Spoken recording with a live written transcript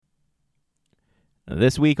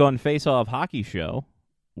This week on Face Off Hockey Show,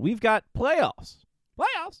 we've got playoffs.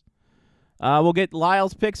 We'll get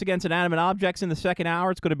Lyle's picks against inanimate objects in the second hour.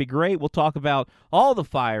 It's going to be great. We'll talk about all the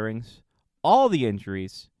firings, all the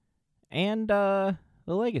injuries, and the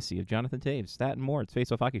legacy of Jonathan Toews. That and more. It's Face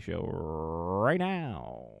Off Hockey Show right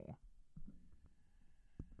now.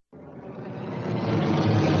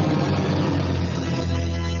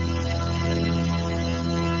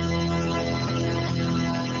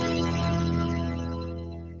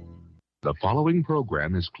 The following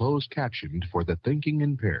program is closed captioned for the thinking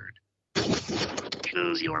impaired.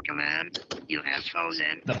 Choose your command. You have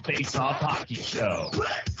chosen the Face Off Hockey Show.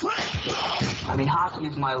 I mean, hockey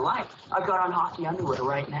is my life. I've got on hockey underwear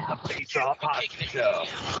right now. The Face Off Hockey Show.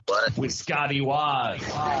 With Scotty Waz.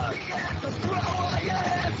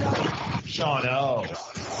 Sean O.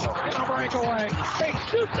 breakaway.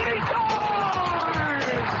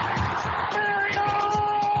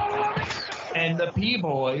 And the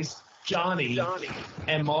P-Boys, Johnny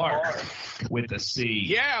and Mark with the C.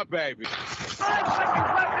 Yeah, baby.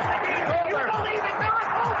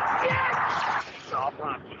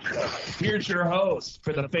 Here's your host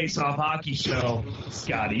for the Face Off Hockey Show,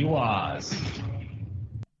 Scotty Waz.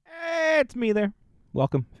 It's me there.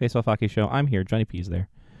 Welcome, Face Off Hockey Show. I'm here. Johnny P's there.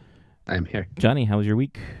 I'm here. Johnny, how was your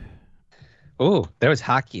week? Oh, there was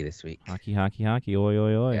hockey this week. Hockey. Oi,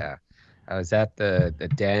 oi, oi. Yeah. I was at the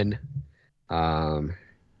Den.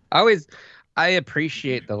 I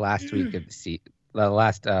appreciate the last week of the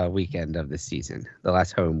last weekend of the season. The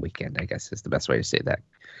last home weekend, I guess, is the best way to say that.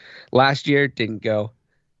 Last year didn't go.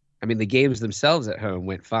 I mean, the games themselves at home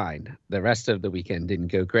went fine. The rest of the weekend didn't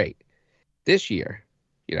go great. This year,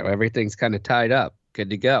 everything's kind of tied up. Good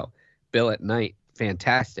to go. Bill at night,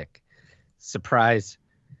 fantastic. Surprise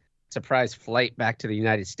flight back to the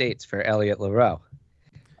United States for Elliot Leroux.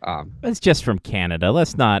 It's just from Canada.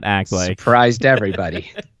 Let's not act like... Surprised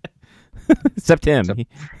everybody. Except him.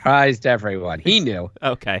 Surprised everyone. He knew.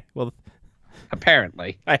 Okay. Well,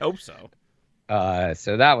 apparently. I hope so.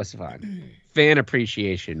 So that was fun. Fan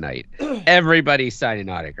appreciation night. Everybody signing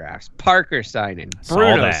autographs. Parker signing.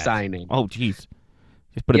 Bruno signing. Oh, jeez.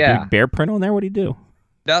 Just put a big bear print on there? What'd he do?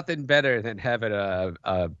 Nothing better than having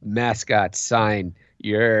a mascot sign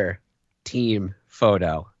your team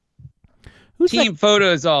photo. Team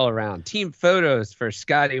photos all around. Team photos for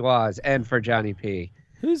Scotty Waz and for Johnny P.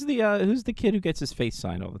 Who's the kid who gets his face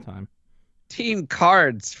signed all the time? Team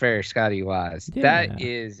cards for Scotty Waz. Yeah. That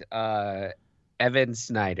is Evan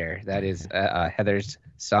Snyder. That is Heather's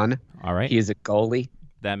son. All right. He is a goalie.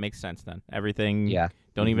 That makes sense then. Everything. Yeah.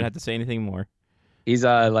 Don't even have to say anything more. He's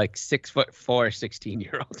like 6'4",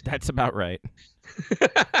 16-year-old. That's about right.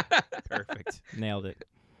 Perfect. Nailed it.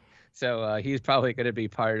 So he's probably going to be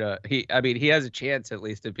part of. He has a chance at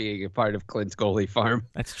least of being a part of Clint's goalie farm.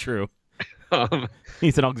 That's true.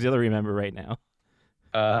 He's an auxiliary member right now.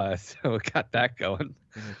 So we got that going.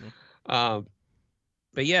 Mm-hmm.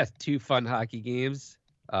 But yeah, 2 fun hockey games.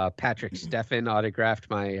 Patrick Steffen autographed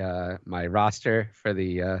my roster for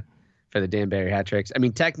the Danbury Hat Tricks. I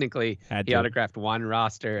mean, technically, he autographed one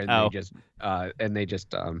roster, and they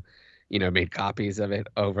just made copies of it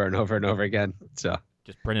over and over and over again. So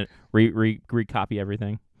just print it, recopy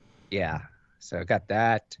everything. Yeah. So got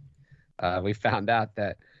that. We found out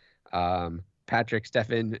that Patrick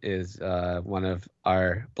Steffen is one of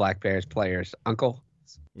our Black Bears players' uncle.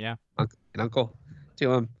 Yeah. An uncle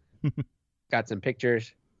to him. Got some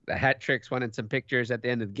pictures. The Hat Tricks wanted some pictures at the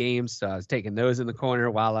end of the game, so I was taking those in the corner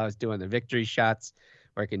while I was doing the victory shots,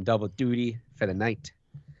 working double duty for the night.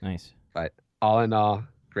 Nice. But all in all,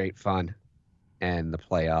 great fun. And the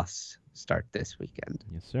playoffs start this weekend.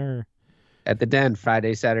 Yes, sir. At the Den,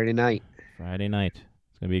 Friday, Saturday night. Friday night.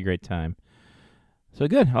 It's going to be a great time. So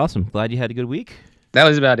good. Awesome. Glad you had a good week. That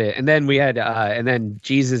was about it. And then we had,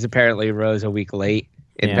 Jesus apparently rose a week late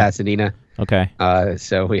in Pasadena. Okay.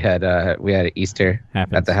 So we had Easter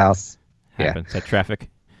at the house. Happens. Yeah. That traffic.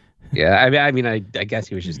 Yeah. I guess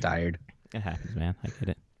he was just tired. It happens, man. I get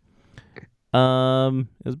it.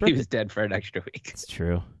 He was dead for an extra week. It's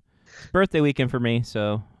true. It's birthday weekend for me,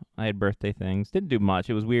 so I had birthday things. Didn't do much.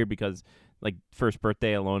 It was weird because, first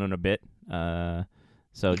birthday alone on a bit.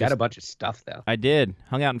 So you got a bunch of stuff, though. I did.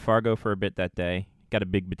 Hung out in Fargo for a bit that day. Got a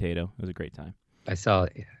big potato. It was a great time. I saw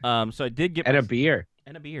it. So I did get a beer.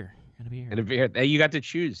 And a beer. You got to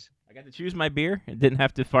choose. I got to choose my beer. I didn't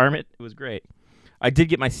have to farm it. It was great. I did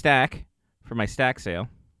get my stack for my stack sale.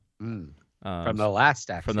 From the last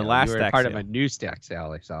stack sale. From the last you were stack part sale. of a new stack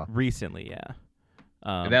sale I saw. Recently, yeah.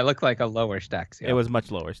 And that looked like a lower stack sale. It was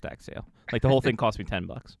much lower stack sale. The whole thing cost me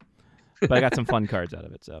 $10. But I got some fun cards out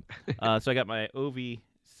of it. So I got my OV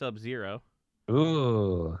Sub-Zero.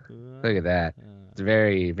 Ooh, look at that. It's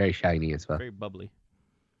very, very shiny as well. Very bubbly.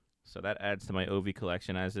 So that adds to my OV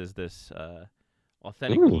collection, as is this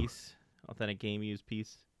authentic piece, authentic game used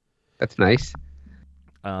piece. That's nice.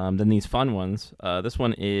 Then these fun ones. This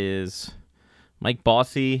one is Mike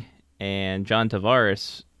Bossy and John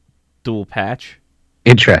Tavares dual patch.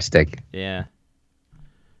 Interesting. Yeah.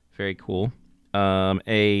 Very cool.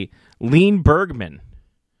 A Lean Bergman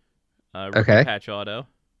rookie patch auto.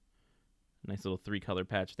 Nice little 3-color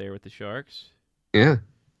patch there with the Sharks. Yeah.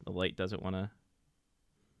 The light doesn't want to...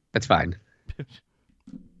 That's fine.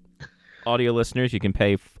 Audio listeners, you can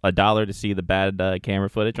pay $1 to see the bad camera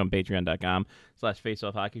footage on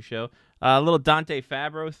patreon.com/faceoffhockeyshow. Little Dante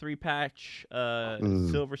Fabro 3-patch,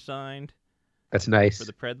 silver signed. That's nice. For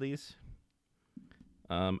the Predleys.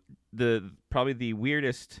 Probably the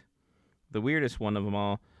weirdest one of them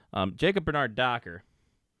all. Jacob Bernard Docker.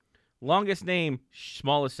 Longest name,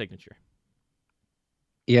 smallest signature.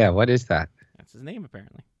 Yeah, what is that? That's his name,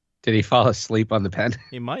 apparently. Did he fall asleep on the pen?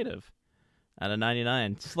 He might have. Out of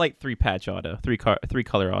 99. Slight 3-patch auto.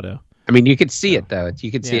 3-color auto. I mean, you can see it, though.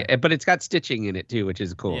 You can see it. But it's got stitching in it, too, which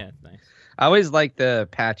is cool. Yeah, it's nice. I always like the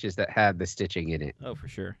patches that had the stitching in it. Oh, for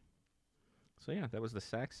sure. So, yeah, that was the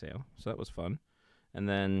sack sale. So that was fun. And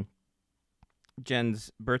then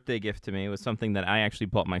Jen's birthday gift to me was something that I actually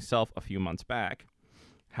bought myself a few months back.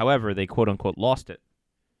 However, they quote-unquote lost it.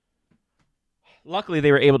 Luckily,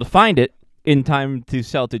 they were able to find it in time to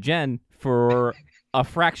sell to Jen for a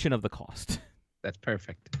fraction of the cost. That's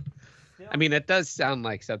perfect. I mean, it does sound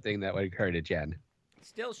like something that would occur to Jen.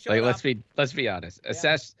 Still showing up. Let's be honest.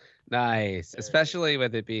 Yeah. Nice, especially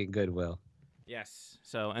with it being Goodwill. Yes.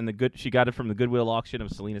 So, and she got it from the Goodwill auction of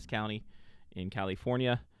Salinas County in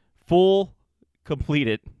California. Full,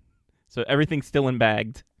 completed. So everything's still in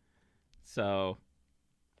bagged. So,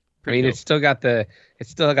 I mean, dope. it's still got the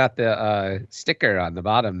sticker on the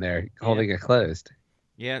bottom there, holding it closed.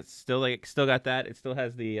 Yeah, it's still got that. It still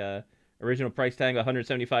has the original price tag,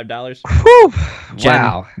 $175. Whew.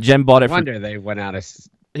 Wow. Jen bought it. No wonder they went out of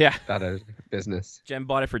business. Jen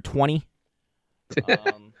bought it for $20.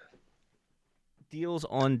 Deals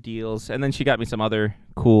on deals, and then she got me some other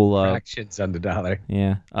cool fractions on the dollar.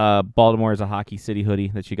 Yeah, Baltimore is a Hockey City hoodie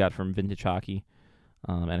that she got from Vintage Hockey,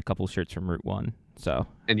 and a couple of shirts from Route 1. So.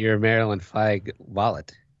 And your Maryland flag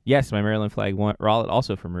wallet. Yes, my Maryland flag wallet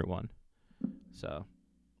also from Route 1. So.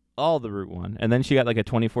 All the Route 1. And then she got like a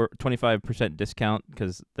 25% discount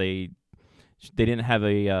because they didn't have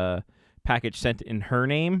a package sent in her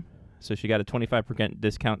name. So she got a 25%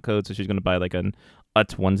 discount code. So she's going to buy like an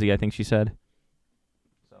Utz onesie, I think she said.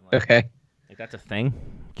 So okay. Like that's a thing.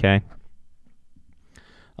 Okay.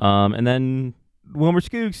 And then Wilmer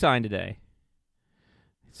Skoog signed today.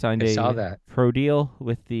 Signed saw that. Pro deal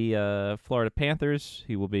with the Florida Panthers.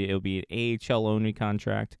 It'll be an AHL only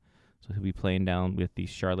contract. So he'll be playing down with the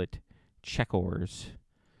Charlotte Checkers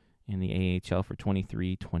in the AHL for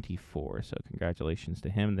 23-24. So congratulations to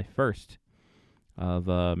him, the first of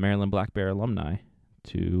Maryland Black Bear alumni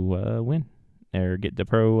to win or get the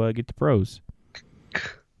pros.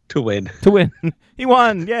 To win. He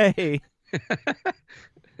won! Yay!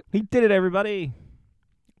 He did it, everybody.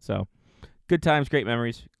 So good times, great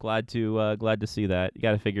memories. Glad to see that. You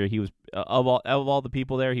got to figure he was of all the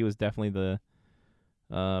people there, he was definitely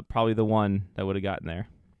probably the one that would have gotten there.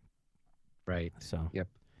 Right. So, yep.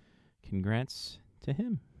 Congrats to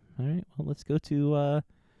him. All right. Well, let's go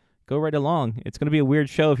right along. It's going to be a weird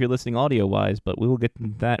show if you're listening audio-wise, but we will get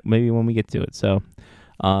to that maybe when we get to it. So,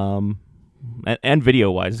 and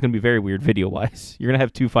video-wise. It's going to be very weird video-wise. You're going to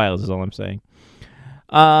have 2 files is all I'm saying.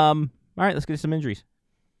 All right. Let's get to some injuries.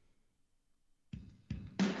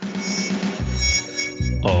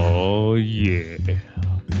 Oh, yeah.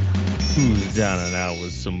 Who's down and out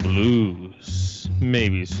with some blues?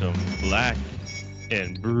 Maybe some black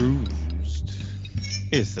and bruised.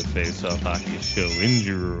 It's the Face Off Hockey Show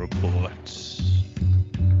Injury Reports.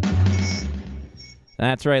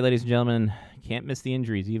 That's right, ladies and gentlemen. Can't miss the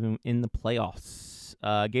injuries, even in the playoffs.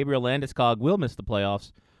 Gabriel Landeskog will miss the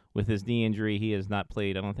playoffs with his knee injury. He has not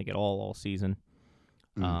played, I don't think, at all season.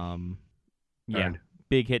 Yeah,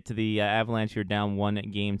 big hit to the Avalanche. You're down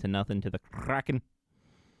 1-0 to the Kraken.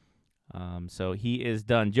 So he is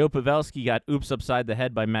done. Joe Pavelski got oops upside the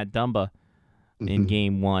head by Matt Dumba in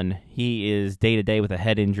Game 1. He is day-to-day with a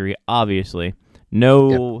head injury, obviously.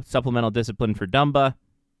 No supplemental discipline for Dumba.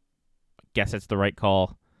 Guess it's the right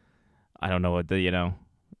call. I don't know what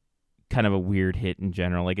kind of a weird hit in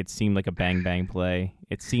general. Like, it seemed like a bang-bang play.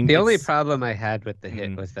 The only problem I had with the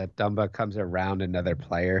hit was that Dumba comes around another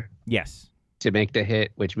player. Yes. to make the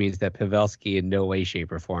hit, which means that Pavelski in no way,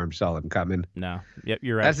 shape, or form saw him coming. No. Yep,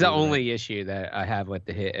 you're right. That's the only issue that I have with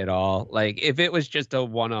the hit at all. Like, if it was just a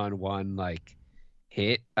one-on-one, like,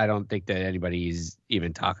 hit, I don't think that anybody's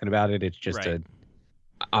even talking about it. It's just a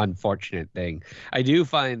unfortunate thing. I do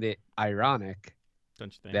find it ironic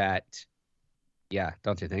don't you think? that, yeah,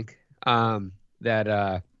 don't you think?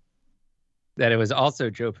 That it was also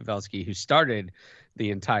Joe Pavelski who started the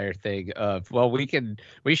entire thing of, well, we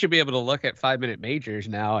should be able to look at 5-minute majors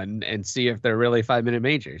now and see if they're really 5-minute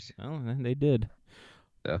majors. Well, they did.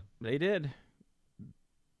 So they did.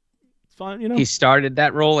 It's fun, you know. He started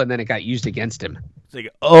that role and then it got used against him. It's like,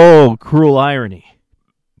 oh, cruel irony.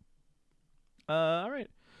 All right.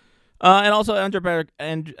 And also, Andrei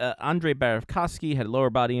Baravkovsky had lower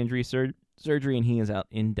body injury surgery, and he is out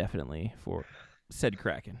indefinitely for said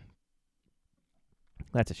Kraken.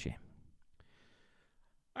 That's a shame.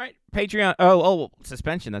 All right, Patreon. Oh,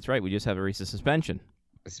 suspension. That's right. We just have a recent suspension.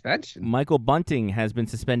 Suspension? Michael Bunting has been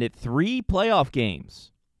suspended 3 playoff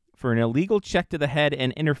games for an illegal check to the head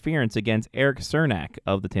and interference against Eric Cernak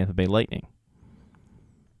of the Tampa Bay Lightning.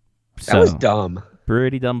 That was dumb.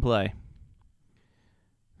 Pretty dumb play.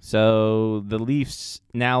 So the Leafs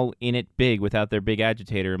now in it big without their big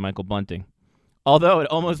agitator, Michael Bunting. Although it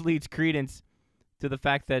almost leads credence to the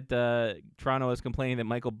fact that Toronto is complaining that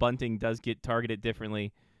Michael Bunting does get targeted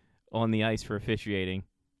differently on the ice for officiating.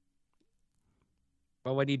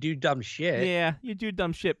 Well, when you do dumb shit. Yeah, you do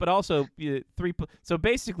dumb shit, but also so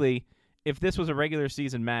basically, if this was a regular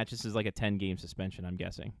season match, this is like a 10-game suspension, I'm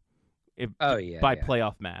guessing. By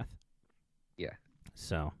playoff math. Yeah.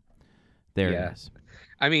 So there it is.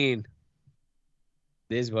 I mean,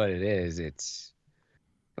 it is what it is.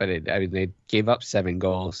 They gave up 7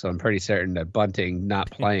 goals, so I'm pretty certain that Bunting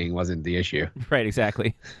not playing wasn't the issue. Right,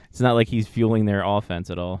 exactly. It's not like he's fueling their offense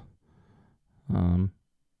at all.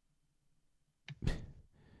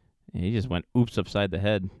 He just went oops upside the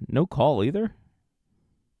head. No call either.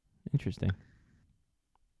 Interesting.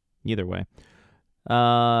 Either way.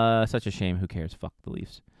 Such a shame. Who cares? Fuck the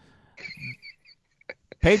Leafs.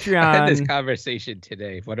 Patreon. I had this conversation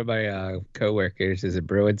today. One of my coworkers is a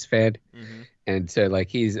Bruins fan, and so like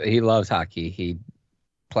he loves hockey. He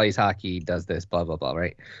plays hockey, does this, blah blah blah,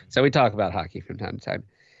 right? So we talk about hockey from time to time,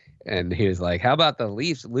 and he was like, "How about the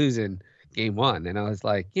Leafs losing Game 1?" And I was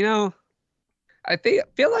like, I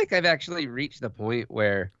feel like I've actually reached the point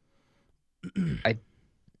where I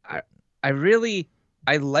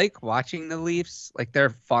like watching the Leafs. Like,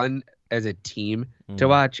 they're fun as a team to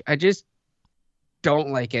watch. I just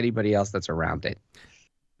don't like anybody else that's around it.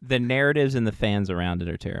 The narratives and the fans around it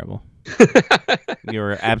are terrible.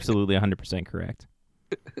 You're absolutely 100% correct.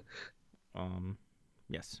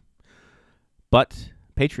 Yes. But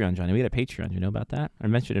Patreon, Johnny. We had a Patreon. You know about that? I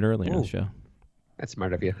mentioned it earlier in the show. That's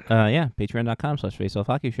smart of you. Yeah,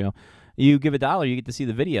 patreon.com/faceoffhockey-show. You give $1, you get to see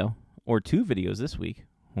the video, or 2 videos this week.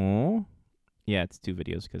 Oh, yeah, it's 2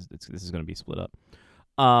 videos because this is going to be split up.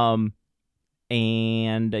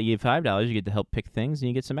 And you have $5, you get to help pick things, and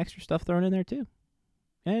you get some extra stuff thrown in there too,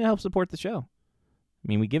 and it helps support the show. I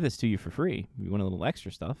mean, we give this to you for free. If you want a little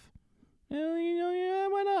extra stuff, well, yeah,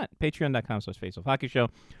 why not? Patreon.com/faceoffhockey-show.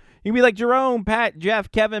 You can be like Jerome, Pat,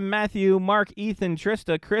 Jeff, Kevin, Matthew, Mark, Ethan,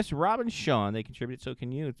 Trista, Chris, Robin, Sean. They contribute, so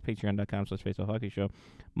can you. It's patreon.com/faceoffhockey-show.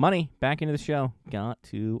 Money back into the show. Got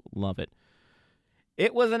to love it.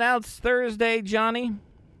 It was announced Thursday, Johnny,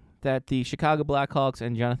 that the Chicago Blackhawks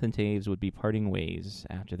and Jonathan Toews would be parting ways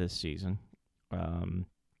after this season.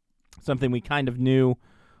 Something we kind of knew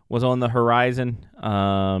was on the horizon,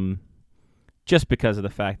 just because of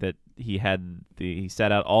the fact that he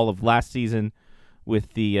sat out all of last season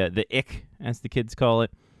with the ick, as the kids call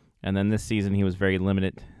it, and then this season he was very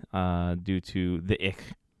limited due to the ick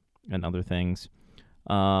and other things.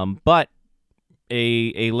 But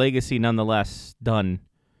a legacy nonetheless done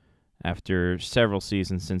after several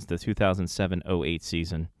seasons since the 2007-08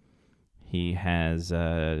 season. He has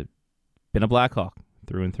been a Blackhawk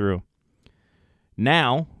through and through.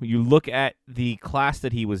 Now, you look at the class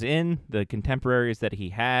that he was in, the contemporaries that he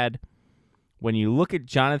had. When you look at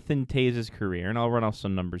Jonathan Toews' career, and I'll run off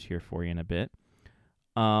some numbers here for you in a bit,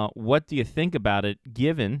 what do you think about it,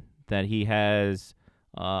 given that he has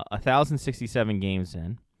 1,067 games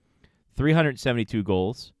in, 372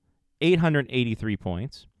 goals, 883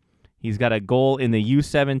 points. He's got a goal in the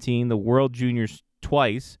U17, the World Juniors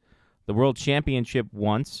twice, the World Championship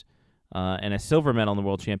once, and a silver medal in the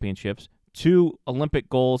World Championships, 2 Olympic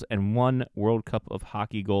goals, and 1 World Cup of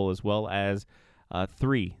Hockey goal, as well as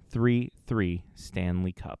 3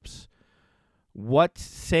 Stanley Cups. What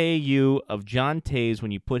say you of John Toews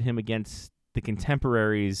when you put him against the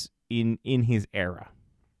contemporaries in his era?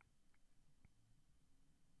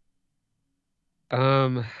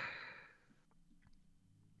 Um,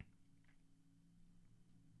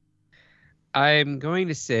 I'm going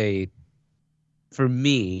to say, for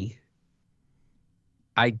me,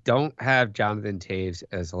 I don't have Jonathan Toews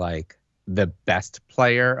as like the best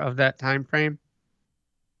player of that time frame,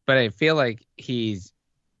 but I feel like he's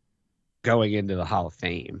going into the Hall of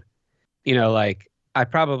Fame. Like I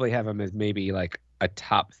probably have him as maybe like a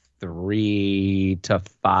top 3 to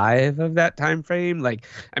 5 of that time frame. Like,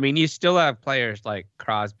 I mean, you still have players like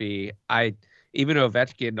Crosby. Even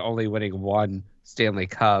Ovechkin only winning 1 Stanley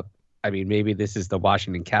Cup. I mean, maybe this is the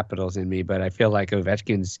Washington Capitals in me, but I feel like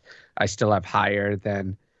Ovechkin's I still have higher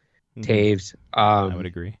than Toews. I would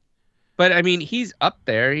agree. But I mean, he's up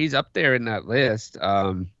there. He's up there in that list.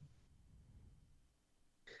 I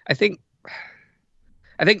think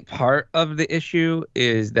part of the issue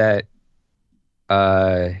is that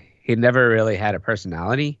he never really had a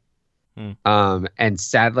personality. And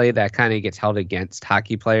sadly, that kind of gets held against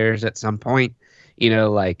hockey players at some point.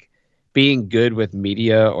 Like being good with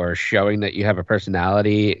media or showing that you have a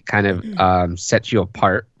personality kind of sets you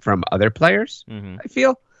apart from other players, I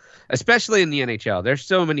feel. Especially in the NHL. There's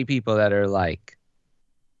so many people that are like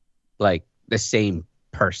the same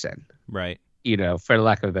person. Right. For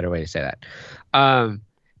lack of a better way to say that.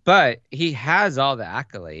 But he has all the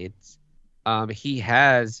accolades. He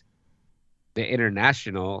has the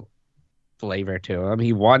international flavor to him.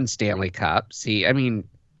 He won Stanley Cups. He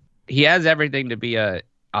has everything to be a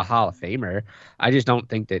Hall of Famer. I just don't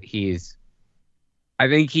think that I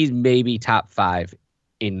think he's maybe top 5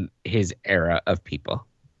 in his era of people.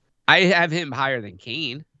 I have him higher than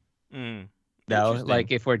Kane. Though,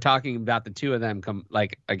 like if we're talking about the two of them come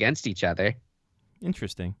like against each other.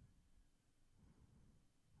 Interesting.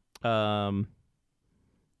 Sorry,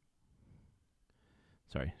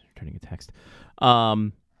 returning a text.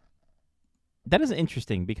 That is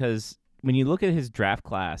interesting because when you look at his draft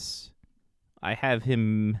class, I have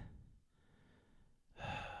him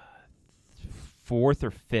 4th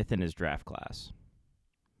or 5th in his draft class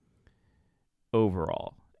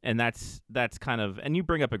overall. And that's kind of, and you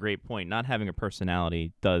bring up a great point. Not having a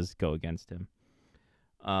personality does go against him.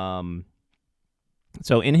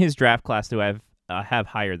 So in his draft class, do I have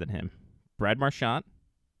higher than him? Brad Marchand,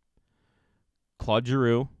 Claude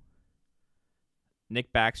Giroux,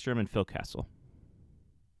 Nick Backstrom, and Phil Kessel.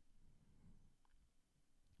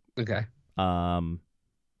 Okay. So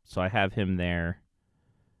I have him there,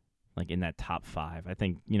 like in that top 5. I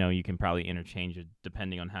think you can probably interchange it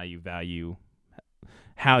depending on how you value.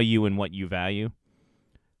 How you and what you value.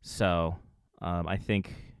 So I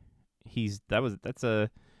think that's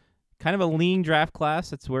a kind of a lean draft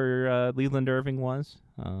class. That's where Leland Irving was.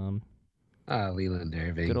 Leland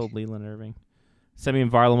Irving. Good old Leland Irving.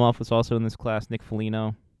 Semyon Varlamov was also in this class. Nick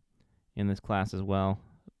Foligno in this class as well.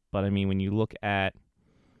 But I mean, when you look at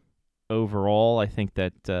overall, I think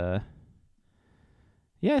that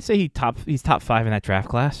I'd say he's top 5 in that draft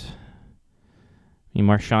class. I mean,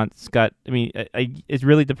 Marchand's got. I mean, it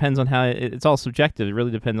really depends on how. It's all subjective. It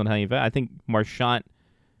really depends on how you. I think Marchand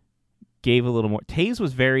gave a little more. Toews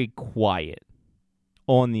was very quiet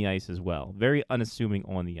on the ice as well. Very unassuming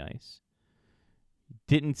on the ice.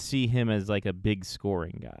 Didn't see him as like a big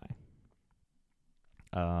scoring guy.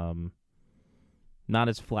 Not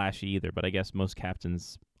as flashy either, but I guess most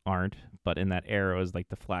captains aren't. But in that era, it was like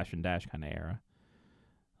the flash and dash kind of era.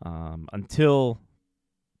 Until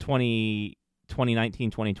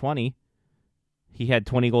 2019, 2020, he had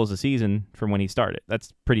 20 goals a season from when he started.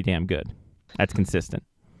 That's pretty damn good. That's consistent.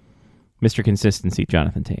 Mr. Consistency,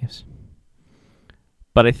 Jonathan Toews.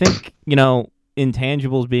 But I think,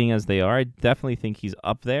 intangibles being as they are, I definitely think he's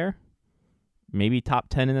up there. Maybe top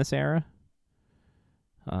 10 in this era.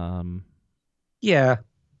 Yeah.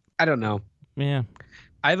 I don't know. Yeah.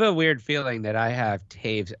 I have a weird feeling that I have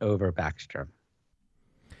Toews over Backstrom.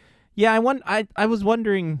 Yeah, I was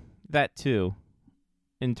wondering that too.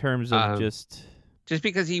 In terms of just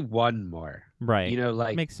because he won more. Right.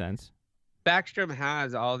 Like makes sense. Backstrom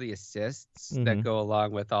has all the assists that go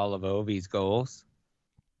along with all of Ovi's goals.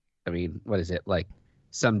 I mean, what is it? Like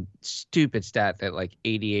some stupid stat that like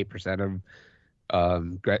 88%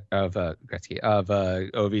 of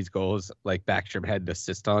Ovi's goals like Backstrom had an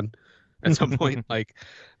assist on at some point. Like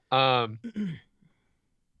I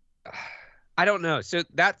don't know. So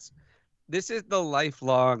this is the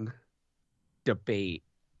lifelong debate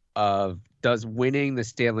of does winning the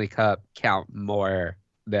Stanley Cup count more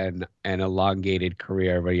than an elongated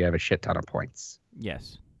career where you have a shit ton of points?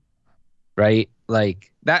 Yes. Right?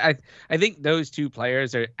 Like that I think those two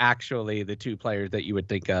players are actually the two players that you would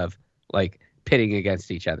think of like pitting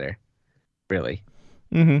against each other. Really.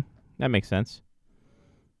 Mm-hmm. That makes sense.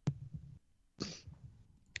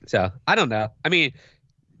 So I don't know. I mean,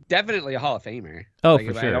 definitely a Hall of Famer. Oh, like,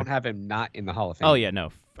 for if sure. I don't have him not in the Hall of Fame. Oh yeah,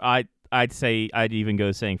 no. I'd say I'd even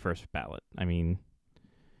go saying first ballot. I mean,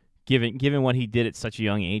 given what he did at such a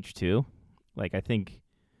young age too, like I think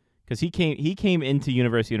because he came into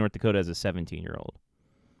University of North Dakota as a 17-year-old.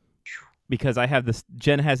 Because I have this,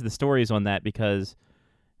 Jen has the stories on that because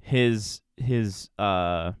his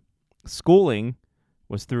schooling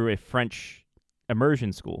was through a French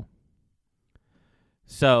immersion school.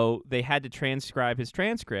 So they had to transcribe his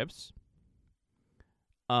transcripts.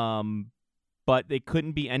 But they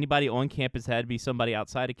couldn't be anybody on campus. It had to be somebody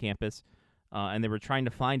outside of campus. And they were trying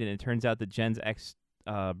to find it. And it turns out that Jen's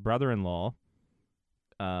brother-in-law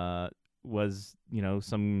was,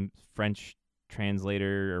 some French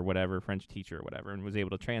translator or whatever, French teacher or whatever, and was able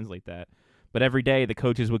to translate that. But every day the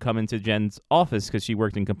coaches would come into Jen's office because she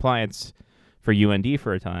worked in compliance for UND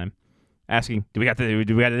for a time, asking, "Do we got it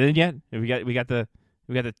in yet? We got the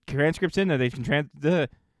transcripts in? Are they So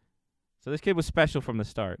this kid was special from the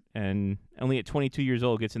start, and only at 22 years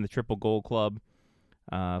old gets in the triple gold club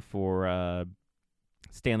for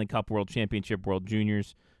Stanley Cup, World Championship, World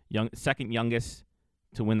Juniors, second youngest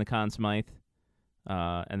to win the Conn Smythe.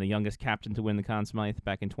 And the youngest captain to win the Conn Smythe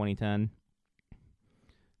back in 2010.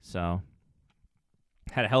 So,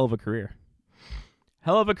 had a hell of a career.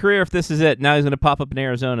 Hell of a career if this is it. Now he's going to pop up in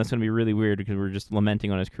Arizona. It's going to be really weird because we're just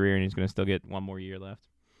lamenting on his career and he's going to still get one more year left.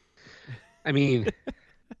 I mean,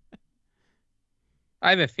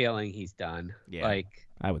 I have a feeling he's done. Yeah, like,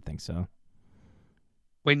 I would think so.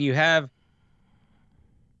 When you have,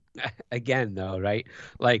 again, though, right?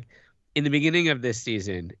 Like, in the beginning of this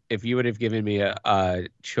season, if you would have given me a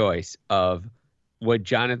choice of would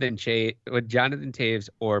Jonathan Toews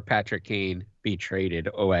or Patrick Kane be traded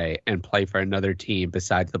away and play for another team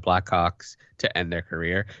besides the Blackhawks to end their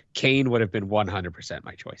career, Kane would have been 100%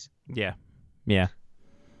 my choice. Yeah.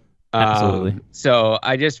 Absolutely. So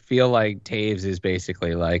I just feel like Toews is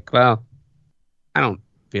basically like, well, I don't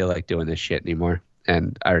feel like doing this shit anymore,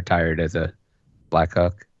 and I retired as a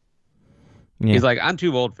Blackhawk. Yeah. He's like, I'm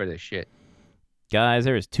too old for this shit. Guys,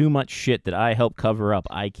 there is too much shit that I help cover up.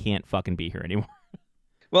 I can't fucking be here anymore.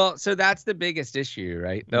 Well, so that's the biggest issue,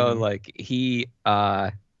 right? Though, like, he's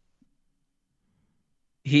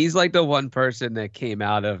like the one person that came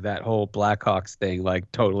out of that whole Blackhawks thing, like,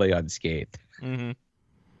 totally unscathed. Mm-hmm.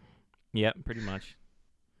 Yep, pretty much.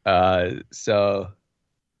 So,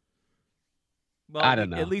 well, I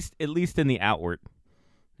don't know. At least in the outward.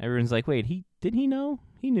 Everyone's like, wait, did he know?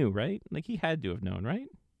 He knew, right? Like, he had to have known, right?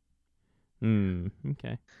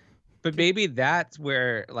 Okay. But maybe that's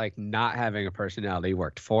where, like, not having a personality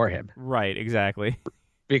worked for him. Right, exactly.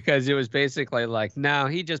 Because it was basically like, no,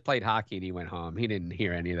 he just played hockey and he went home. He didn't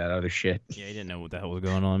hear any of that other shit. Yeah, he didn't know what the hell was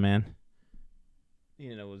going on, man. He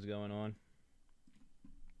didn't know what was going on.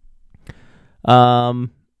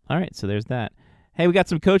 All right, so there's that. Hey, we got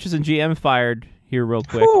some coaches and GM fired here real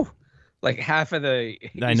quick. Whew. Like half of the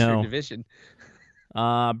Eastern Division.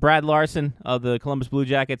 Brad Larson of the Columbus Blue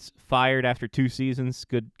Jackets fired after 2 seasons.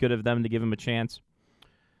 Good of them to give him a chance.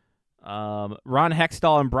 Ron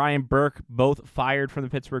Hextall and Brian Burke both fired from the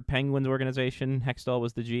Pittsburgh Penguins organization. Hextall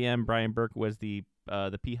was the GM. Brian Burke was the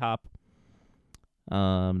P-Hop,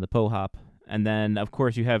 the Po-Hop. And then, of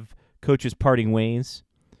course, you have coaches parting ways,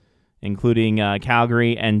 including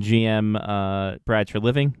Calgary and GM Brad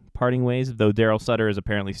Treliving parting ways, though Daryl Sutter is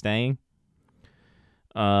apparently staying.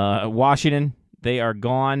 Washington, they are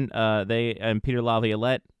gone. They and Peter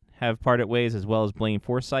Laviolette have parted ways, as well as Blaine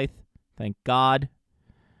Forsythe. Thank God.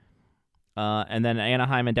 And then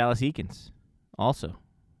Anaheim and Dallas Eakins also.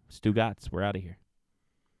 Stu Gatz, we're out of here.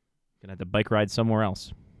 Gonna have to bike ride somewhere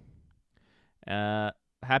else.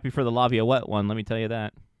 Happy for the Laviolette one, let me tell you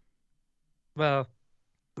that. Well,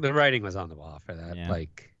 the writing was on the wall for that. Yeah.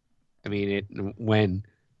 Like, I mean, when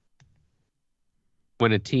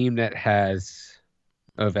a team that has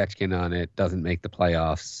Ovechkin on it doesn't make the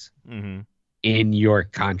playoffs in your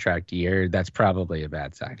contract year, that's probably a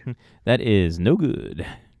bad sign. That is no good.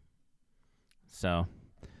 So,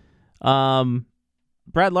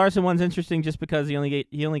 Brad Larson one's interesting just because he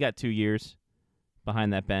only got 2 years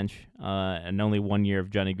behind that bench, and only 1 year of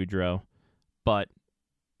Johnny Gaudreau, but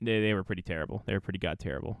they were pretty terrible. They were pretty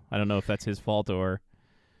terrible. I don't know if that's his fault or.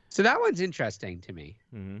 So that one's interesting to me,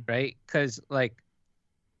 right? Because like,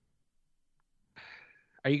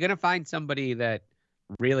 are you gonna find somebody that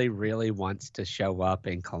really, really wants to show up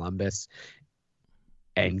in Columbus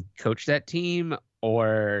and coach that team?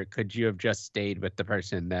 Or could you have just stayed with the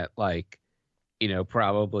person that, like, you know,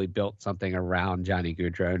 probably built something around Johnny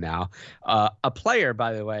Gaudreau now? A player,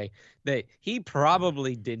 by the way, that he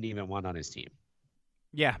probably didn't even want on his team.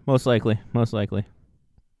 Yeah, most likely.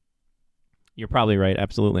 You're probably right.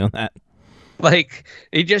 Absolutely on that. Like,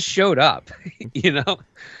 he just showed up, you know?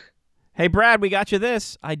 Hey, Brad, we got you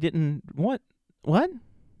this. I didn't. What? What?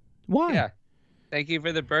 Why? Yeah. Thank you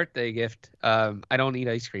for the birthday gift. I don't eat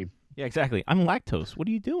ice cream. Yeah, exactly. I'm lactose. What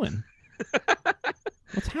are you doing?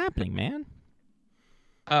 What's happening, man?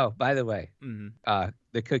 Oh, by the way, Mm-hmm.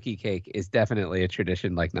 the cookie cake is definitely a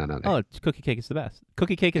tradition like none other. Oh, cookie cake is the best.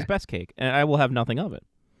 Cookie cake is best cake, and I will have nothing of it.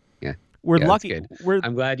 Yeah. We're Yeah, lucky. that's good.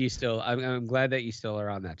 I'm glad you still. I'm glad that you still are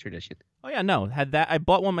on that tradition. Oh yeah, no. Had that I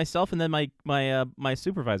bought one myself, and then my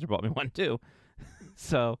supervisor bought me one too.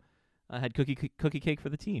 So I had cookie cake for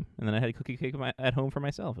the team, and then I had cookie cake at home for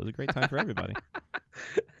myself. It was a great time for everybody.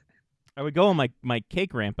 I would go on my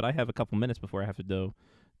cake rant, but I have a couple minutes before I have to do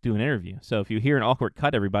an interview. So if you hear an awkward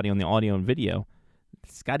cut, everybody on the audio and video,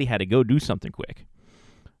 Scotty had to go do something quick.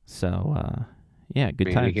 So yeah,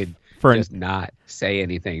 good time. We could for just not say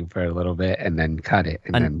anything for a little bit and then cut it,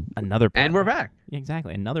 and then another. And we're back. Yeah,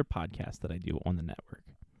 exactly, another podcast that I do on the network.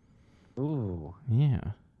 Ooh. Yeah,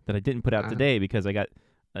 that I didn't put out today because I got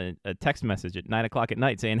a text message at 9:00 at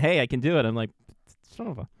night saying, "Hey, I can do it." I'm like, son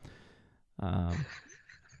of a.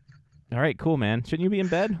 All right, cool, man. Shouldn't you be in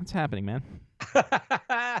bed? What's happening, man? So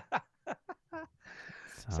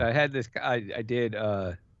I had this. I did.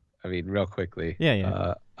 I mean, real quickly.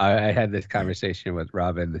 Yeah. I had this conversation with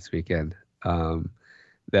Robin this weekend.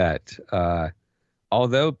 That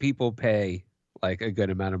although people pay like a good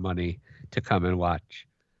amount of money to come and watch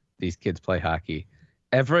these kids play hockey,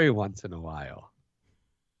 every once in a while,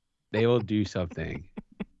 they will do something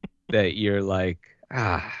that you're like,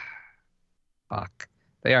 fuck.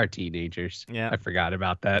 They are teenagers. Yeah. I forgot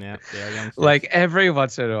about that. Yeah, they are youngsters. Like every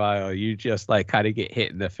once in a while, you just like kind of get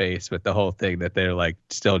hit in the face with the whole thing that they're like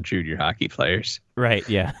still junior hockey players. Right,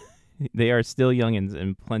 yeah. They are still youngins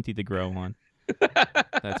and plenty to grow on.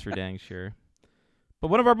 That's for dang sure. But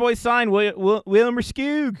one of our boys signed, William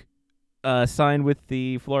Riskug, signed with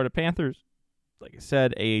the Florida Panthers. Like I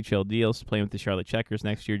said, AHL deals, playing with the Charlotte Checkers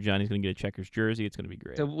next year. Johnny's going to get a Checkers jersey. It's going to be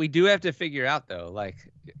great. So we do have to figure out, though,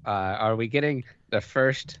 like, are we getting the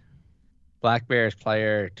first Black Bears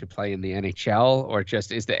player to play in the NHL, or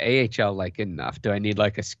just is the AHL, like, enough? Do I need,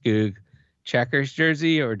 like, a Skoog Checkers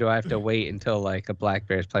jersey, or do I have to wait until, like, a Black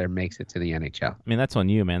Bears player makes it to the NHL? I mean, that's on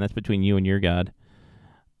you, man. That's between you and your God.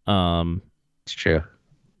 It's true.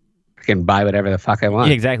 I can buy whatever the fuck I want.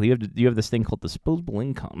 Yeah, exactly. You have this thing called disposable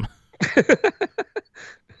income.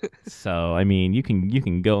 So I mean, you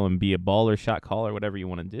can go and be a baller, shot caller, whatever you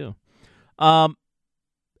want to do.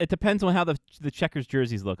 It depends on how the Checkers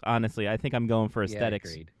jerseys look. Honestly, I think I'm going for aesthetics.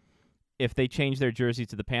 Yeah, agreed. If they change their jersey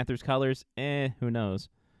to the Panthers colors, who knows?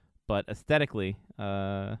 But aesthetically,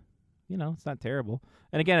 it's not terrible.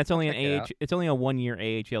 And again, it's only it's only a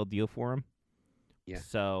 1-year AHL deal for him. Yeah.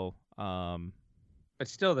 So, but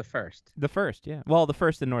still the first. The first, yeah. Well, the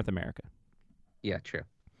first in North America. Yeah, true.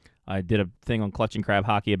 I did a thing on Clutch and Crab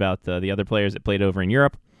Hockey about the other players that played over in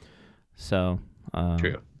Europe. So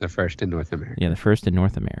true, the first in North America. Yeah, the first in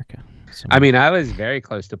North America. So, I mean, I was very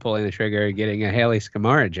close to pulling the trigger and getting a Haley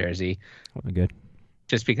Scamara jersey. That'd be good.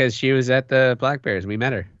 Just because she was at the Black Bears, we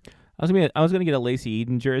met her. I was gonna get a Lacey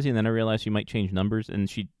Eden jersey, and then I realized she might change numbers, and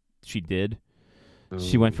she did. Ooh.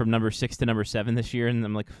 She went from number 6 to number 7 this year, and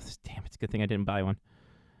I'm like, damn, it's a good thing I didn't buy one.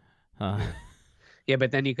 Yeah,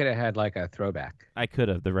 but then you could have had like a throwback. I could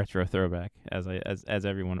have the retro throwback, as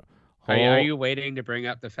everyone. Are you waiting to bring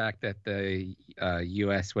up the fact that the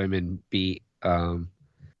U.S. women beat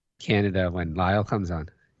Canada when Lyle comes on?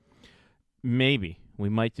 Maybe we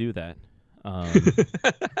might do that.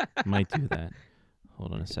 Might do that.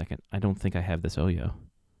 Hold on a second. I don't think I have this Oyo.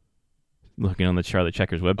 Looking on the Charlotte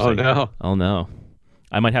Checkers website. Oh no!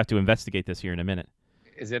 I might have to investigate this here in a minute.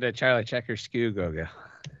 Is it a Charlotte Checkers Skoog Oyo?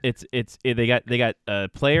 They got a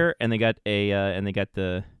player and they got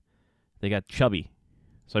Chubby,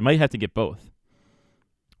 so I might have to get both.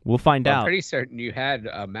 We'll find out. I'm pretty certain you had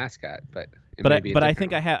a mascot, but I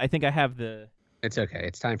think I have the. It's okay.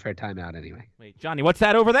 It's time for a timeout anyway. Wait, Johnny, what's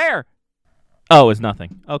that over there? Oh, it's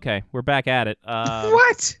nothing. Okay, we're back at it.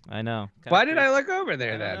 What? I know. Why did I look over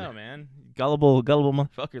there then? I don't know, man. Gullible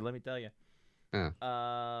motherfucker. Let me tell you.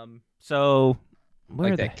 Oh. So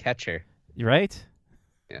where like that catcher, right?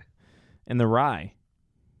 Yeah. In the rye.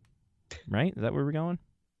 Right? Is that where we're going?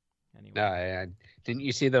 Anyway. No, didn't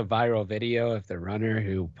you see the viral video of the runner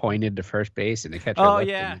who pointed to first base and the catcher? Oh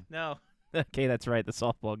yeah, no. Okay, that's right. The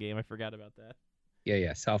softball game. I forgot about that. Yeah,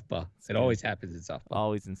 softball. It always happens in softball.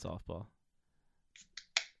 Always in softball.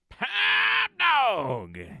 Hot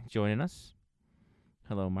dog joining us.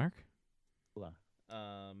 Hello, Mark. Hello.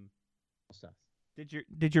 Stuff.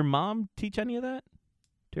 Did your mom teach any of that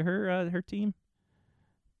to her team?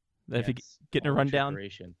 If you Yes. getting a All rundown,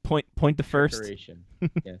 trickeration. point to first. Trickeration.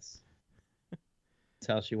 Yes. That's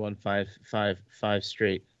how she won five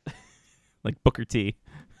straight. Like Booker T.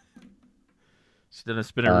 She done a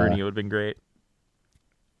spinner Rooney. It would have been great.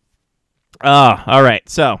 All right.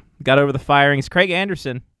 So, got over the firings. Craig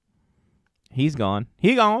Anderson. He's gone.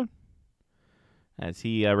 He gone. As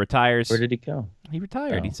he retires. Where did he go? He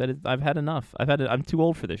retired. Oh. He said, "I've had enough. I'm too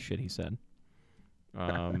old for this shit." He said.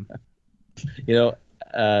 You know,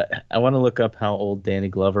 I want to look up how old Danny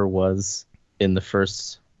Glover was in the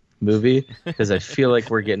first movie because I feel like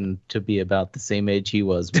we're getting to be about the same age he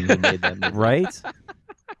was when he made that movie. Right?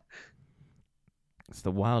 It's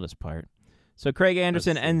the wildest part. So Craig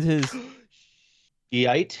Anderson ends his.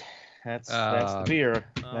 Yite. That's the beer.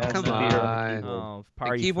 That's come the beer on. Oh, The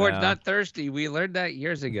party keyboard's foul. not thirsty. We learned that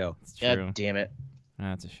years ago. It's true. God damn it.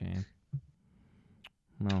 That's a shame.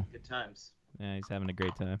 Well, Good times. yeah, he's having a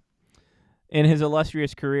great time. In his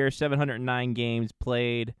illustrious career, 709 games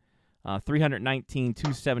played, 319,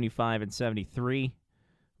 275, and 73,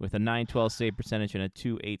 with a 912 save percentage and a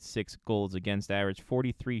 286 goals against average,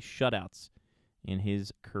 43 shutouts in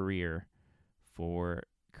his career for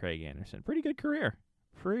Craig Anderson. Pretty good career.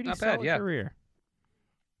 Pretty Not solid bad, yeah. career.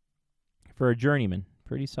 For a journeyman.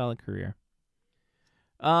 Pretty solid career.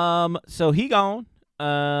 So he gone.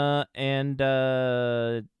 And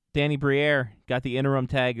Danny Briere got the interim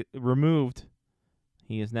tag removed.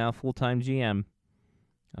 He is now full-time GM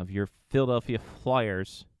of your Philadelphia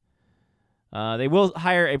Flyers. They will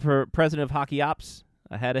hire a president of hockey ops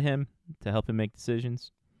ahead of him to help him make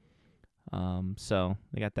decisions. So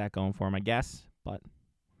they got that going for him, I guess. But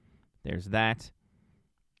there's that.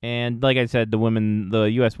 And like I said, the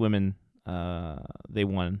U.S. women, they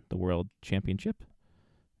won the World Championship.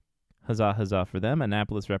 Huzzah, huzzah for them.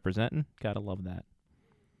 Annapolis representing. Gotta love that.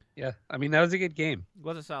 Yeah, I mean, that was a good game. It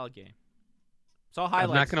was a solid game. It's all highlights.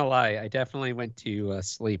 I'm not going to lie. I definitely went to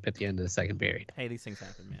sleep at the end of the second period. Hey, these things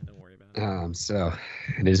happen, man. Don't worry about it. So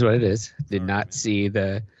it is what it is. Did Sorry, not man. see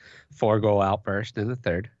the 4-goal outburst in the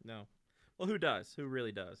third. No. Well, who does? Who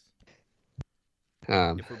really does?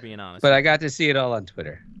 If If we're being honest. But I got to see it all on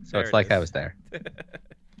Twitter. So There it's it like I is. was there.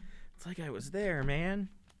 It's like I was there, man.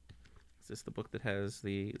 Is this the book that has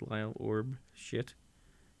the Lyle Orb shit?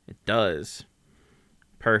 It does.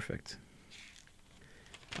 Perfect.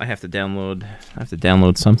 I have to download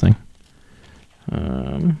something.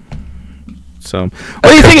 So what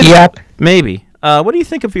do you think? Yep. Maybe. What do you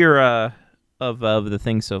think of your of the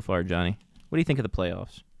things so far, Johnny? What do you think of the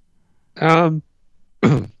playoffs?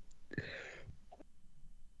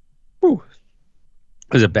 Whew.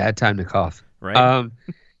 It was a bad time to cough. Right.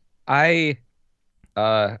 I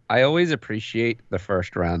always appreciate the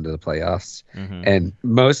first round of the playoffs, Mhm. and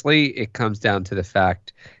mostly it comes down to the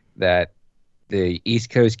fact that the East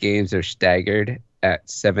Coast games are staggered at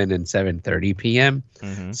 7 and 7:30 p.m.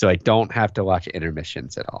 Mhm. So I don't have to watch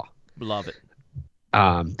intermissions at all. Love it.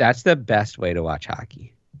 That's the best way to watch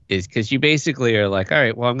hockey, is because you basically are like, all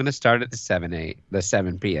right, well, I'm going to start at the 7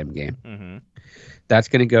 p.m. game. Mm-hmm. That's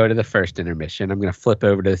going to go to the first intermission. I'm going to flip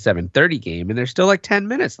over to the 7:30 game, and there's still like 10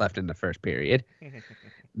 minutes left in the first period.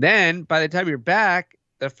 Then by the time you're back,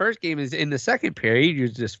 the first game is in the second period. You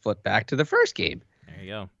just flip back to the first game. There you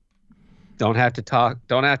go. Don't have to talk.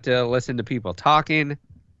 Don't have to listen to people talking.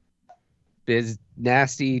 Biz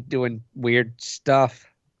nasty doing weird stuff.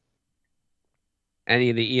 Any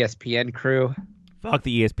of the ESPN crew. Fuck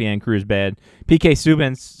the ESPN crew's bad. PK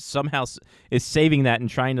Subban somehow is saving that and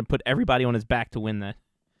trying to put everybody on his back to win that.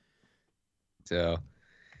 So,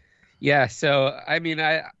 yeah. So I mean,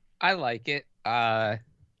 I like it. I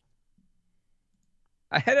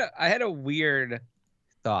had a weird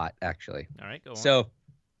thought actually. All right, go on. So,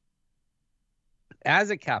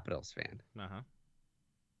 as a Capitals fan, Uh-huh.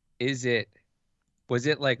 was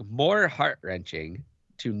it like more heart-wrenching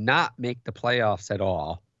to not make the playoffs at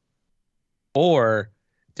all, or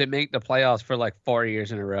to make the playoffs for like 4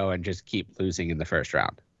 years in a row and just keep losing in the first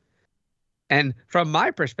round? And from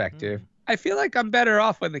my perspective, I feel like I'm better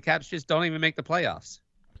off when the Caps just don't even make the playoffs,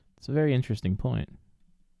 It's a very interesting point.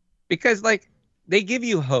 because like they give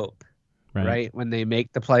you hope. Right. When they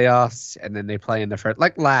make the playoffs and then they play in the first,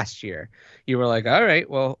 like last year, you were like, all right,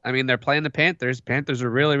 well, I mean, they're playing the Panthers. Panthers are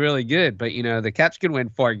really, really good. But, you know, the Caps can win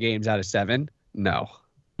 4 games out of 7. No,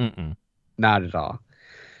 Mm-mm. not at all.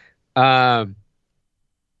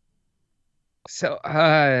 So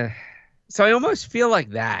I almost feel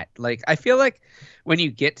like that. Like, I feel like when you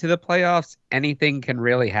get to the playoffs, anything can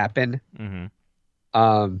really happen.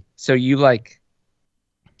 Mm-hmm. So you like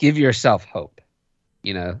give yourself hope,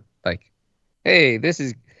 you know, like, hey, this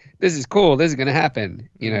is cool. This is going to happen,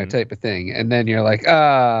 you know, type of thing. And then you're like,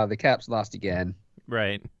 the Caps lost again.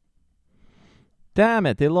 Right. Damn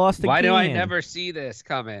it, they lost again. Why do I never see this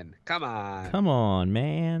coming? Come on. Come on,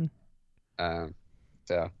 man.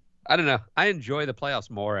 So I don't know. I enjoy the playoffs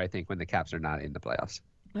more, I think, when the Caps are not in the playoffs.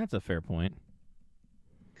 That's a fair point.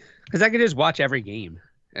 Because I can just watch every game.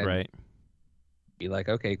 And Right. be like,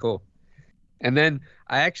 okay, cool. And then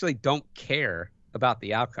I actually don't care about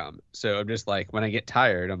the outcome. So I'm just like, when I get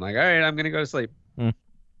tired, I'm like, all right, I'm going to go to sleep.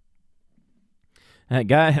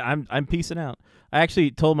 Guy, I'm peacing out. I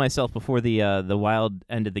actually told myself before the Wild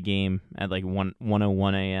ended the game at like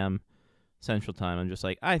 1:01 a.m. Central Time. I'm just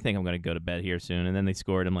like, I think I'm going to go to bed here soon. And then they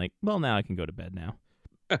scored. I'm like, well, now I can go to bed now.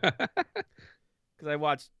 Because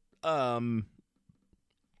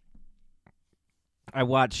I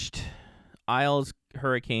watched Isles,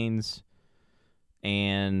 Hurricanes,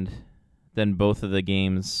 and then both of the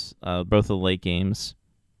games, both of the late games.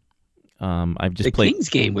 I've just played. Kings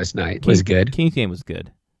game was nice. Was good. Kings game was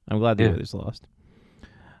good. I'm glad the Oilers lost.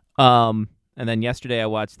 And then yesterday I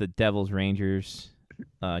watched the Devils Rangers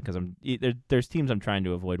because there's teams I'm trying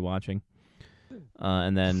to avoid watching.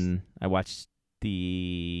 And then I watched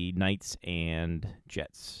the Knights and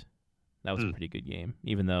Jets. That was a pretty good game,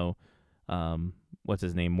 even though what's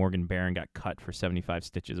his name, Morgan Barron, got cut for 75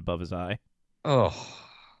 stitches above his eye. Oh,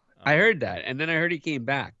 I heard that, and then I heard he came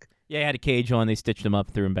back. Yeah, he had a cage on. They stitched him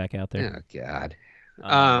up, threw him back out there. Oh God.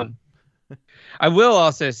 I will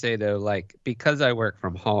also say though, like, because I work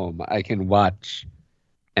from home, I can watch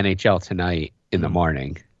NHL Tonight in the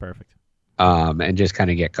morning. Perfect. And just kind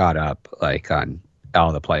of get caught up like on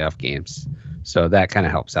all the playoff games. So that kind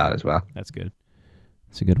of helps out as well. That's good.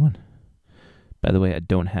 That's a good one. By the way, I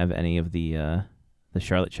don't have any of the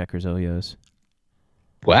Charlotte Checkers Oyos.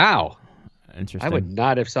 Wow. Interesting. I would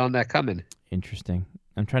not have saw that coming. Interesting.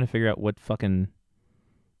 I'm trying to figure out what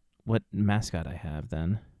mascot I have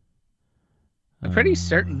then. I'm pretty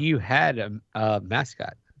certain you had a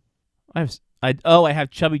mascot. I have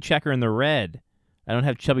Chubby Checker in the red. I don't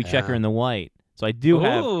have Chubby Checker in the white. So I do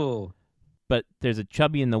have, but there's a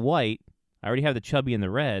Chubby in the white. I already have the Chubby in the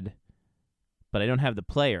red, but I don't have the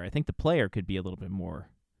player. I think the player could be a little bit more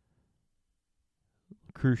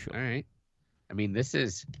crucial. All right. I mean, this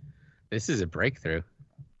is a breakthrough.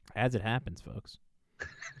 As it happens, folks.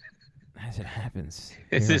 As it happens.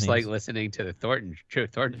 This is like listening to the Joe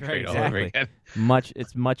Thornton trade all over again.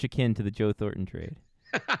 It's much akin to the Joe Thornton trade.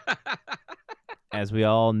 As we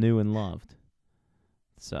all knew and loved.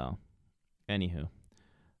 So, anywho.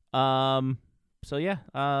 So yeah,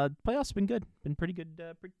 playoffs have been good. Been pretty good,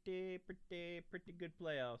 pretty good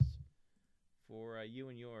playoffs for you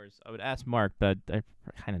and yours. I would ask Mark, but I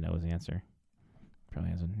kind of know his answer. He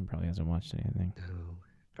probably hasn't watched anything. No,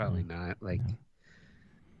 probably not. Like,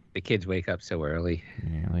 the kids wake up so early.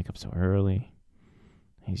 Yeah, wake up so early.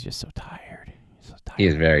 He's just so tired. He's so tired. He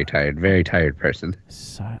is very tired. Very tired person.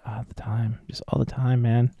 All the time. Just all the time,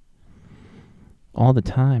 man. All the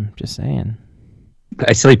time. Just saying.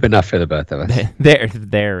 I sleep enough for the both of us.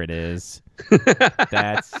 There it is.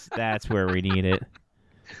 That's where we need it.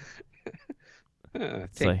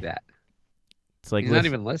 Take that. It's like he's not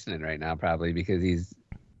even listening right now, probably, because he's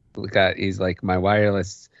like, my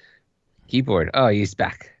wireless keyboard. Oh, he's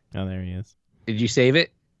back. Oh, there he is. Did you save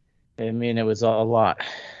it? I mean, it was a lot.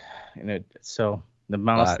 So the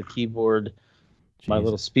mouse, the keyboard, my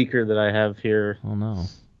little speaker that I have here. Oh no.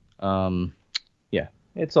 Yeah,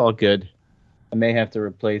 it's all good. I may have to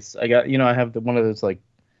replace. I have one of those like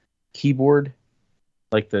keyboard,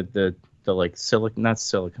 like the like not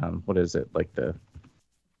silicone. What is it? Like the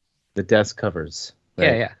desk covers.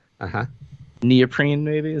 Yeah. Neoprene,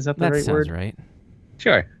 maybe, is that the right word? That sounds right.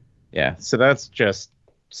 Sure. Yeah. So that's just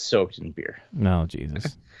soaked in beer. No,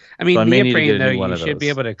 Jesus. I mean, so neoprene though, you should be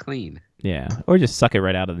able to clean. Yeah, or just suck it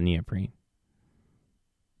right out of the neoprene.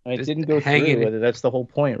 It didn't go through. That's the whole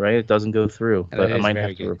point, right? It doesn't go through. But I might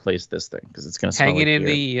have to replace this thing because it's going to smell like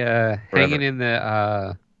beer. Hang it in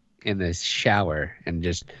the shower and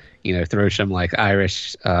just throw some like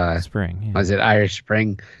Irish Spring. Yeah. Was it Irish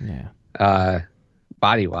Spring? Yeah.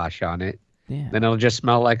 Body wash on it. Yeah. Then it'll just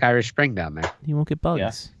smell like Irish Spring down there. You won't get bugs.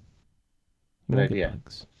 Yeah. You won't get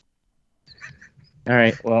bugs. All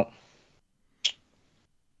right. Well,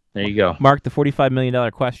 there you go. Mark, the $45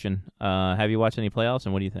 million question. Have you watched any playoffs,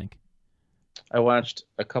 and what do you think? I watched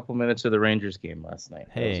a couple minutes of the Rangers game last night.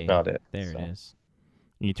 Hey, that was about it. There it is.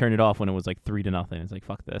 And you turned it off when it was like 3-0. It's like,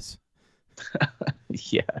 fuck this.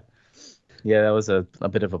 Yeah. Yeah, that was a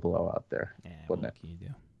bit of a blowout there. Yeah, wasn't what can you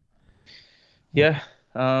do? Yeah.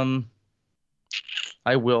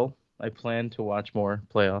 I will. I plan to watch more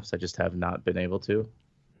playoffs. I just have not been able to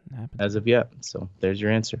as of yet. So there's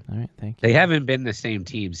your answer. All right, thank you. They haven't been the same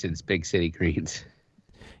team since Big City Greens.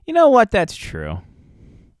 You know what? That's true.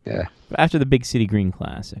 Yeah. After the Big City Green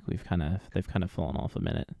Classic, they've kind of fallen off a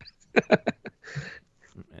minute.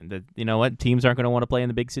 And you know what? Teams aren't going to want to play in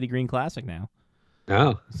the Big City Green Classic now.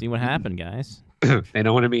 No. See what happened, guys. They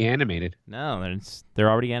don't want to be animated. No, they're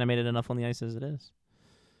already animated enough on the ice as it is.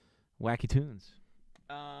 Wacky tunes.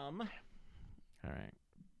 All right.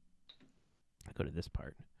 I go to this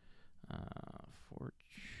part.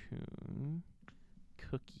 Fortune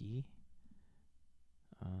cookie.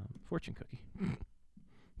 Fortune cookie.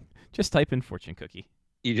 Just type in fortune cookie.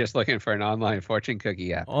 You're just looking for an online fortune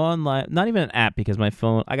cookie app. Online, not even an app because my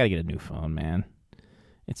phone. I gotta get a new phone, man.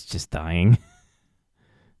 It's just dying.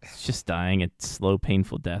 It's just dying. It's slow,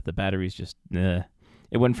 painful death. The battery's just. It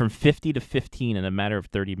went from 50 to 15 in a matter of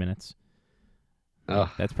 30 minutes.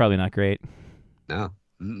 Oh, That's probably not great. no.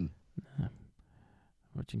 Mm-mm.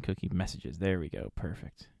 Fortune cookie messages. There we go.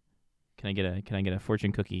 Perfect. Can I get a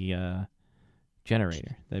fortune cookie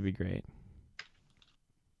generator? That'd be great.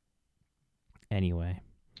 Anyway,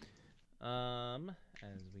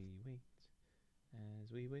 as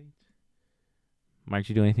we wait. Mark, did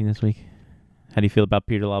you do anything this week? How do you feel about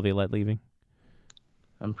Peter Laviolette leaving?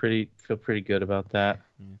 Feel pretty good about that.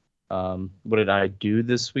 Yeah. What did I do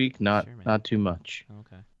this week? Not Sure, man. not too much.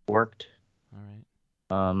 Okay. Worked. All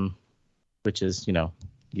right. Which is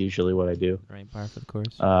usually what I do. Right, par for the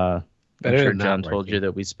course. I'm Better sure than not John told working. you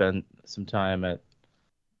that we spent some time at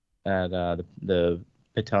the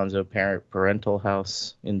Pitanzo parental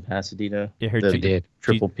house in Pasadena. You heard the We did.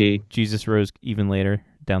 Triple P. Jesus rose even later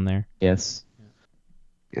down there. Yes.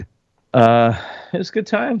 Yeah. It was good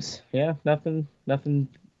times. Yeah, nothing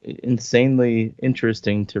insanely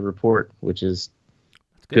interesting to report, which is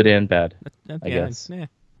That's good and bad. That- I yeah, guess. Yeah.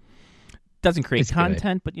 Doesn't create It's good.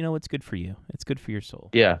 content, but it's good for you. It's good for your soul.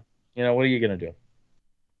 Yeah. What are you gonna do?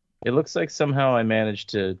 It looks like somehow I managed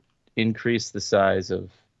to increase the size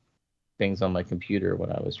of things on my computer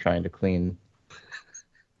when I was trying to clean.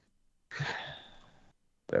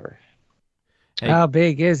 Whatever. Hey. How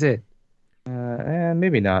big is it?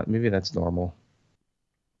 Maybe not. Maybe that's normal.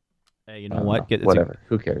 Hey, you I know don't what? know. Whatever.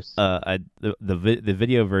 Who cares? The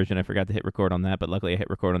video version, I forgot to hit record on that, but luckily I hit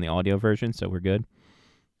record on the audio version, so we're good.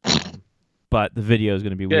 But the video is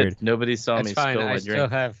going to be Good. weird. Nobody saw That's me fine. spill I my still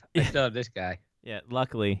drink. have this guy. Yeah,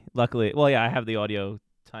 luckily. Well, yeah, I have the audio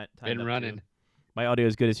timed Been up, running. too. My audio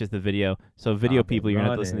is good. It's just the video. So video Been people, you're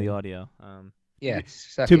going to listen to the running. audio. Yeah.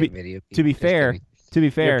 suck To it, be- video. to be Just fair- kidding. To be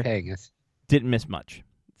You're fair, paying us. didn't miss much.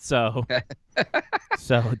 So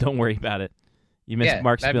don't worry about it. You missed Yeah,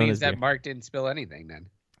 Mark that spilling means his that beer. Mark didn't spill anything then.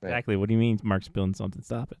 Exactly. What do you mean Mark spilling something?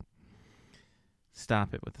 Stop it.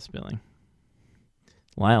 Stop it with the spilling.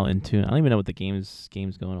 Lyle in tune. I don't even know what the game's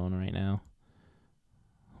going on right now.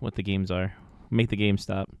 What the games are. Make the game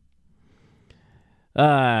stop.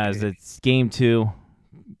 It's game 2.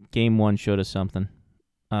 Game 1 showed us something.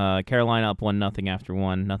 Carolina up 1-0 after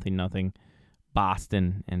 1. 0-0.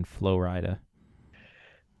 Boston and Florida.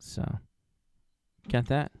 So got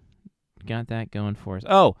that going for us.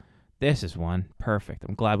 Oh, this is one. Perfect.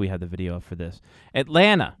 I'm glad we have the video up for this.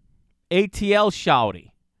 Atlanta. ATL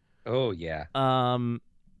shouty. Oh yeah. Did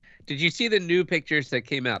Did you see the new pictures that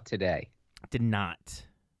came out today? Did not.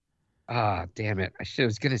 Ah, damn it. I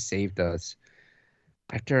was going to save those.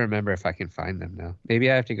 I have to remember if I can find them now. Maybe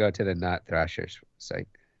I have to go to the Not Thrashers site.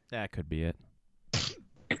 That could be it.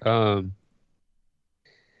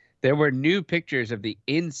 There were new pictures of the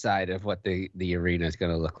inside of what the arena is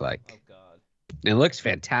going to look like. Oh God. It looks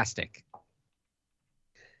fantastic.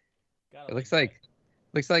 It looks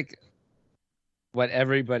like what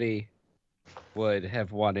everybody would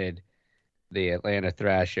have wanted the Atlanta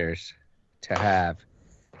Thrashers to have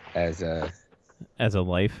as a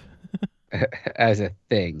life. as a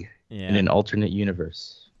thing. Yeah. In an alternate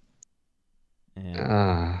universe. Yeah.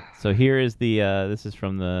 Ah, So here is the this is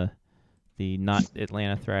from the Not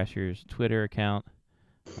Atlanta Thrashers Twitter account.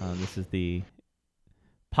 This is the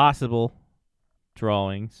possible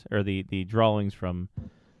drawings, or the drawings from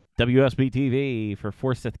WSB TV for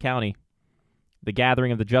Forsyth County. The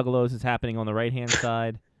gathering of the Juggalos is happening on the right-hand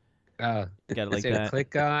side. Got it like so that.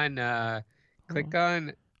 click on. Hold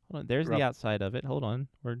on, there's the outside of it. Hold on.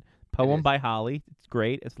 Poem is. by Holly. It's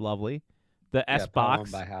great. It's lovely. The S Poem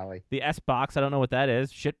box. by Holly. The S box. I don't know what that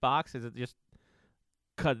is. Shit box. Is it just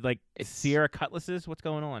cut like It's- Sierra Cutlasses? What's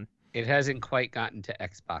going on? It hasn't quite gotten to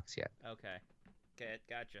Xbox yet. Okay.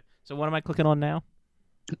 Gotcha. So what am I clicking on now?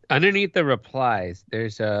 Underneath the replies,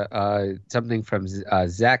 there's something from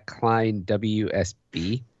Zach Klein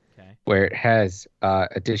WSB Okay. where it has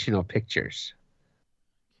additional pictures.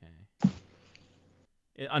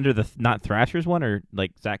 Okay. Under the Not Thrashers one, or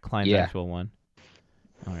like Zach Klein's Yeah. actual one?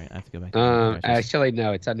 All right, I have to go back. To Not Thrashers. Actually,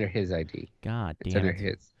 no, it's under his ID. God It's damn under it.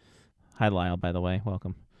 his. Hi, Lyle, by the way.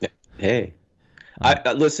 Welcome. Hey.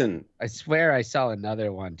 Listen. I swear I saw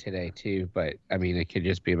another one today too, but I mean it could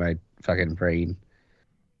just be my fucking brain.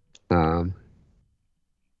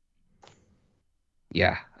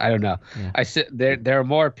 Yeah, I don't know. Yeah. There are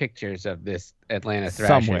more pictures of this Atlanta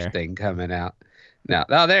Thrashers Somewhere. thing coming out. No,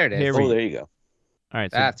 there it is. Here Oh, there you go. All right,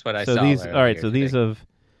 so, That's what I so saw. these. All right, so today.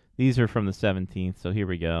 these are from the 17th. So here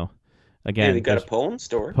we go. Again, Hey, they got a there's poem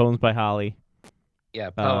store. poems by Holly.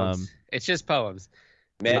 Yeah, poems. It's just poems.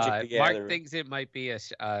 Magic the Mark Gathering. thinks it might be a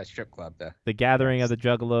strip club though. The Gathering of the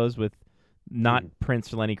Juggalos with not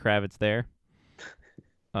Prince or Lenny Kravitz there.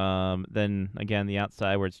 Then again, the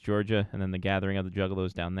outside where it's Georgia, and then the Gathering of the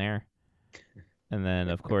Juggalos down there. And then,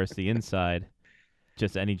 of course, the inside,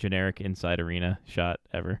 just any generic inside arena shot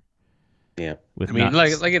ever. Yeah. With I mean,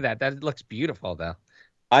 look at that. That looks beautiful though.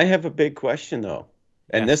 I have a big question though.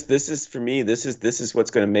 And this is for me, this is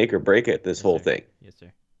what's going to make or break it, this whole thing. Yes,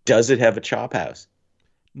 sir. Does it have a chop house?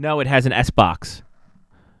 No, it has an S box.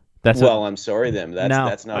 I'm sorry then.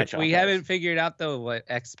 That's not a chop We house. haven't figured out though what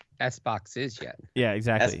S box is yet. Yeah,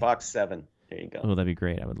 exactly. S-Box 7. There you go. Oh, that'd be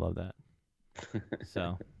great. I would love that.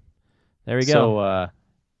 So, there we go.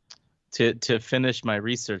 So, to finish my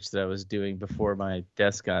research that I was doing before my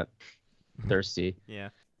desk got thirsty. Yeah.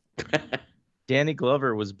 Danny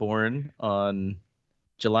Glover was born on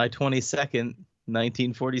July 22nd,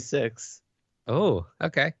 1946. Oh,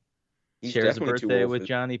 okay. He's Shares a definitely too birthday old with for-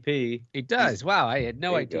 Johnny P. He does. Wow, I had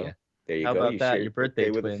no There you go. idea. There you How go. about You that? share Your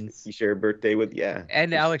birthday with twins. You share a birthday with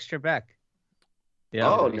And Alex Trebek. Yeah.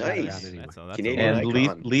 Oh, He's not around nice. anymore. That's Canadian And icon.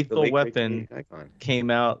 Lethal The late, great Weapon Canadian icon.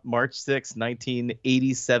 came out March 6,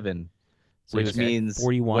 1987, So he which was means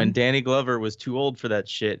 41? when Danny Glover was too old for that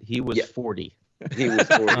shit, he was 40. He was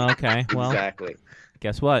 40. Okay, well, Exactly.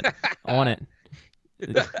 guess what? On it.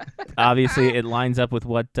 Obviously, it lines up with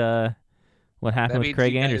what That happened with means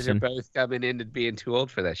Craig you guys Anderson. are both coming in and being too old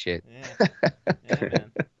for that shit. Yeah. Yeah,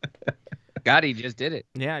 man. God, he just did it.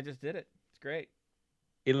 Yeah, I just did it. It's great.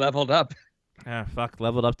 He leveled up. Ah, fuck,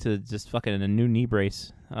 leveled up to just fucking a new knee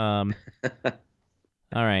brace. All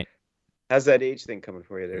right. How's that age thing coming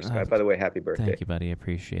for you there, Scott? By the way, happy birthday. Thank you, buddy. I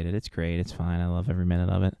appreciate it. It's great. It's fine. I love every minute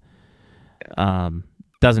of it.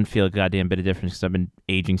 Doesn't feel a goddamn bit of difference because I've been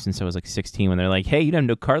aging since I was like 16 when they're like, hey, you have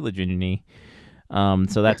no cartilage in your knee.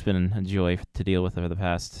 So that's been a joy to deal with over the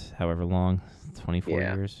past however long, 24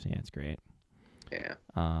 years. Yeah, it's great.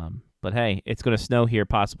 Yeah. But hey, it's going to snow here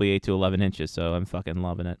possibly 8 to 11 inches, so I'm fucking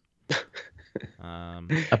loving it.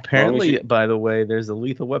 Apparently, by the way, there's a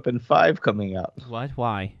Lethal Weapon 5 coming out. What?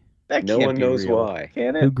 Why? That No can't one be knows real. why.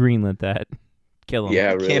 Can Who it? greenlit that? Kill him.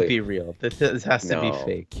 Yeah, It really. can't be real. This has to be No.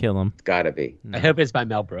 fake. Kill him. It's gotta be. No. I hope it's by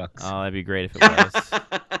Mel Brooks. Oh, that'd be great if it was.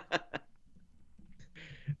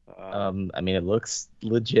 I mean, it looks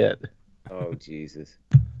legit. Oh, Jesus.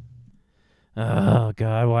 Oh,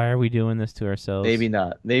 God, why are we doing this to ourselves? Maybe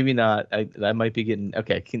not. Maybe not. I might be getting.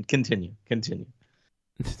 Okay, continue.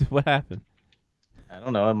 What happened? I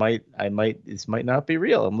don't know. I might. This might not be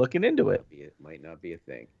real. I'm looking into it. It might not be a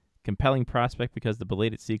thing. Compelling prospect because the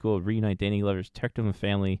belated sequel would reunite Danny Glover's Technicolor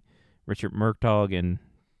family, Richard Murtaugh and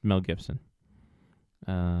Mel Gibson.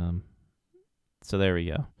 So there we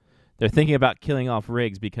go. They're thinking about killing off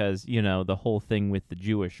Riggs because, you know, the whole thing with the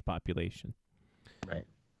Jewish population. Right.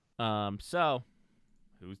 So,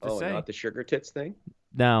 who's to say? Not the sugar tits thing?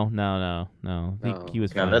 No. No. He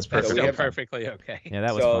was No, fine. that's That's perfect. still have- perfectly okay. Yeah,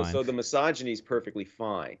 that was fine. So the misogyny is perfectly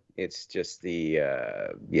fine. It's just the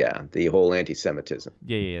the whole anti-Semitism.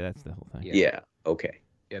 Yeah, that's the whole thing. Yeah. Okay.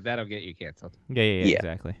 Yeah, that'll get you canceled. Yeah, Yeah.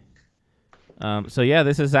 exactly. So yeah,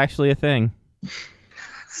 this is actually a thing.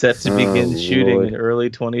 Set to begin Oh, shooting Lord. in early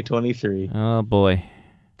 2023. Oh boy.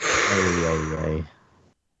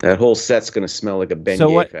 That whole set's gonna smell like a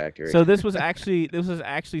beignet factory. So this was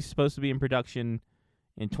actually supposed to be in production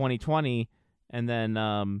in 2020, and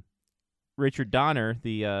then Richard Donner,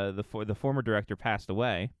 the former director, passed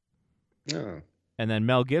away, Oh. and then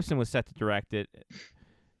Mel Gibson was set to direct it,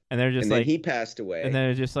 and they're just And like, then he passed away. and then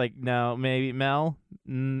it's just like, no, maybe Mel,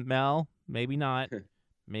 maybe not,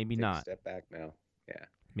 maybe Take a not, step back now. Yeah.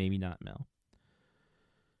 maybe not Mel.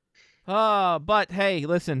 But hey,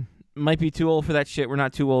 listen. Might be too old for that shit. We're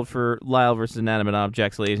not too old for Lyle versus Inanimate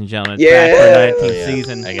Objects, ladies and gentlemen. It's back for 19th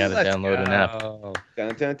season. I gotta download an app.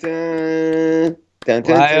 Dun, dun, dun. Dun,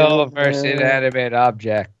 dun, Lyle dun, versus dun. inanimate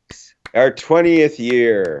objects. Our 20th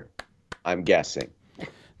year, I'm guessing.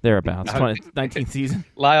 Thereabouts. 19th season.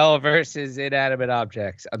 Lyle versus inanimate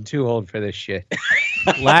objects. I'm too old for this shit.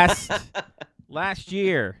 Last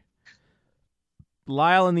year,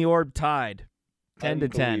 Lyle and the Orb tied 10 to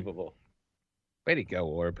 10. Unbelievable. Way to go,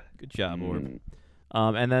 Orb. Good job, Orb.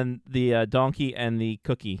 And then the donkey and the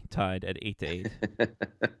cookie tied at 8-8.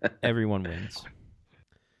 Everyone wins.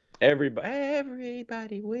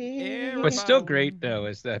 Everybody wins. What's still great though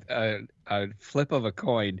is that a flip of a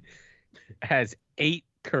coin has 8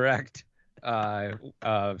 correct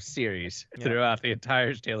series throughout the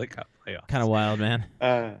entire Stanley Cup playoffs. Kind of wild, man.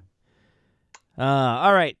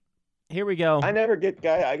 All right, here we go. I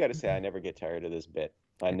gotta say, I never get tired of this bit.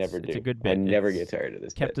 Never do. It's a good bit. I never get tired of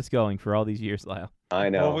this. Kept us going for all these years, Lyle. I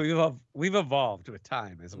know. Well, we've evolved with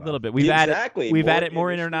time as well. A little bit. We've added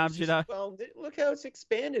more initially internet. Well, look how it's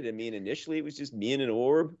expanded. I mean, initially it was just me and an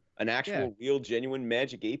orb, an actual real genuine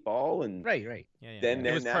Magic 8-ball, and right. Then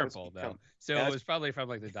it was now purple it's become, though, so it was probably from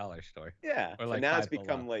like the dollar store. Yeah, or like now it's Five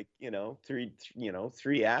become Below. like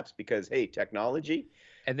three apps because hey, technology.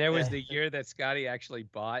 And there was the year that Scotty actually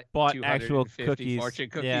bought actual 250 cookies. fortune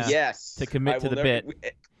cookies. Yeah. Yes, To commit I to will the never-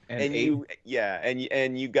 bit.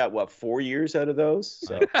 And you got what 4 years out of those?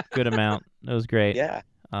 So Good amount. That was great. yeah.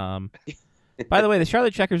 By the way, the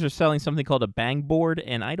Charlotte Checkers are selling something called a bang board,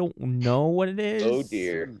 and I don't know what it is. Oh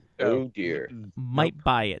dear. Might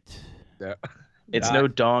buy it. No. It's no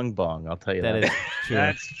dong bong, I'll tell you that. That is true.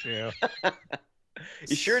 That's true.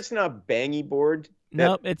 You sure it's not bangy board?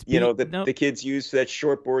 Nope, it's the kids use that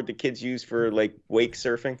short board the kids use for like wake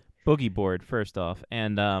surfing. Boogie board first off,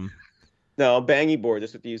 and No, bangy board.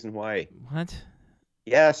 That's what they use in Hawaii. what?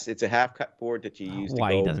 Yes, it's a half cut board that you use.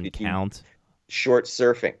 Hawaii to go doesn't count. Short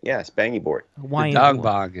surfing. Yes, bangy board. Hawaiian Dong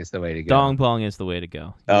bong is the way to go. Dong bong is the way to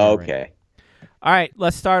go. Oh, You're right. okay. All right,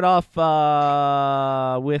 let's start off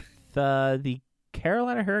with the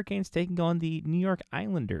Carolina Hurricanes taking on the New York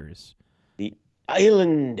Islanders. The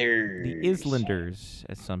Islanders. The Islanders,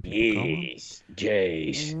 as some people call them. Yes,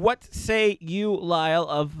 Jays. What say you, Lyle,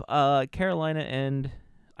 of Carolina and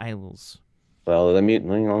Isles? Well, let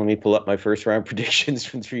me pull up my first round predictions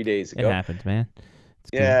from 3 days It ago. happens, man.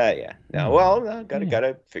 It's good. Yeah. No, well,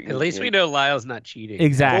 gotta figure. At least we know Lyle's not cheating.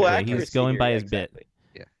 Exactly. Full He's accuracy going here, by his exactly. bit.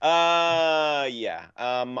 Yeah.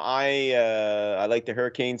 I like the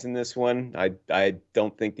Hurricanes in this one. I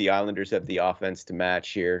don't think the Islanders have the offense to match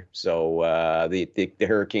here. So the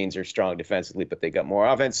Hurricanes are strong defensively, but they got more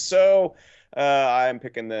offense. So I'm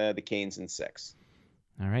picking the Canes in 6.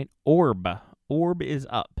 All right. Orb is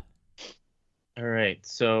up. All right.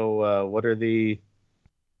 So what are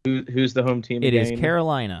who's the home team It again? is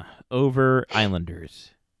Carolina over Islanders.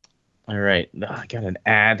 All right. I got an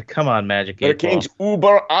ad. Come on, Magic 8 Hurricanes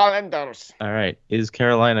Uber Islanders. All right. Is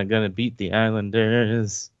Carolina going to beat the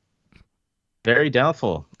Islanders? Very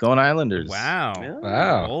doubtful. Going Islanders. Wow. Yeah.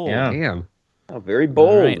 Wow. Bold. Yeah. Damn. Oh, very bold.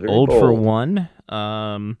 All right. Very Old bold. for one.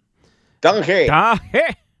 Donkey.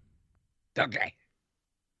 Hey. Okay.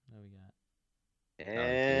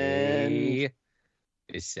 And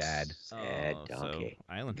Is sad. sad donkey.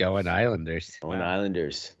 So Islanders. Going Islanders. Going Wow.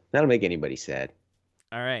 Islanders. That'll make anybody sad.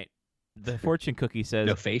 All right. The fortune cookie says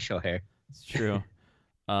No facial hair. it's true.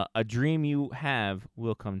 A dream you have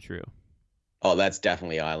will come true. Oh, that's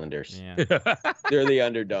definitely Islanders. Yeah. They're the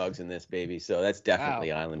underdogs in this, baby. So that's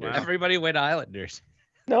definitely Islanders. Everybody went Islanders.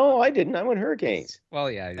 No, I didn't. I went Hurricanes.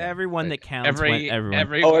 Well, yeah. Everyone that counts Every- went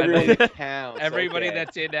everyone. Oh, everybody that counts. Everybody okay.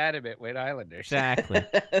 that's inanimate went Islanders. Exactly.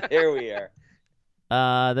 There we are.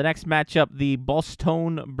 The next matchup, the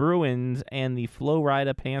Boston Bruins and the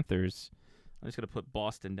Florida Panthers. I'm just going to put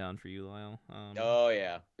Boston down for you, Lyle. Oh,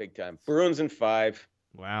 yeah. Big time. Bruins in 5.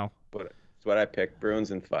 Wow. That's what I picked.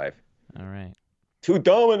 Bruins in 5. All right. Too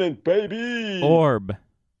dominant, baby. Orb.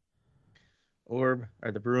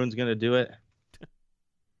 Are the Bruins going to do it?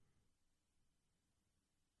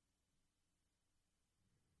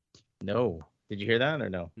 No. Did you hear that or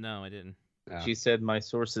no? No, I didn't. She said my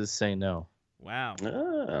sources say no. Wow.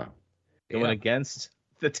 Ah. Going against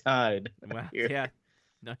the tide. Wow. Here. Yeah.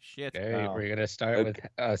 No shit. Okay, Wow. we're going to start with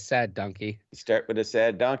Sad Donkey. You start with a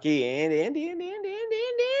sad donkey and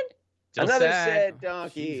Still another sad. sad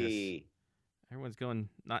donkey. Everyone's going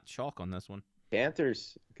not chalk on this one.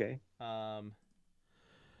 Panthers. Okay.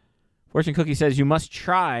 Fortune Cookie says you must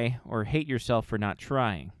try or hate yourself for not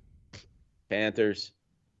trying. Panthers.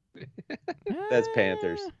 That's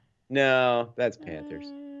Panthers. No, that's Panthers.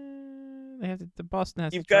 They have to, the Boston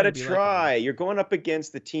has You've to got to be try. You're going up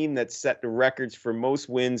against the team that set the records for most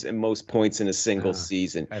wins and most points in a single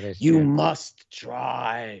season. That is You true. must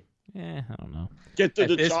try. I don't know. Get to At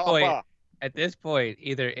the this chopper. At this point,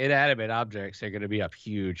 either inanimate objects are going to be up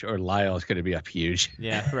huge, or Lyle's going to be up huge.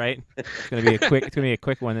 Yeah, right. It's gonna be a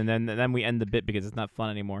quick one, and then we end the bit because it's not fun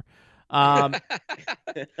anymore.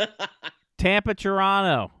 Tampa,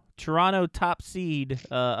 Toronto top seed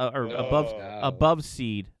or above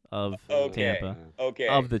seed. of Okay. Tampa. Okay.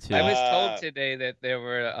 Of the two. I was Uh, told today that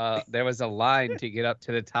there was a line to get up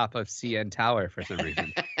to the top of CN Tower for some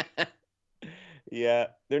reason. Yeah,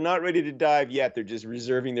 they're not ready to dive yet. They're just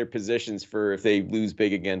reserving their positions for if they lose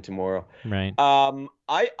big again tomorrow. Right.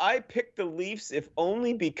 I picked the Leafs if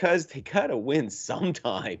only because they gotta win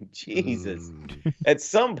sometime. Jesus, at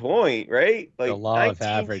some point, right? Like The law of 19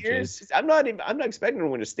 averages. years. I'm not expecting them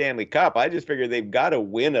to win a Stanley Cup. I just figure they've got to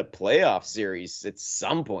win a playoff series at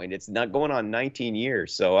some point. It's not going on 19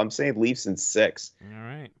 years, so I'm saying Leafs in 6. All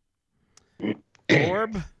right.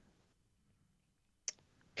 Orb.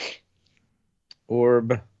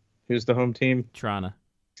 Orb. Who's the home team? Toronto.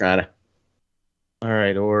 Trying to. All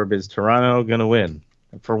right, Orb. Is Toronto going to win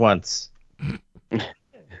for once?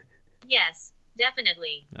 Yes,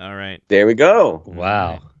 definitely. All right. There we go.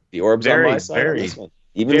 Wow. The Orb's on Very, my side on very, this one.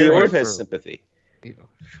 Even very the Orb for- has sympathy. All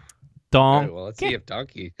Dong. right, well, let's see if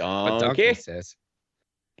Donkey. What Donkey. Donkey says.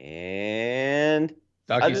 And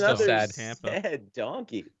Donkey's still another sad. sad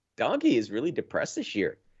Donkey. Donkey is really depressed this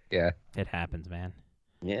year. Yeah. It happens, man.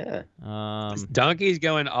 Yeah. Donkey's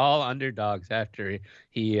going all underdogs after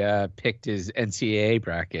he picked his NCAA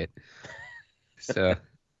bracket. So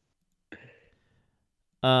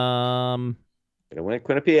Gonna win at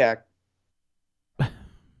Quinnipiac.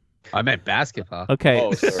 I meant basketball. Okay,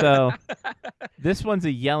 Oh, sorry. so this one's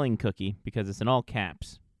a yelling cookie because it's in all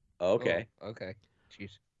caps. Okay. Oh, okay.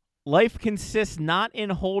 Jeez. Life consists not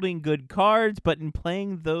in holding good cards, but in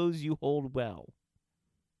playing those you hold well.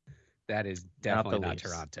 That is Not definitely the not Leafs.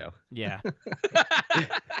 Toronto. Yeah.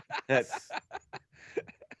 That's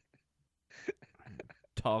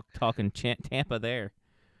Talking Tampa there.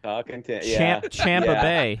 talking to yeah. Champa Yeah.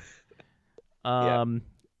 Bay.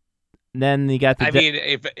 Then you got the. I mean,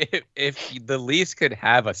 if the Leafs could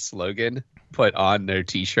have a slogan put on their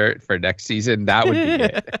T-shirt for next season, that would be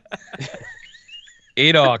it.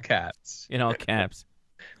 In all caps. In all caps.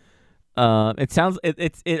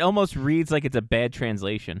 It almost reads like it's a bad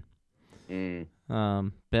translation.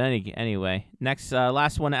 But anyway, next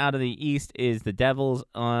last one out of the East is the Devils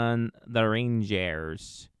on the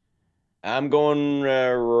Rangers. I'm going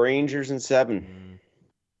Rangers in 7.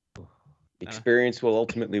 Experience will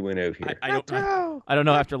ultimately win out here. I don't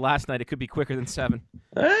know. After last night, it could be quicker than 7.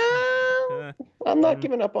 I'm not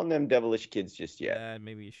giving up on them devilish kids just yet.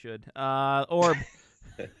 Maybe you should. Orb.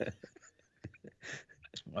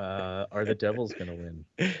 Are the Devils going to win?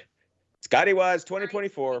 Scotty Wise,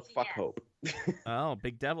 2024. Fuck hope. Oh,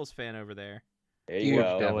 big Devils fan over there. There you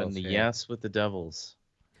go. Going the yes with the Devils.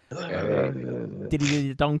 Did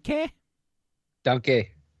you donkey? Donkey.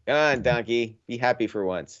 Come on, Donkey. Be happy for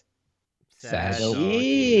once. Sad.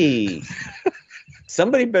 Jeez.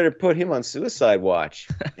 Somebody better put him on suicide watch.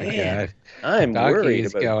 Man, I'm Donkey worried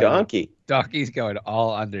is about going- Donkey. Donkey's going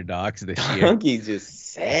all underdogs this year. Donkey's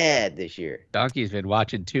just sad this year. Donkey's been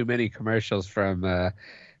watching too many commercials from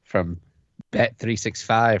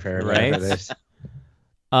Bet365 or whatever Right. it is.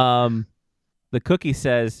 The cookie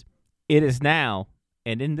says, "It is now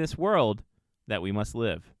and in this world that we must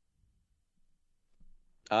live."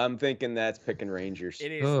 I'm thinking that's picking Rangers.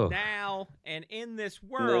 It is Oh. now and in this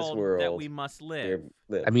world that world. we must They're- live.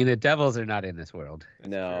 live. I mean, the Devils are not in this world.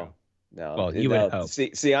 no. Well, you would hope.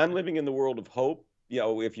 See, I'm living in the world of hope. You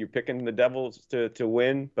know, if you're picking the Devils to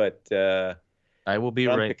win, but I will be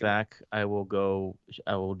I'm right picking- back. I will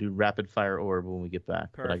do rapid fire orb when we get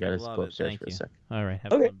back. But I Perfect. gotta Love go it. upstairs Thank for a you. sec. All right,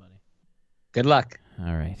 have Okay. fun, buddy. Good luck.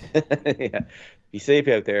 All right. yeah, be safe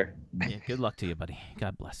out there. Yeah, good luck to you, buddy.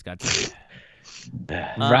 God bless. God bless you.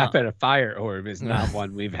 Rapid fire orb is not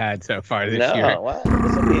one we've had so far this year. No, well,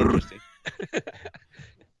 this will be interesting.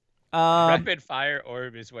 Rapid fire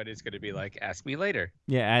orb is what it's going to be like. Ask me later.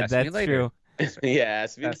 Yeah, Ask me that's later. true. Yeah,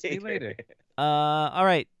 ask me Ask me later. All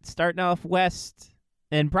right, starting off west,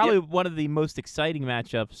 and probably one of the most exciting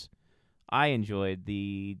matchups I enjoyed: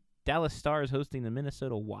 the Dallas Stars hosting the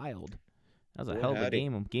Minnesota Wild. That was a hell of a howdy.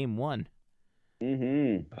 game. Game 1.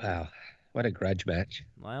 Mm-hmm. Wow. What a grudge match.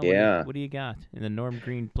 Lyle, Yeah. what do you got in the Norm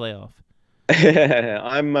Green playoff?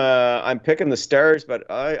 I'm picking the Stars, but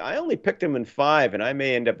I only picked them in 5, and I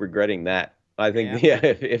may end up regretting that. I think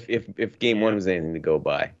if game 1 was anything to go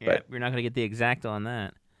by, Yeah, but we're not going to get the exact on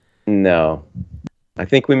that. no, I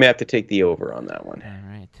think we may have to take the over on that one. All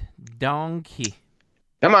right, Donkey.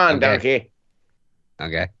 Come on, Okay. Donkey.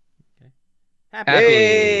 Okay. Happy.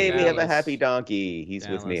 Hey, we have a Dallas. happy Donkey. He's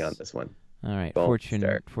with me Dallas. on this one. All right, Don't fortune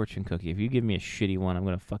start. cookie. If you give me a shitty one, I'm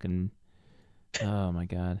gonna fucking. Oh my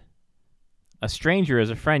god. A stranger is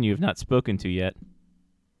a friend you have not spoken to yet.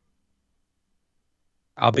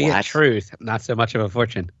 I'll be a What? truth, not so much of a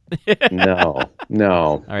fortune. No.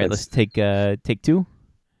 All right, let's take 2.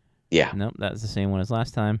 Yeah. Nope, that was the same one as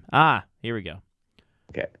last time. Here we go.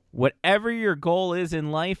 Okay. Whatever your goal is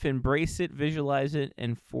in life, embrace it, visualize it,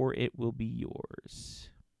 and for it will be yours.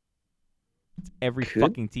 It's every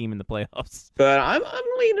fucking team in the playoffs. But I'm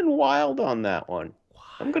leaning Wild on that one.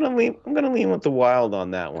 I'm gonna lean with the Wild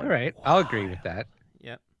on that one. All right, I'll agree with that.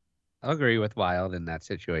 Yep. I'll agree with Wild in that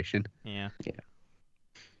situation. Yeah. Yeah.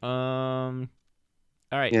 All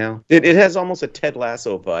right. You know, it has almost a Ted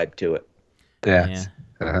Lasso vibe to it. Yeah.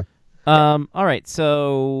 All right.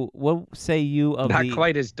 So, what say you of Not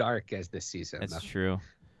quite as dark as this season. That's though. true.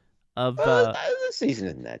 Of This season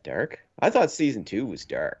isn't that dark. I thought season 2 was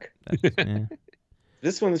dark. yeah.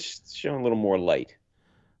 This one's showing a little more light.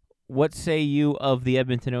 What say you of the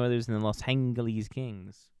Edmonton Oilers and the Los Angeles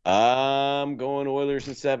Kings? I'm going Oilers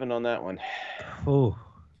in 7 on that one. Oh.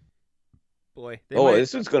 Boy.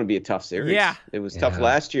 This one's going to be a tough series. Yeah. It was tough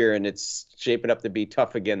last year, and it's shaping up to be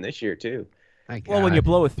tough again this year, too. Well, when you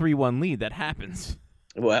blow a 3-1 lead, that happens.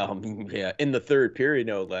 Well, yeah, in the third period,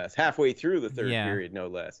 no less. Halfway through the third period, no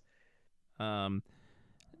less.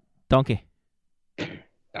 Donkey.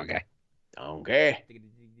 Okay.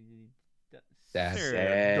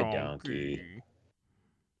 Sad donkey.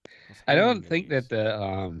 I don't think that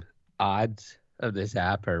the odds of this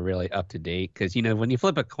app are really up to date because, when you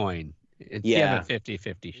flip a coin, you have a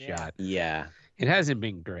 50-50 shot. Yeah. It hasn't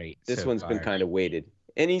been great. This one's been kind of weighted.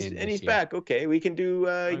 And he's back. Okay, we can do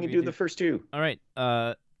the first 2. All right.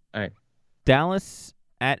 All right. Dallas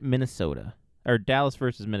at Minnesota. Or Dallas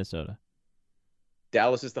versus Minnesota.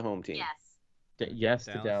 Dallas is the home team. Yes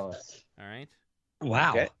to Dallas. All right.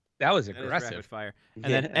 Wow. Okay. That was That is aggressive. rapid fire.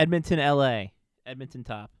 And then Edmonton, LA. Edmonton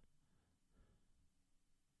top.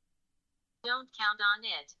 Don't count on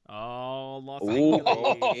it. Oh, Los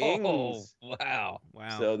Angeles. Wow.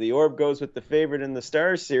 So the Orb goes with the favorite in the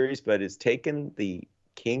Stars series, but is taking the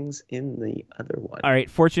Kings in the other one. All right.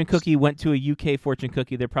 Fortune cookie went to a UK fortune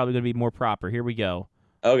cookie. They're probably going to be more proper. Here we go.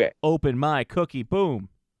 Okay. Open my cookie. Boom.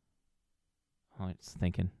 Oh, it's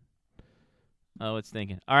thinking. All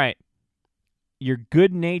right. Your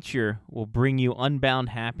good nature will bring you unbound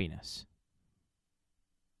happiness.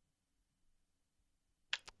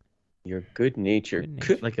 Your good nature.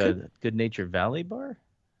 Like a Good Nature Valley bar?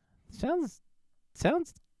 Sounds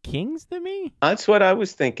Kings to me. That's what I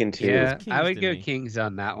was thinking too. Yeah, I would go Kings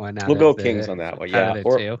on that one. We'll go Kings on that one. Yeah.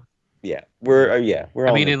 Two. Yeah. We're I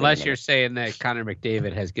mean, unless you're saying that Connor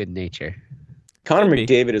McDavid has good nature. Connor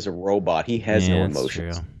McDavid is a robot. He has no that's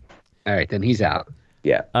emotions. true. All right, then he's out.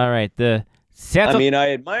 Yeah. All right. I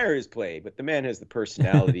admire his play, but the man has the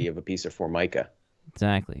personality of a piece of Formica.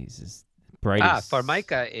 Exactly. He's just bright as...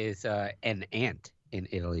 Formica is an ant in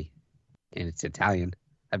Italy, and it's Italian.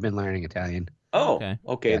 I've been learning Italian. Oh,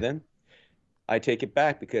 okay then. I take it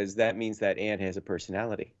back because that means that ant has a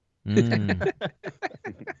personality. It's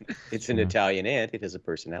an Italian ant. It has a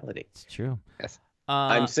personality. It's true. Yes.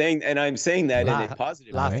 I'm saying that in a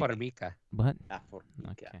positive La way. Formica. What? La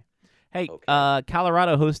Formica. Okay. Hey,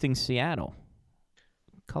 Colorado hosting Seattle.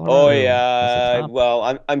 Oh yeah.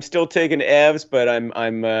 Well, I'm still taking Evs, but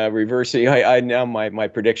I'm reversing. I now my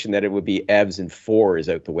prediction that it would be Evs and 4 is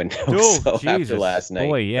out the window. Oh, so Jesus. after last night,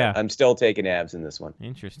 Boy, yeah. I'm still taking Evs in this one.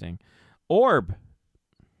 Interesting. Orb.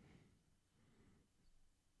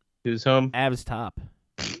 Who's home? Avs top.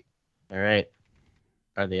 All right.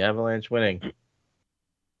 Are the Avalanche winning?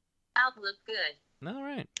 Outlook good. All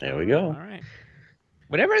right. There we go. All right.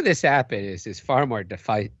 Whatever this app is far more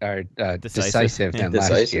decisive than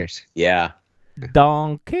last year's. Yeah.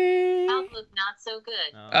 Donkey. Outlook not so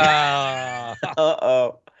good.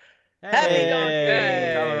 Uh-oh. Happy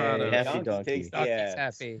Hey, Colorado. Happy donkey. Takes the Avs.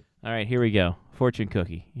 Happy. All right, here we go. Fortune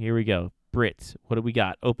cookie. Here we go. Brits. What do we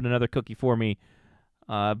got? Open another cookie for me.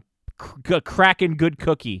 Cracking good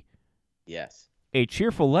cookie. Yes. A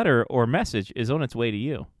cheerful letter or message is on its way to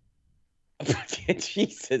you.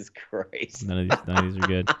 Jesus Christ. None of these are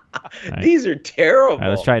good. Right. These are terrible. All right,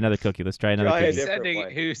 let's try another cookie. Try Try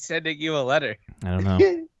cookie. Who's sending you a letter? I don't know.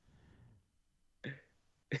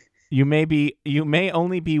 You may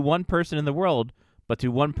only be one person in the world, but to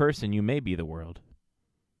one person you may be the world.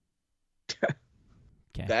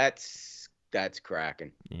 Okay. That's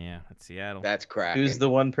cracking. Yeah, that's Seattle. That's cracking. Who's the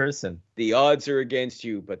one person? The odds are against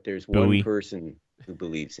you, but there's one person who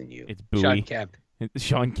believes in you. It's Bowie. Sean Kemp.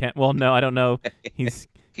 Sean Kemp. Well, no, I don't know. He's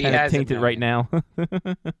He kind of has a tainted right now.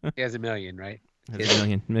 He has 1 million, right? Has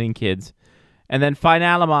a million kids. And then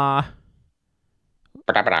Finalama.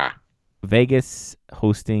 Vegas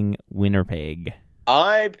hosting Winnipeg.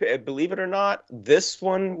 I believe it or not, this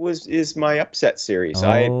one is my upset series.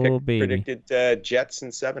 I had predicted Jets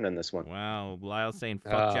in 7 in this one. Wow, Lyle saying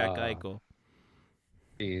fuck Jack Eichel.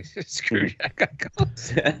 Screwjack got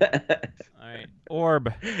goals. All right,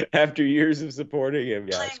 Orb. After years of supporting him,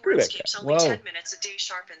 yeah. Playing Screw that RuneScape's guy. only Whoa. 10 minutes a day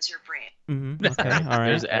sharpens your brain. Mm-hmm. Okay, all right.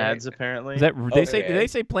 There's ads apparently. Is that they say? Okay. Did they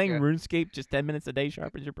say playing Yeah. RuneScape just 10 minutes a day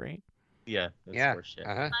sharpens your brain? Yeah. That's Yeah. horseshit.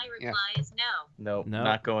 Uh-huh. My Yeah. reply is no. Nope. No.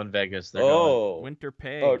 Not going Vegas. They're going. Oh, Winter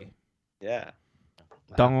Pig. Oh. yeah.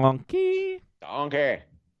 Donkey. Donkey.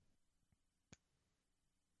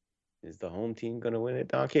 Is the home team going to win it,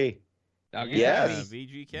 Donkey? Yes.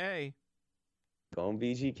 VGK. Going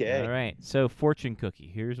BGK. All right. So fortune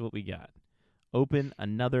cookie. Here's what we got. Open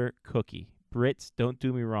another cookie. Brits, don't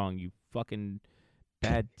do me wrong. You fucking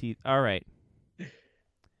bad teeth. All right.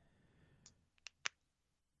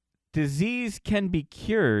 Disease can be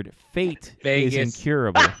cured. Fate is Vegas.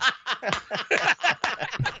 incurable.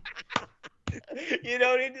 You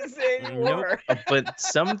don't need to say anymore. But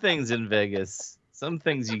some things in Vegas, some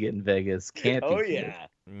things you get in Vegas can't be. Oh, cured. yeah.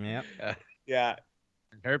 Yep. Yeah.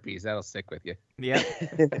 Herpes, that'll stick with you. Yep.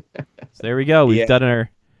 So there we go. We've Yeah. done our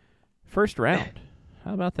first round.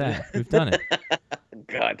 How about that? We've done it.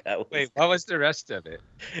 God, that was... Wait, what was the rest of it?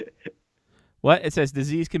 What? It says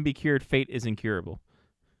disease can be cured. Fate is incurable.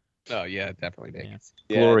 Oh, yeah, definitely Vegas.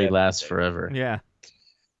 Yeah, Glory that- lasts forever. Yeah.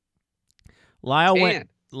 Lyle And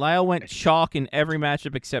went chalk in every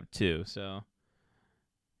matchup except 2. So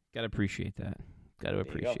gotta appreciate that. Gotta you go.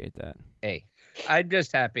 appreciate that. hey, I'm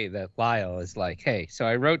just happy that Lyle is like, hey, so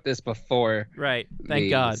I wrote this before Right. Thank the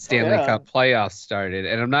God. Stanley Yeah. Cup playoffs started,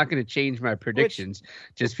 and I'm not going to change my predictions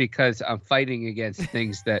just because I'm fighting against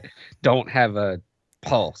things that don't have a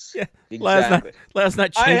pulse. Yeah. Exactly. Last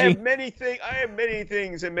night I changing. have many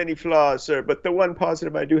things and many flaws, sir. But the one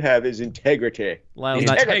positive I do have is integrity. Lyle's The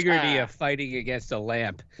not. integrity of fighting against a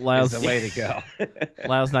lamp Lyle's, is the way to go.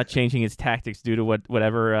 Lyle's not changing his tactics due to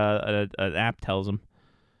whatever an app tells him.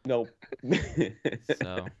 Nope.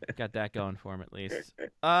 So got that going for him at least.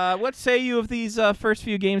 What say you of these first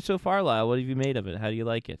few games so far, Lyle? What have you made of it? How do you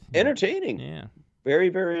like it? Entertaining. Yeah. Very,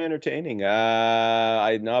 very entertaining.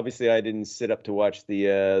 I didn't sit up to watch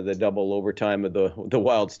the double overtime of the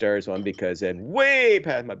Wild Stars one because I'm way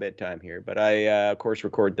past my bedtime here. But I of course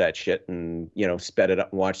record that shit and sped it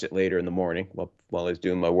up and watched it later in the morning while I was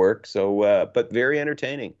doing my work. So but very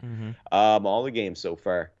entertaining. Mm-hmm. All the games so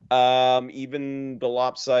far. Even the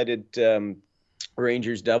lopsided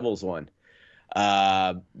Rangers Devils one.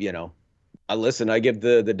 Listen, I give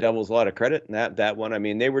the Devils a lot of credit in that one. I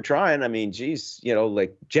mean, they were trying. I mean, geez,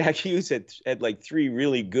 like Jack Hughes had like 3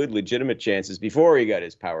 really good, legitimate chances before he got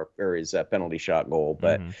his his penalty shot goal.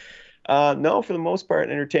 But no, for the most part,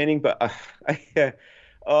 entertaining. But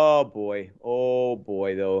oh boy,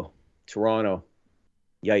 though, Toronto,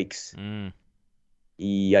 yikes,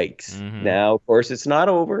 yikes. Mhm. Now, of course, it's not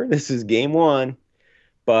over. This is game 1.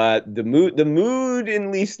 But the mood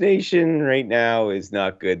in Leafs Nation right now is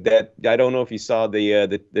not good. That I don't know if you saw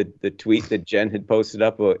the tweet that Jen had posted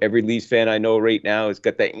up. Every Leafs fan I know right now has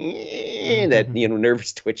got that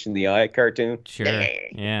nervous twitch in the eye cartoon. Sure.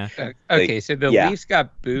 Yeah. Okay, so the yeah. Leafs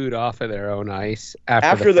got booed off of their own ice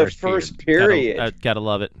after the the first period. Gotta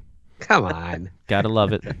love it. Come on. Gotta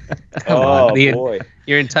love it. Come on. Boy.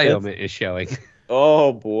 Your entitlement is showing.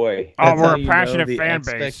 Oh boy. Oh, That's we're how a you know passionate the fan base.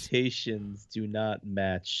 expectations do not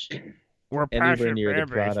match We're a anywhere passionate near the fan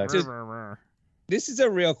base. product. This is a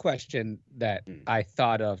real question that Mm. I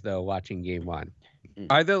thought of, though, watching game 1. Mm.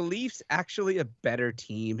 Are the Leafs actually a better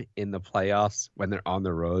team in the playoffs when they're on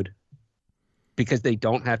the road? Because they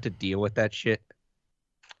don't have to deal with that shit?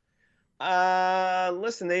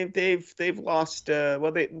 Listen, they've lost.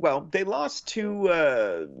 They lost two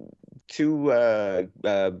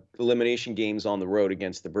elimination games on the road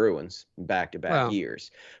against the Bruins back-to-back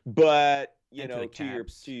years. But And to the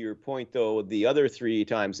to your point though, the other 3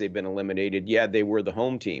 times they've been eliminated, they were the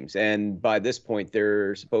home teams, and by this point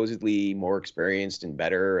they're supposedly more experienced and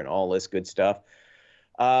better and all this good stuff.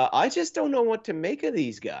 I just don't know what to make of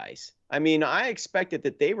these guys. I mean, I expected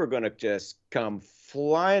that they were going to just come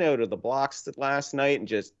flying out of the blocks last night and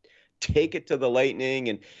just take it to the Lightning.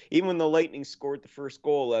 And even when the Lightning scored the first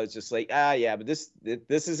goal, I was just like, but this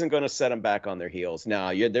isn't going to set them back on their heels.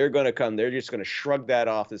 No, they're going to come. They're just going to shrug that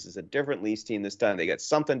off. This is a different Leafs team this time. They got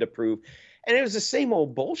something to prove. And it was the same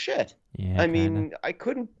old bullshit. Yeah. I mean, I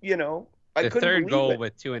couldn't, The couldn't third believe goal it.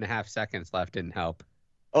 with 2.5 seconds left didn't help.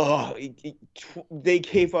 Oh, they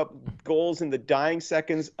gave up goals in the dying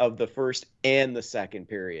seconds of the first and the second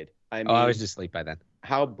period. I mean, I was just asleep by then.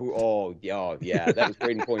 Yeah, that was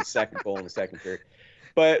Braden Point's second goal in the second period.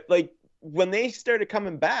 But like when they started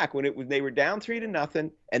coming back, when they were down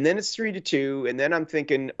 3-0, and then it's 3-2, and then I'm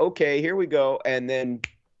thinking, okay, here we go, and then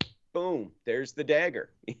boom, there's the dagger.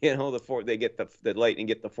 They get the Lightning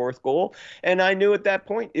get the fourth goal, and I knew at that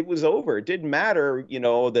point it was over. It didn't matter,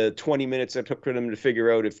 the 20 minutes it took for them to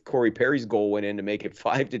figure out if Corey Perry's goal went in to make it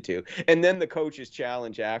 5-2, and then the coach's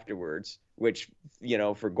challenge afterwards, which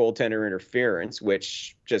for goaltender interference,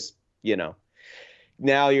 which just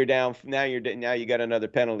now you're down. Now you got another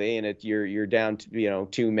penalty, and you're down to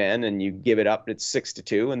 2 men, and you give it up. And it's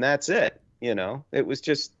 6-2, and that's it. It was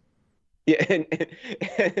just. Yeah,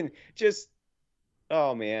 and just,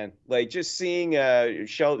 oh man, like just seeing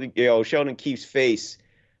Sheldon Keefe's face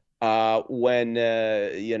when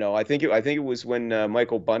I think it was when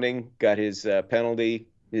Michael Bunting got his penalty,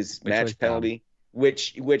 his match penalty,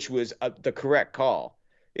 which was the correct call.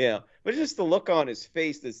 Yeah, but just the look on his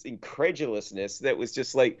face, this incredulousness that was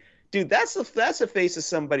just like, dude, that's the face of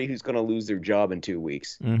somebody who's going to lose their job in 2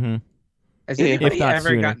 weeks. Mm-hmm. Has anybody ever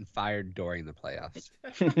sooner. gotten fired during the playoffs?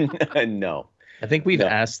 No. I think we've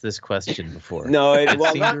asked this question before. No, I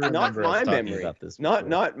well, seem to not remember my us talking memory. about this before.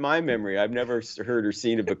 Not my memory. I've never heard or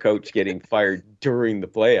seen of a coach getting fired during the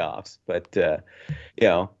playoffs. But the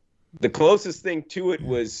closest thing to it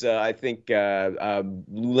was I think Lou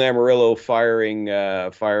Lamoriello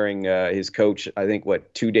firing his coach. I think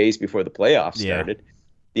 2 days before the playoffs started.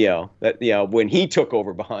 When he took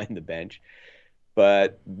over behind the bench.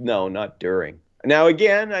 But no, not during. Now,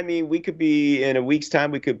 again, I mean, we could be in a week's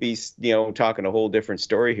time, we could be, talking a whole different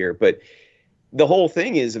story here. But the whole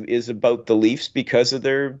thing is about the Leafs because of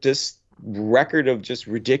their just record of just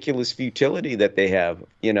ridiculous futility that they have.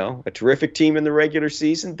 A terrific team in the regular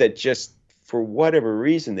season that just, for whatever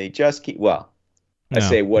reason, they just keep. Well, I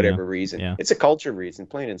say whatever reason. Yeah. It's a culture reason,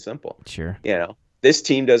 plain and simple. Sure. This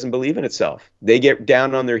team doesn't believe in itself. They get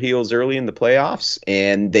down on their heels early in the playoffs,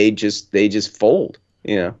 and they just fold.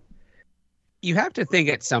 You have to think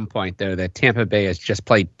at some point, though, that Tampa Bay has just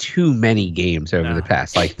played too many games over the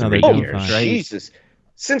past 3 years, right? Jesus,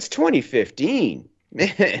 since 2015,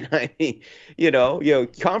 man. I mean,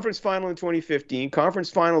 conference final in 2015,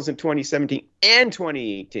 conference finals in 2017 and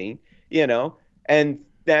 2018. And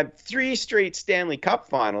that 3 straight Stanley Cup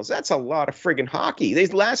finals, that's a lot of friggin' hockey.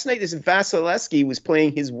 Last night, this Vasilevsky was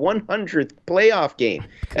playing his 100th playoff game.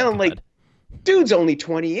 And I'm like, dude's only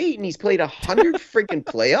 28 and he's played 100 friggin'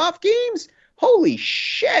 playoff games? Holy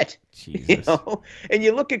shit. Jesus. And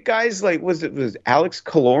you look at guys like, was Alex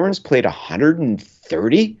Killorn's played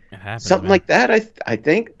 130? Something like that, I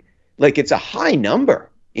think. Like, it's a high number.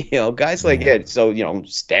 Guys like it. So,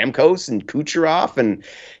 Stamkos and Kucherov and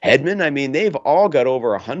Hedman, I mean, they've all got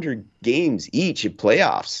over 100 games each in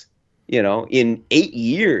playoffs, in 8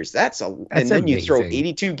 years. That's and then amazing. You throw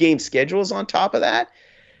 82 game schedules on top of that.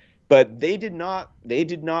 But they did not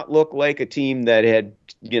look like a team that had,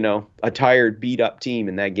 a tired, beat up team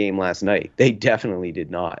in that game last night. They definitely did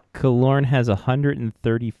not. Killorn has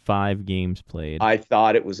 135 games played. I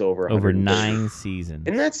thought it was over 9 seasons.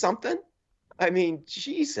 Isn't that something? I mean,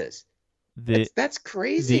 Jesus, that's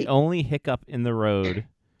crazy. The only hiccup in the road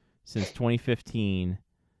since 2015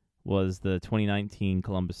 was the 2019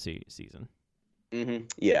 Columbus season. Mm-hmm.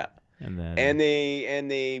 Yeah, and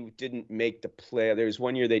they didn't make the play. There was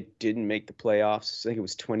one year they didn't make the playoffs. I think it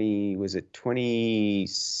was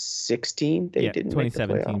 2016. They didn't make the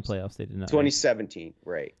 2017 playoffs. They did not. 2017,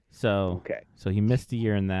 right? So he missed a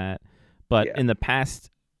year in that, but in the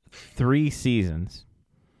past 3 seasons.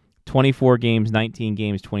 24 games, 19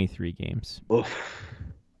 games, 23 games. Oof.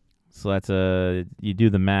 So that's you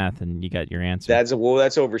do the math and you got your answer. That's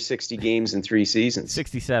over 60 games in 3 seasons.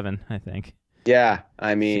 67, I think. Yeah,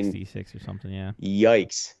 I mean 66 or something. Yeah.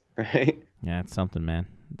 Yikes! Right? Yeah, it's something, man.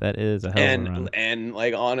 That is a hell of a run. And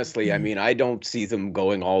like honestly, I mean, I don't see them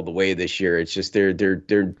going all the way this year. It's just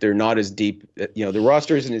they're not as deep. The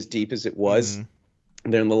roster isn't as deep as it was. Mm-hmm.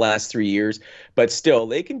 They're in the last 3 years, but still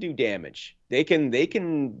they can do damage. They can,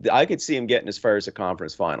 I could see them getting as far as the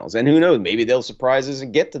conference finals, and who knows, maybe they'll surprise us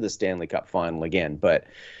and get to the Stanley Cup final again. But,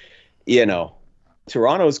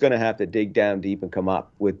 Toronto's going to have to dig down deep and come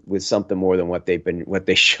up with something more than what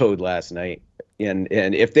they showed last night. And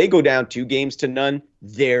if they go down 2-0,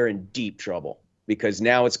 they're in deep trouble because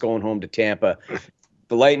now it's going home to Tampa.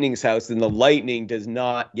 The Lightning's house, and the Lightning does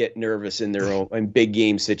not get nervous in their own in big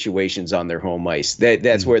game situations on their home ice.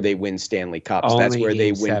 That's where they win Stanley Cups. Only that's where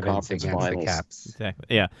they win conference finals. The Caps. Exactly.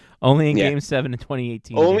 Yeah. Only in Game 7 in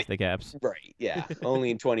 2018 against the Caps. Right. Yeah.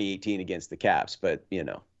 Only in 2018 against the Caps, but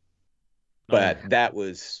But that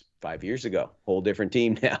was 5 years ago. Whole different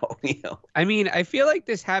team now. I mean, I feel like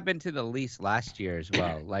this happened to the Leafs last year as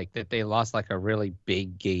well. Like that they lost like a really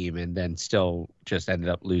big game and then still just ended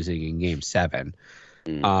up losing in Game 7.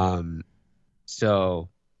 So,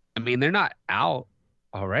 I mean, they're not out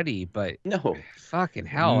already, but No. fucking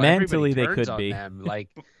hell, Mentally, they everybody turns could on be. them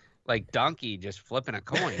like donkey just flipping a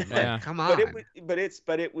coin. Like, Yeah. come on. But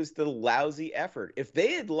it was the lousy effort. If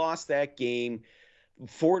they had lost that game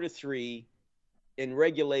 4-3 in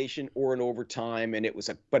regulation or in overtime, and it was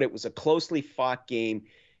a closely fought game,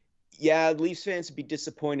 yeah, Leafs fans would be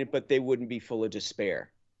disappointed, but they wouldn't be full of despair.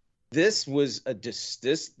 This was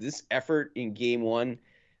this effort in game one.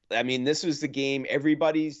 I mean, this was the game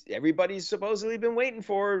everybody's supposedly been waiting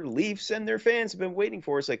for. Leafs and their fans have been waiting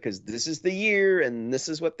for. It's like, because this is the year and this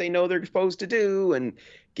is what they know they're supposed to do. And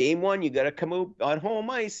game one, you got to come out on home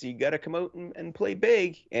ice. You got to come out and play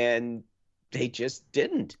big. And they just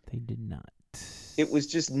didn't. They did not. It was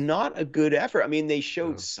just not a good effort. I mean, they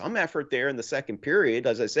showed some effort there in the second period,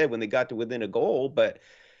 as I said, when they got to within a goal. But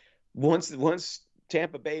once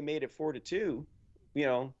Tampa Bay made it 4-2,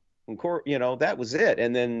 that was it.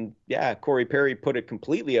 And then, Corey Perry put it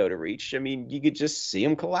completely out of reach. I mean, you could just see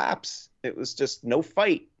him collapse. It was just no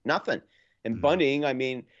fight, nothing. And Bunting, I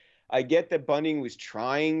mean, I get that Bunting was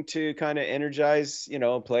trying to kind of energize,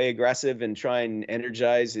 play aggressive and try and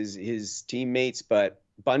energize his teammates, but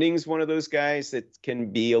Bunting's one of those guys that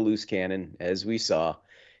can be a loose cannon, as we saw.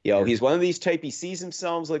 He's one of these type. He sees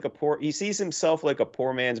himself like a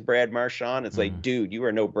poor man's Brad Marchand. It's like, dude, you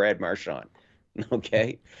are no Brad Marchand.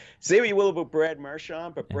 Okay, say what you will about Brad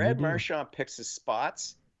Marchand, but Brad Marchand picks his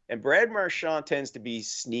spots, and Brad Marchand tends to be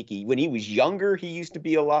sneaky. When he was younger, he used to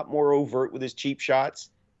be a lot more overt with his cheap shots.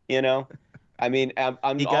 I mean,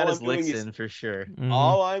 he got his licks in for sure.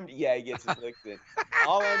 He gets his licks in.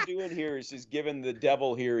 All I'm doing here is just giving the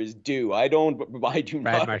devil here his due. I do Brad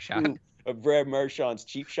not Marchand. of Brad Marchand's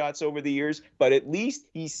cheap shots over the years, but at least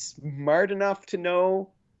he's smart enough to know,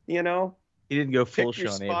 he didn't go full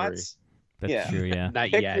Sean Avery. That's true, yeah.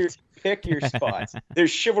 Not yet. Pick your spots. There's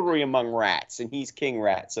chivalry among rats, and he's king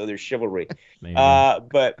rat, so there's chivalry.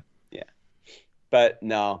 But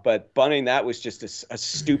Bunting, that was just a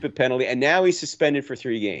stupid penalty, and now he's suspended for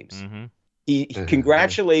 3 games. Mm-hmm.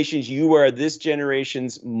 Congratulations, you are this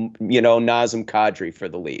generation's, Nazem Kadri for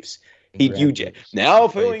the Leafs. Now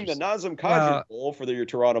filling the Nazem Kadri role for your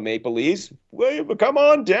Toronto Maple Leafs. Well, come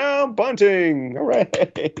on down, Bunting. All right.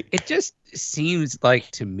 It just seems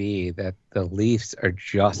like to me that the Leafs are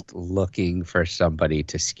just looking for somebody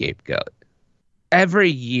to scapegoat.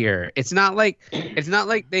 Every year, it's not like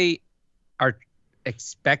they are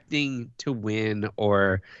expecting to win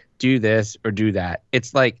or do this or do that.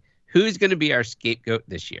 It's like, who's going to be our scapegoat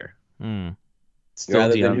this year? Right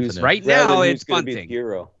now, it's Bunting.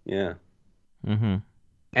 Hero. Yeah. Mm-hmm.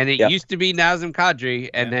 And it used to be Nazem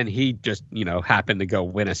Kadri, and then he just, happened to go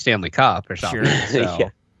win a Stanley Cup or something.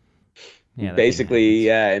 Sure. So.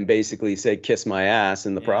 Basically said kiss my ass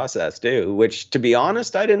in the process too, which, to be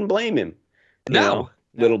honest, I didn't blame him.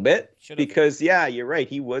 Little bit. Should've. Because you're right,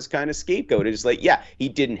 he was kind of scapegoated. It's like, he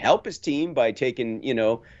didn't help his team by taking,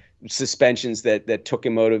 suspensions that took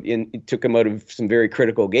him out of some very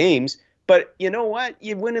critical games. But you know what?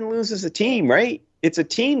 You win and lose as a team, right? It's a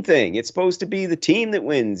team thing. It's supposed to be the team that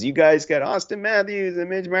wins. You guys got Austin Matthews and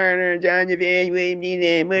Mitch Marner and John Javay.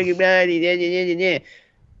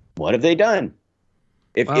 What have they done?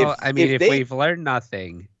 If we've learned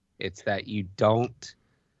nothing, it's that you don't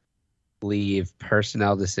leave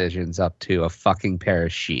personnel decisions up to a fucking pair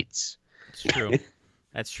of sheets. It's true.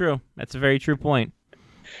 That's true. That's a very true point.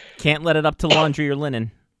 Can't let it up to laundry or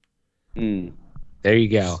linen. There you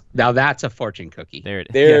go. Now that's a fortune cookie. There it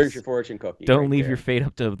is. There's your fortune cookie. Don't leave your fate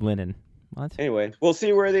up to linen. What? Anyway, we'll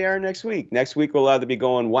see where they are next week. Next week we'll either be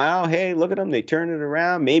going, wow, hey, look at them, they turned it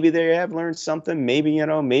around. Maybe they have learned something. Maybe,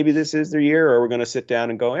 maybe this is their year, or we're going to sit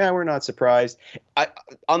down and go, we're not surprised.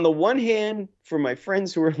 On the one hand, for my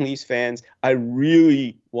friends who are Leafs fans, I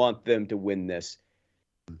really want them to win this.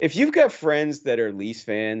 If you've got friends that are Leafs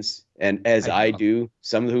fans, and as I do,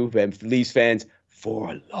 some who have been Leafs fans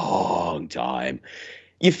for a long time,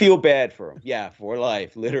 you feel bad for them. Yeah, for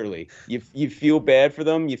life, literally. You feel bad for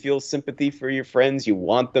them. You feel sympathy for your friends. You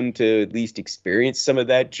want them to at least experience some of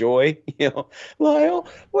that joy. Lyle,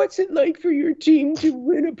 what's it like for your team to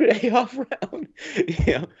win a playoff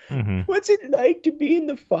round? What's it like to be in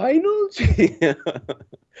the finals?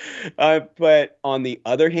 But on the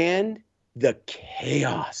other hand, the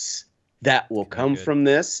chaos that will come from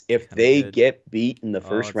this if they get beat in the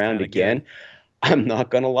first round again. I'm not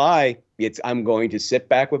going to lie. I'm going to sit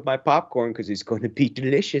back with my popcorn because it's going to be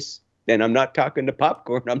delicious. And I'm not talking to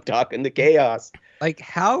popcorn. I'm talking to chaos. Like,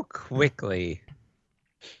 how quickly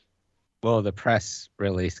will the press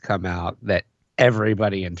release come out that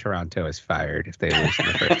everybody in Toronto is fired if they lose in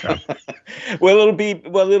the first round.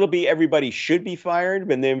 It'll be everybody should be fired,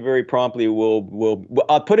 but then very promptly will.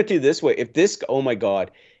 I'll put it to you this way: oh my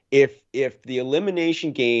God, if the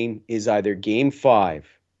elimination game is either Game 5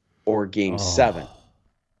 or Game 7,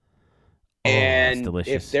 and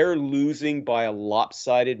if they're losing by a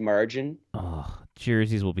lopsided margin,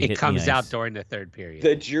 jerseys will be. It comes out during the third period.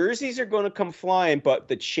 The jerseys are going to come flying, but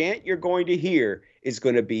the chant you're going to hear is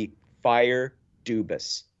going to be "Fire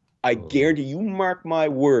Dubas." I guarantee you. Mark my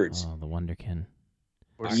words. Oh, the Wonderkin.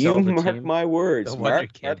 You mark my words.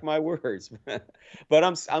 Mark my words. But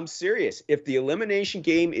I'm serious. If the elimination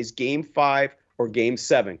game is Game 5 or Game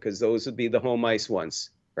 7, because those would be the home ice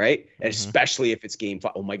ones, right? And especially if it's Game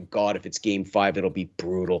 5. Oh my God, if it's Game 5, it'll be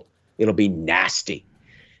brutal. It'll be nasty.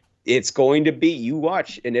 It's going to be, you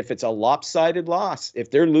watch, and if it's a lopsided loss,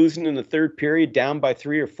 if they're losing in the third period down by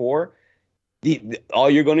 3 or 4, all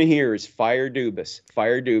you're going to hear is "Fire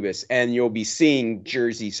Dubas," and you'll be seeing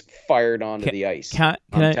jerseys fired onto the ice. I'm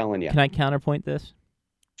telling you. Can I counterpoint this?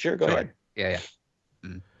 Sure, go ahead. Yeah.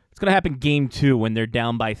 It's going to happen Game 2 when they're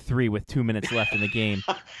down by 3 with 2 minutes left in the game.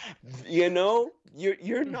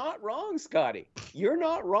 You're not wrong, Scotty. You're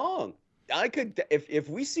not wrong. I could, if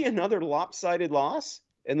we see another lopsided loss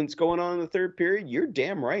and it's going on in the third period, you're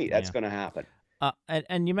damn right that's going to happen.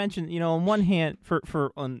 And you mentioned, on one hand,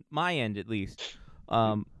 for on my end at least,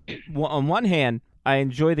 on one hand, I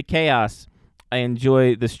enjoy the chaos, I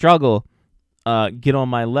enjoy the struggle, get on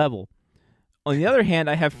my level. On the other hand,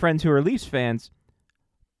 I have friends who are Leafs fans,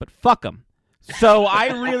 but fuck them. So I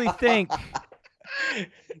really think.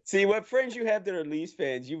 See, what friends you have that are Leafs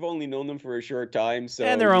fans, you've only known them for a short time, so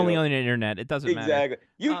and they're only on the internet. It doesn't matter. Exactly.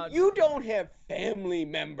 You don't have family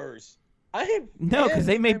members. I have because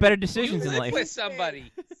they made better decisions in life. With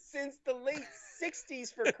somebody since the late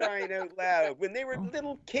 '60s, for crying out loud, when they were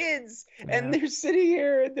little kids, and they're sitting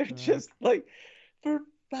here and they're just like, for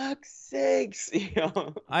fuck's sakes,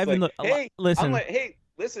 listen.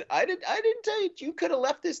 Listen, I didn't tell you could have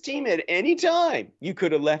left this team at any time. You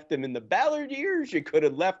could have left them in the Ballard years. You could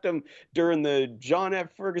have left them during the John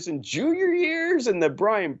F. Ferguson Jr. years and the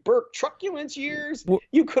Brian Burke truculence years.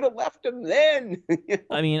 You could have left them then.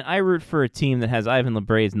 I mean, I root for a team that has Ivan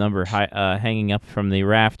LeBray's number hanging up from the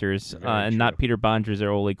rafters, and not Peter Bondra's or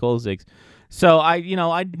Ole Kolzig's. So I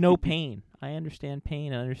know pain. I understand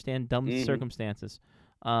pain. I understand dumb circumstances.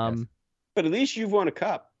 But at least you've won a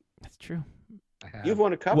cup. That's true. You've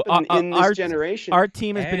won a cup in this generation. Our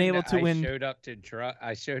team has been able to win.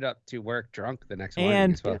 I showed up to work drunk the next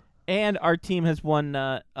morning as well. And our team has won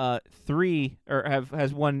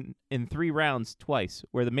has won in 3 rounds twice,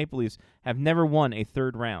 where the Maple Leafs have never won a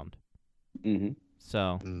third round. Mm-hmm.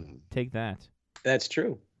 So take that. That's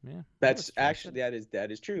true. Yeah, that's actually that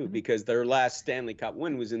is true because their last Stanley Cup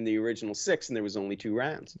win was in the original 6, and there was only 2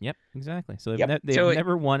 rounds. Yep, exactly. So they've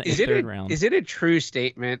never won a third round. Is it a true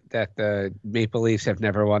statement that the Maple Leafs have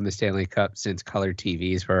never won the Stanley Cup since color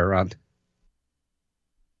TVs were around?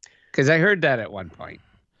 Because I heard that at one point.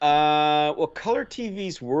 Well, color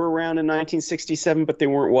TVs were around in 1967, but they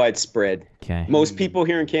weren't widespread. Okay. Most people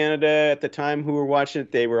here in Canada at the time who were watching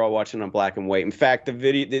it, they were all watching on black and white. In fact,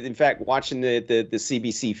 watching the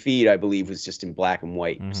CBC feed, I believe, was just in black and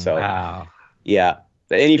white. Mm-hmm. So, wow. Yeah.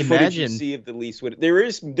 Any footage you see of the Leafs, there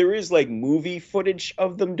is like movie footage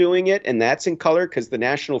of them doing it, and that's in color because the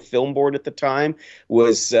National Film Board at the time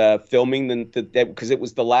was filming because it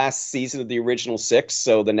was the last season of the original 6.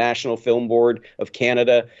 So the National Film Board of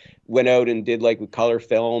Canada went out and did like with color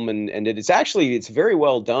film, and it's very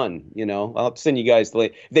well done. I'll send you guys the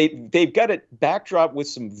link. They've got it backdrop with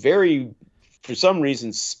some for some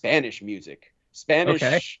reason, Spanish music. Spanish.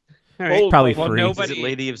 Okay. Right. Probably free. Is it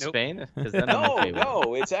Lady of Spain?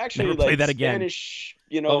 No, it's actually Never like play that again. Spanish,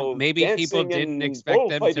 maybe people didn't expect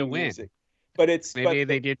them to win. Music. But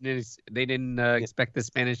they didn't expect the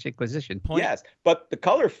Spanish Inquisition. Yes, but the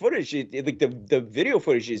color footage, the video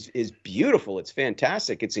footage is beautiful. It's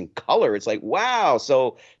fantastic. It's in color. It's like, wow.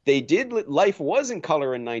 So life was in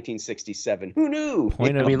color in 1967. Who knew?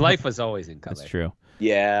 Life was always in color. That's true.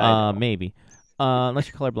 Yeah. Maybe. Unless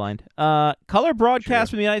you're colorblind. Color broadcasts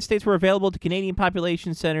from the United States were available to Canadian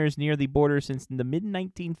population centers near the border since the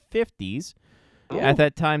mid-1950s. Oh. At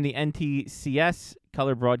that time, the NTCS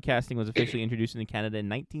color broadcasting was officially introduced into Canada in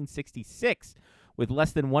 1966, with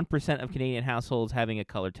less than 1% of Canadian households having a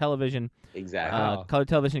color television. Exactly. Color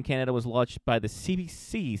television in Canada was launched by the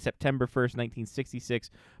CBC September 1st, 1966.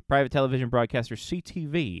 Private television broadcaster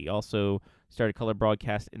CTV also started color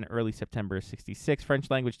broadcast in early September of 66.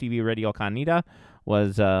 French-language TV Radio Canada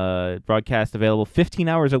was broadcast available 15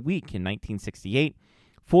 hours a week in 1968.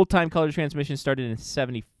 Full-time color transmission started in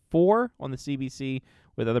 74. 1964 on the CBC,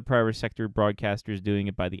 with other private sector broadcasters doing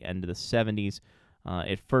it by the end of the 70s.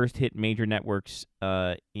 It first hit major networks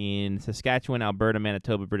in Saskatchewan, Alberta,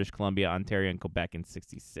 Manitoba, British Columbia, Ontario, and Quebec in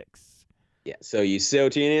 66. Yeah. So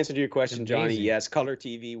to answer to your question, Johnny, Amazing. yes, color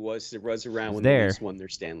TV was around when there. the Leafs won their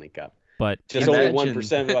Stanley Cup. But Just Imagine- only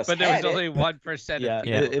 1% of us But there was had it. only 1% Yeah, of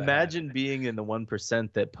people. that imagine being in the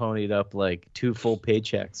 1% that ponied up like 2 full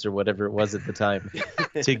paychecks or whatever it was at the time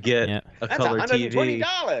to get Yeah. a That's color TV,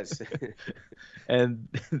 $120. and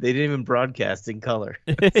they didn't even broadcast in color.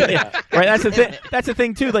 Yeah. Right, that's the thing. That's the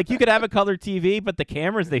thing too. Like, you could have a color TV, but the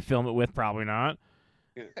cameras they film it with probably not.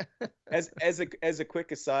 As a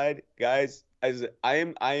quick aside, guys, as I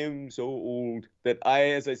am so old that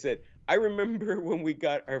as I said, I remember when we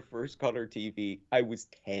got our first color TV. I was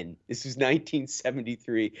 10. This was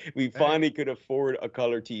 1973. We finally could afford a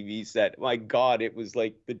color TV set. My God, it was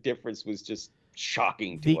like the difference was just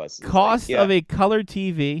shocking to The us. It's cost like, of a color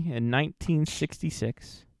TV in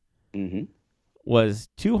 1966 was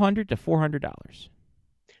 $200 to $400.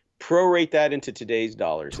 Prorate that into today's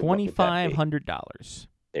dollars. and what would that be? $2,500.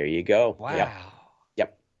 There you go. Wow.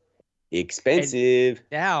 Yep. Expensive.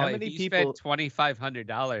 Now, How if many you people- spend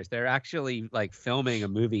 $2,500, they're actually like filming a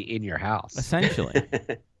movie in your house. Essentially.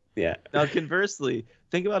 Yeah. Now, conversely,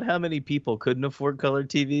 think about how many people couldn't afford color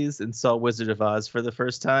TVs and saw Wizard of Oz for the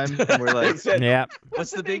first time, and we're like, Yeah.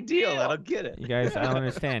 "What's the big deal? I don't get it." You guys, I don't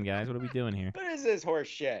understand, guys. What are we doing here? What is this horse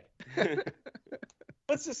shit?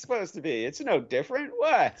 What's this supposed to be? It's no different.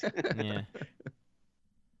 What?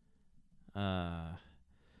 Yeah.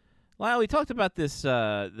 Lyle, we talked about this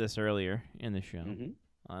earlier in the show. Mhm.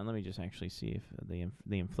 Let me just actually see if the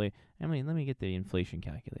inflate. Let me get the inflation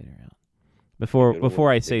calculator out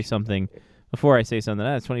before I say something. Before I say something,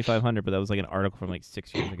 that's 2,500, but that was like an article from like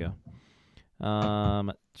 6 years ago.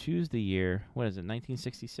 Choose the year. What is it?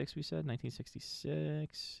 1966. We said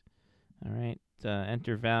 1966. All right.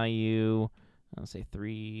 Enter value. I'll say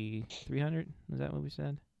 300. Is that what we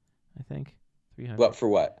said? I think 300. What for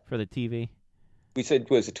what? For the TV. We said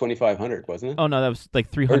was it 2,500, wasn't it? Oh no, that was like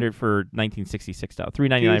 300 for 1966.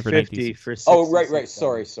 $399 for 250 1960. for Oh, right.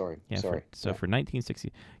 $66. Sorry. Yeah. Sorry. For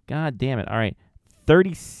 1960. God damn it! All right,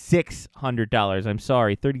 $3,600. I'm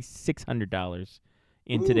sorry, $3,600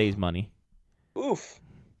 in Ooh. today's money. Oof.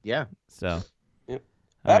 Yeah. So. Yep.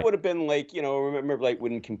 All That right. would have been like, remember like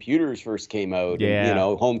when computers first came out, Yeah. and,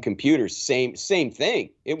 home computers, same thing.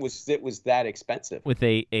 It was that expensive. With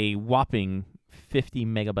a whopping 50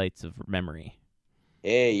 megabytes of memory.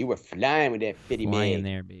 Hey, you were flying with that 50 Flying meg.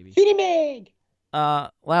 there, baby. 50 meg.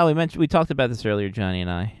 Lyle, we talked about this earlier, Johnny and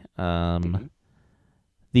I.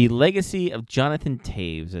 The legacy of Jonathan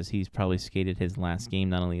Toews, as he's probably skated his last game,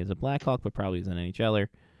 not only as a Blackhawk, but probably as an NHLer.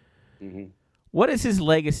 Mm-hmm. What is his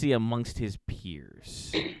legacy amongst his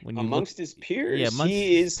peers? When you Amongst his peers, yeah, amongst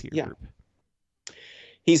he his is. peer Yeah, group.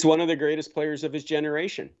 he's one of the greatest players of his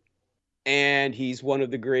generation, and he's one of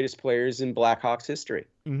the greatest players in Blackhawks history.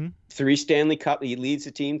 Mm-hmm. 3 Stanley Cup. He leads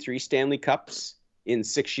the team 3 Stanley Cups in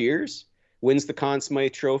 6 years. Wins the Conn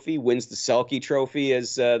Smythe Trophy. Wins the Selke Trophy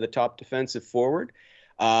as the top defensive forward.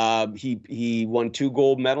 He won 2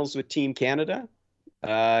 gold medals with Team Canada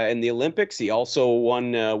in the Olympics. He also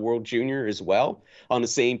won World Junior as well on the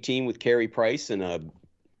same team with Carey Price and a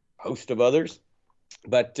host of others.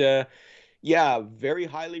 But yeah, very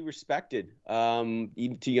highly respected.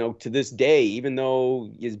 Even to this day, even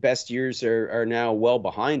though his best years are now well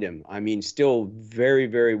behind him, I mean, still very,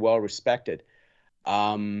 very well respected.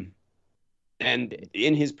 And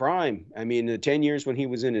in his prime, I mean, the 10 years when he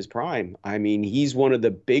was in his prime, I mean, he's one of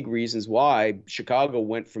the big reasons why Chicago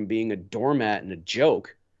went from being a doormat and a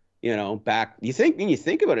joke, back. When you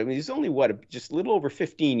think about it, I mean, he's only just a little over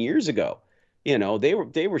 15 years ago.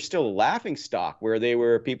 They were still a laughing stock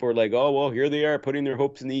where people were like, oh, well, here they are putting their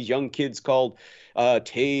hopes in these young kids called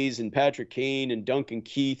Toews and Patrick Kane and Duncan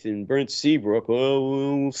Keith and Brent Seabrook. Well,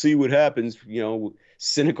 we'll see what happens.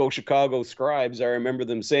 Cynical Chicago scribes, I remember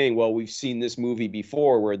them saying, well, we've seen this movie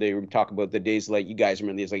before where they were talking about the days like you guys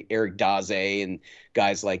remember these like Eric Daze and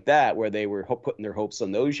guys like that, where they were putting their hopes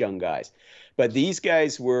on those young guys. But these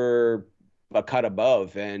guys were a cut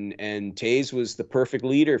above, and Toews was the perfect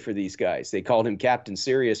leader for these guys. They called him Captain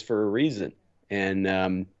Serious for a reason.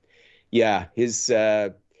 And yeah, his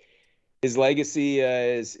legacy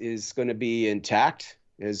is going to be intact.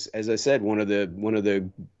 As I said, one of the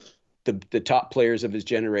top players of his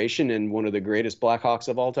generation and one of the greatest Blackhawks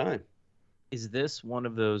of all time. Is this one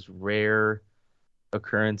of those rare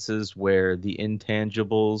occurrences where the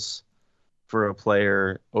intangibles for a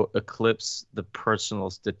player eclipse the personal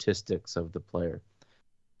statistics of the player?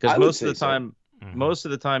 Because most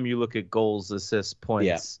of the time you look at goals, assists,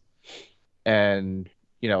 points, and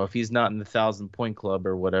if he's not in the 1,000-point club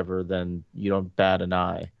or whatever, then you don't bat an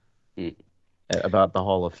eye about the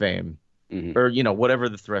Hall of Fame. Mm-hmm. Or, whatever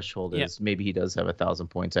the threshold Yeah. is. Maybe he does have 1,000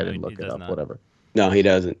 points. I didn't look it up, not. whatever. No, he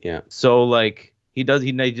doesn't. Yeah. So, like, he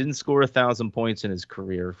didn't score 1,000 points in his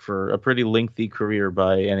career for a pretty lengthy career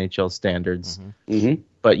by NHL standards. Mm-hmm.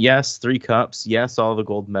 But yes, 3 cups. Yes, all the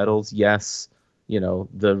gold medals. Yes,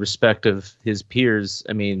 the respect of his peers.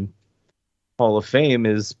 I mean, Hall of Fame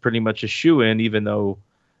is pretty much a shoo-in, even though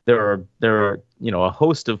there are a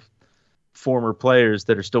host of former players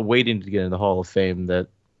that are still waiting to get in the Hall of Fame that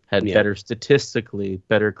had statistically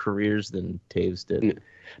better careers than Toews did.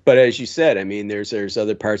 But as you said, I mean, there's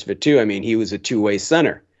other parts of it too. I mean, he was a two-way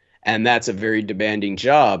center, and that's a very demanding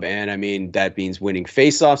job. And I mean, that means winning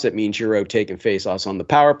faceoffs. That means you're out taking faceoffs on the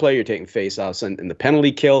power play. You're taking faceoffs in the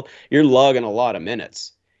penalty kill. You're logging a lot of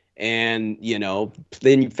minutes. And,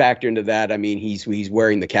 then you factor into that. I mean, he's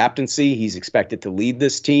wearing the captaincy. He's expected to lead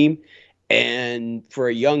this team. And for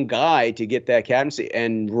a young guy to get that captaincy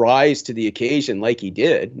and rise to the occasion like he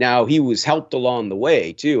did, now he was helped along the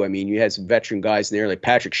way too. I mean, you had some veteran guys in there, like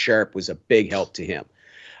Patrick Sharp was a big help to him.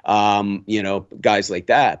 Guys like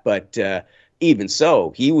that. But even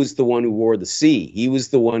so, he was the one who wore the C. He was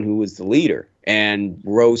the one who was the leader and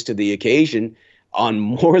rose to the occasion on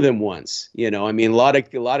more than once. I mean, a lot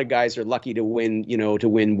of guys are lucky to win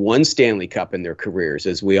one Stanley Cup in their careers,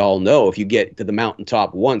 as we all know. If you get to the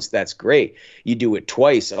mountaintop once, that's great. You do it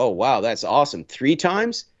twice, oh wow, that's awesome. 3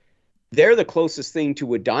 times, they're the closest thing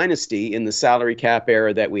to a dynasty in the salary cap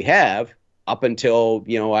era that we have up until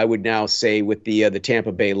I would now say with the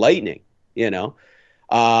Tampa Bay Lightning.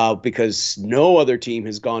 Because no other team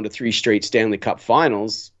has gone to 3 straight Stanley Cup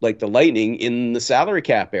finals like the Lightning in the salary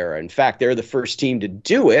cap era. In fact, they're the first team to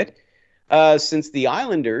do it since the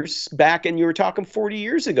Islanders back in, you were talking 40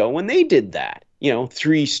 years ago when they did that,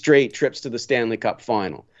 3 straight trips to the Stanley Cup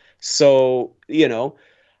final. So, like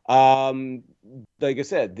I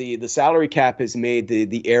said, the salary cap has made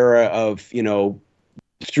the era of,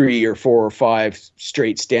 3 or 4 or 5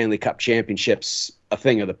 straight Stanley Cup championships a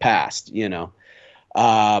thing of the past,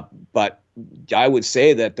 but I would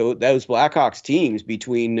say that those Blackhawks teams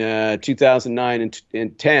between 2009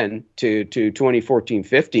 and 10 to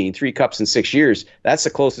 2014-15, 3 cups in 6 years, that's the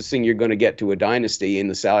closest thing you're going to get to a dynasty in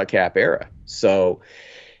the salary cap era. So,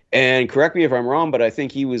 and correct me if I'm wrong, but I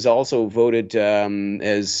think he was also voted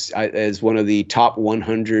as one of the top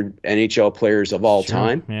 100 NHL players of all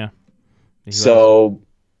time. Yeah. So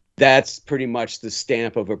that's pretty much the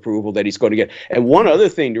stamp of approval that he's going to get. And one other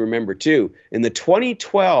thing to remember too, in the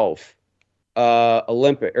 2012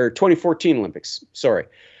 2014 Olympics,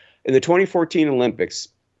 in the 2014 Olympics,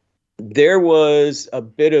 there was a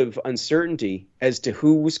bit of uncertainty as to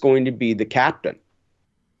who was going to be the captain,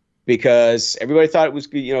 because everybody thought it was,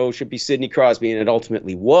 should be Sidney Crosby, and it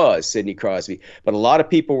ultimately was Sidney Crosby. But a lot of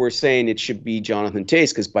people were saying it should be Jonathan Toews,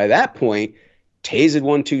 because by that point, Toews had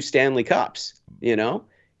won 2 Stanley Cups,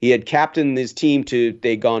 He had captained his team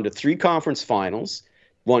they'd gone to 3 conference finals,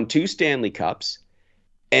 won 2 Stanley Cups,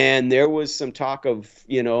 and there was some talk of,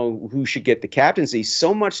 who should get the captaincy,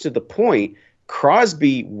 so much to the point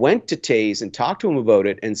Crosby went to Toews and talked to him about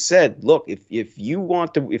it and said, look, if you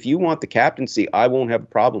want the captaincy, I won't have a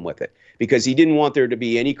problem with it. Because he didn't want there to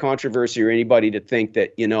be any controversy or anybody to think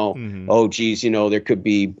that, oh, geez, there could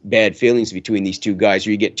be bad feelings between these 2 guys,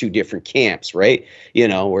 or you get 2 different camps, right?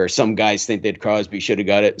 Where some guys think that Crosby should have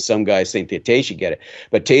got it, and some guys think that Toews should get it.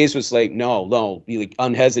 But Toews was like, no,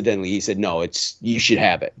 unhesitantly, he said, no, you should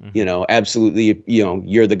have it. Absolutely,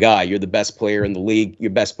 you're the guy, you're the best player in the league,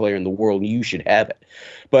 you're best player in the world, and you should have it.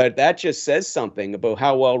 But that just says something about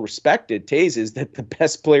how well respected Toews is, that the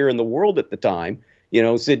best player in the world at the time,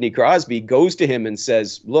 Sidney Crosby, goes to him and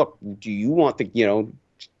says, look, do you want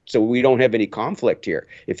so we don't have any conflict here.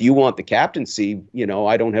 If you want the captaincy,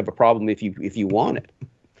 I don't have a problem if you want it.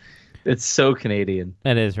 It's so Canadian.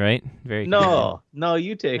 That is, right? Very No,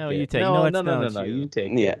 you take it. You take no, it. No, you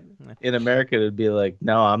take it. In America, it'd be like,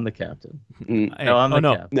 no, I'm the captain. No, I'm the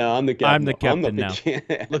captain. No, I'm the captain. I'm the captain now.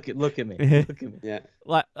 Look at me. Look at me.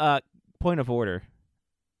 Yeah. Point of order.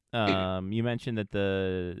 You mentioned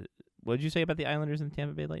that what did you say about the Islanders and the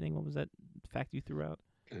Tampa Bay Lightning? What was that fact you threw out?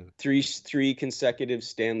 3 consecutive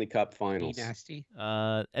Stanley Cup finals. Nasty.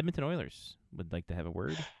 Edmonton Oilers would like to have a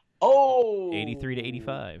word. Oh, 83 to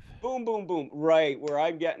 85. Boom, boom, boom. Right. Where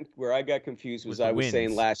I got confused was With the I was saying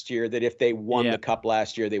wins. last year that if they won Yeah. the cup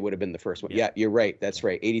last year, they would have been the first one. Yeah. Yeah, you're right. That's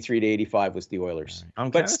right. 83 to 85 was the Oilers.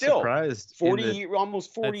 I'm But kind of still, surprised. 40,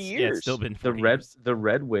 almost 40 That's- years. Yeah, it's still been 40 The years.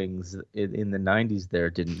 Red Wings in the 90s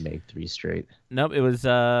there didn't make 3 straight. Nope, it was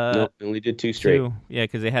Nope, they only did 2 straight. 2. Yeah,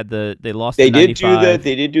 because they lost They in did do 95.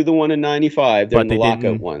 they did do the one in 95 But during the they lockout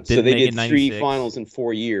didn't- one. So didn't they make did it 3 96. finals in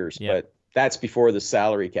 4 years, Yeah. but that's before the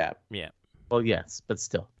salary cap. Yeah. Well, yes, but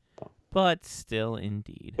still. But still,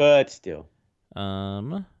 indeed. But still.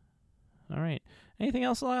 All right. Anything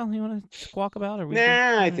else, Lyle? You want to squawk about? Or we Nah,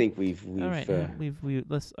 I all think we've all right.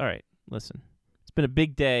 Let's. All right. Listen, it's been a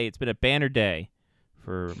big day. It's been a banner day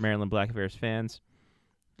for Maryland Black Bears fans.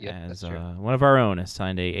 Yeah, as that's true. one of our own has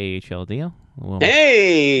signed a AHL deal.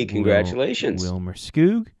 Hey, congratulations. Wilmer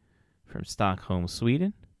Skoog from Stockholm,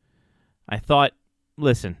 Sweden. I thought,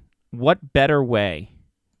 listen, what better way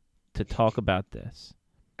to talk about this?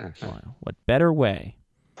 Lyle, what better way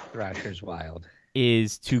Thrasher's wild.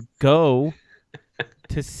 is to go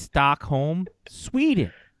to Stockholm,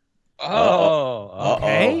 Sweden? Oh,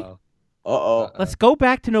 okay. Uh-oh. Let's go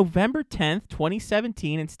back to November 10th,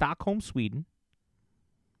 2017 in Stockholm, Sweden.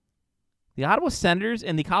 The Ottawa Senators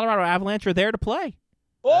and the Colorado Avalanche are there to play.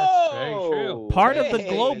 Whoa! very true. Part of the Hey,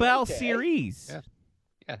 Global okay. Series. Yeah.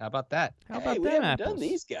 Yeah, how about that? How Hey, about we them haven't apples? done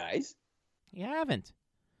these guys. You haven't.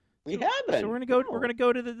 We haven't. So we're gonna go. No. We're gonna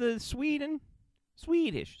go to the Swedish,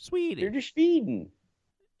 They're just feeding.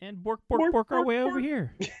 and bork Bork, our bork, way over bork.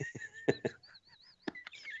 here.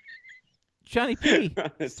 Johnny P, We're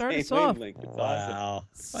on the start same us off. wavelength. It's awesome. Wow.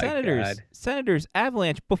 Senators,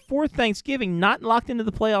 Avalanche before Thanksgiving, not locked into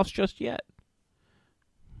the playoffs just yet.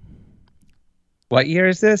 What year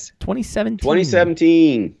is this? 2017.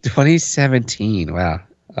 2017. 2017. Wow.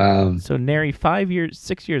 So nary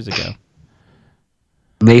 6 years ago.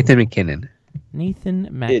 Nathan McKinnon. Nathan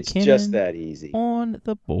McKinnon. It's just that easy. On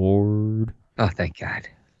the board. Oh, thank God.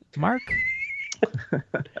 Mark.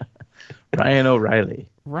 Ryan O'Reilly.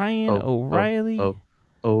 Ryan Oh, O'Reilly.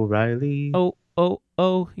 O'Reilly.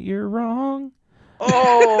 Oh, you're wrong.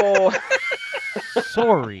 Oh!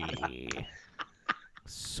 Sorry.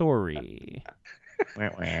 Wah,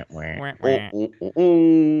 wah, wah. Wah, wah.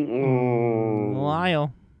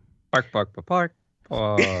 Lyle. Park.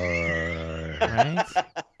 Right?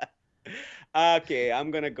 Okay,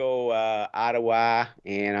 I'm going to go Ottawa,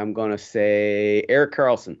 and I'm going to say Eric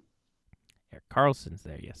Carlson. Eric Carlson's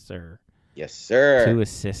there, yes, sir. Yes, sir. 2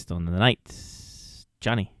 assists on the night.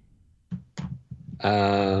 Johnny.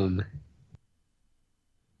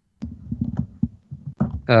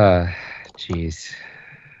 Jeez.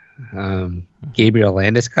 Gabriel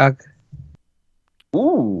Landeskog.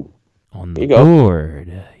 Ooh, On There the you go.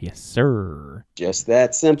 board. Yes, sir. just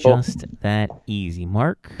that simple. Just that easy.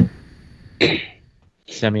 Mark.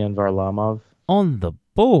 Semyon Varlamov. On the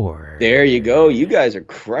board. There you go. You guys are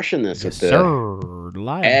crushing this Yes, with the sir.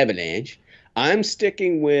 Lyle. Avalanche. I'm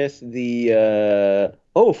sticking with the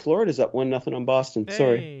Florida's up 1-0 on Boston. Hey.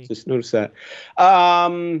 Sorry, just noticed that.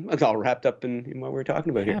 It's all wrapped up in what we were talking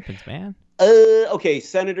about What here. happens, man? Okay,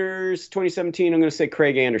 Senators 2017. I'm going to say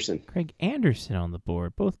Craig Anderson. Craig Anderson on the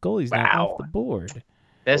board. Both goalies now Wow. off the board.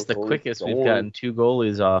 That's the Goalies quickest we've going. gotten 2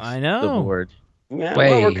 goalies off I know. the board. Yeah,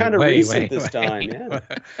 well, we're kind of recent wait, this wait. time. Yeah.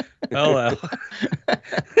 Oh, well.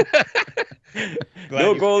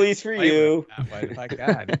 No goalies for you. My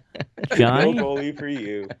God. No Johnny, goalie for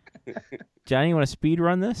you. Johnny, you want to speed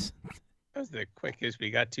run this? That was the quickest we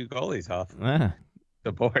got 2 goalies off Ah,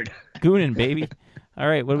 the board. Goonin, baby. All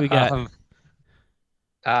right, what do we got?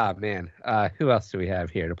 Man. Who else do we have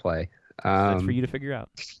here to play? That's for you to figure out.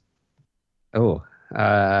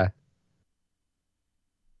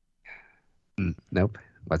 Nope.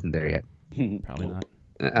 Wasn't there yet. Probably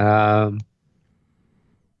not.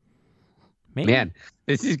 Maybe. Man,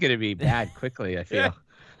 this is going to be bad quickly, I feel.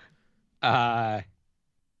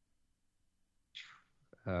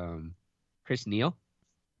 Chris Neal?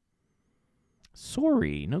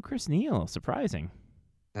 Sorry, no Chris Neal. Surprising.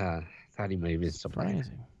 Thought he might have been surprising.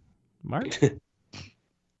 Surprising. Mark?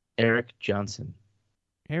 Eric Johnson.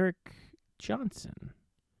 Eric Johnson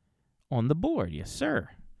on the board. Yes, sir.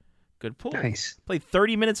 Good pull. Nice. Played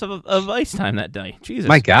 30 minutes of ice time that day. Jesus.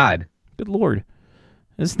 My God. Good Lord.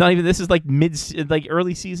 This is like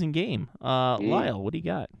early season game. Lyle, what do you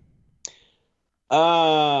got?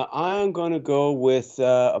 I'm going to go with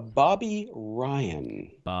Bobby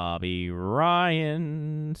Ryan. Bobby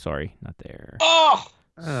Ryan. Sorry, not there. Oh!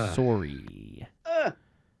 Sorry.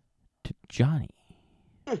 To Johnny.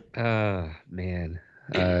 Man.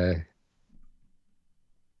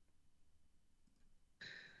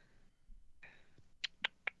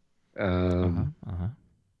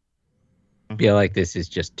 Feel like this is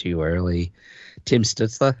just too early. Tim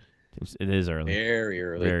Stutzla? It is early. Very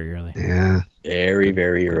early. Very early. Yeah. Very,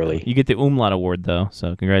 very early. You get the umlaut award though,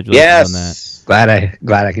 so congratulations on that. Yes. Glad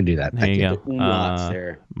I can do that. There you go. The umlauts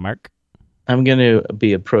there. Mark. I'm going to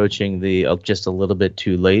be approaching the just a little bit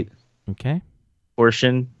too late Okay.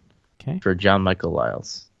 portion Okay. for John Michael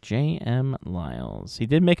Lyles. J.M. Lyles. He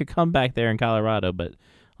did make a comeback there in Colorado, but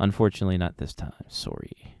unfortunately not this time.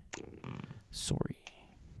 Sorry.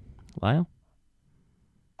 Lyle?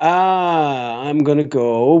 I'm going to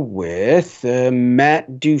go with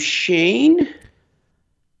Matt Duchene.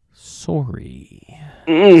 Sorry.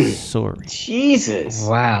 Jesus.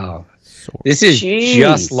 Wow. Sorry. This is Jeez.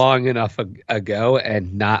 just long enough ago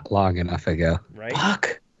and not long enough ago. Right?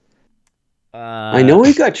 Fuck. I know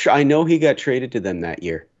he got traded to them that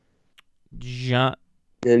year.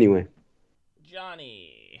 Anyway.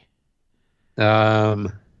 Johnny.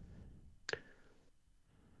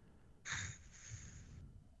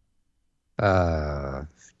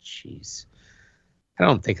 Jeez. I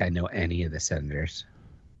don't think I know any of the Senators.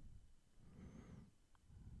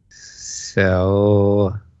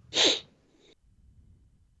 So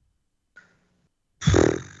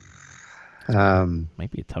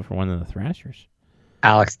Might be a tougher one than the Thrashers.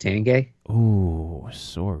 Alex Tanguay. Ooh,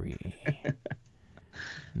 sorry.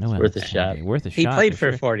 No, Worth a shot. Worth a He shot. played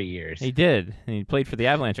for sure. 40 years. He did. And he played for the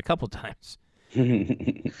Avalanche a couple times.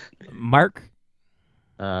 Mark?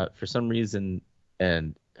 For some reason,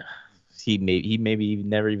 and he maybe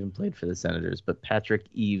never even played for the Senators, but Patrick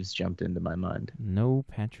Eaves jumped into my mind. No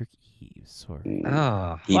Patrick Eaves. Sorry.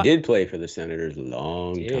 Oh, He did play for the Senators a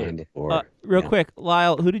long time before. Real quick,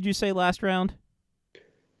 Lyle, who did you say last round?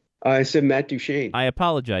 I said Matt Duchene. I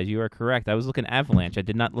apologize. You are correct. I was looking Avalanche. I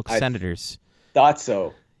did not look Senators. Thought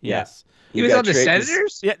so. Yes. He was on the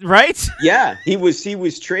Senators? Yeah, right? Yeah, he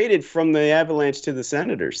was traded from the Avalanche to the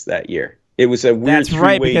Senators that year. It was a weird. That's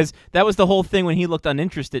right, three-way- because that was the whole thing when he looked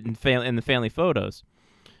uninterested in the family photos.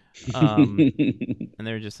 And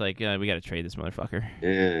they were just like, we got to trade this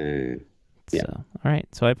motherfucker. Yeah. So, all right.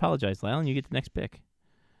 So I apologize, Lyle, and you get the next pick.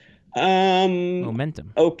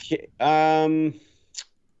 Momentum. Okay. I'm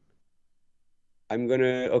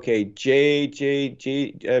gonna. Okay.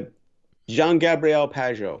 Jean-Gabriel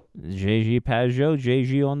Pajot. JG Pajot,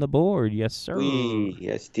 JG on the board. Yes, sir. Oui,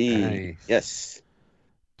 yes, D. Nice. Yes.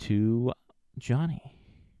 To Johnny.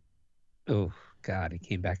 Oh, God, it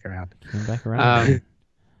came back around. Came back around.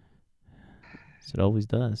 As it always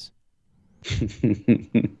does. It's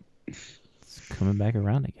coming back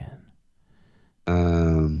around again.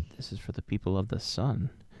 This is for the people of the sun.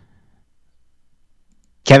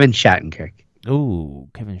 Kevin Shattenkirk. Oh,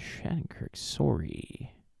 Kevin Shattenkirk.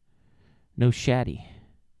 Sorry. No Shatty.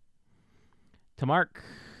 To Mark.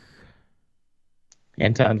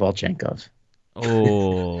 Anton Volchenkov.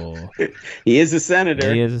 Oh. He is a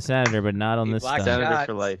senator. He is a senator, but not on this blocked stuff. Senator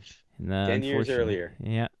for life. No, 10 years unfortunately. earlier.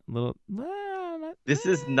 Yeah, little. This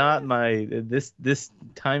is not my this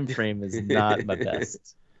time frame is not my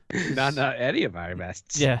best. Not any of our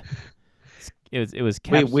bests. Yeah. It was.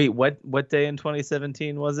 Wait, what day in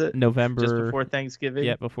 2017 was it? November. Just before Thanksgiving?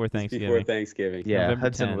 Yeah, before Thanksgiving. Before Thanksgiving. Yeah, November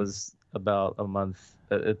Hudson 10. was about a month,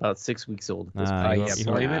 about 6 weeks old at this Ah, point. you- Yeah,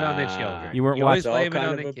 blame it on the children. You weren't You always watching- blame it on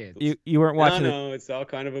All the kind of kids. You weren't watching No, it's all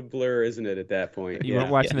kind of a blur, isn't it? At that point, You weren't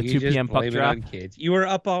watching the You 2 just p.m. puck blame it drop. on kids. You were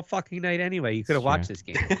up all fucking night anyway. You could have It's watched true. this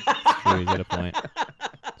game. True, you got a point.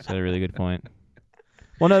 That's a really good point.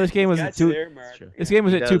 Well, no, this game was at Got you 2. there, Mark. This game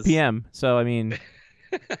was He at 2 does. p.m. So I mean,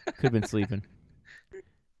 could have been sleeping.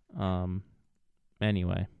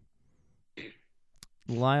 Anyway,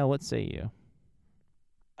 Lyle, what say you?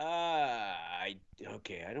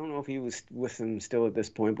 Okay, I don't know if he was with them still at this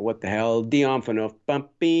point, but what the hell? Dionfanov, bump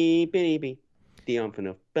beep beep beep.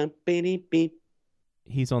 Dionfanov, bump beep beep.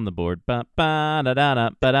 He's on the board. Ba ba da da da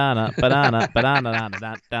ba da da ba da da ba da da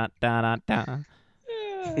da da da da.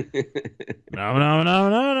 No, no, no, no,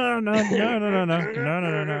 no, no, no, no, no,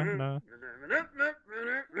 no, no, no.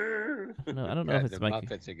 No, I don't know if the it's my.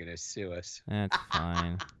 Muppets are gonna sue us That's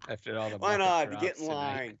fine. after all the. Why Muppet not? drops Get in tonight.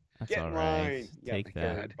 line. That's Get all in right. line. Yeah, Take the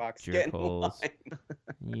that, card box. Get in jerkholes.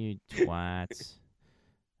 line. You twats.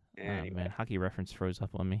 Oh Anyway. man, hockey reference froze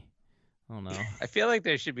up on me. Oh no. I feel like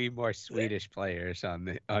there should be more Swedish players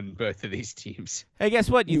on both of these teams. Hey, guess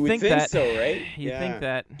what? You would think that? so, right? You Yeah. think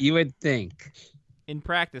that You would think. in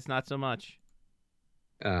practice, not so much.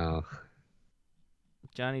 Oh,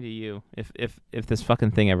 Johnny, to you, if this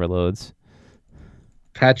fucking thing ever loads.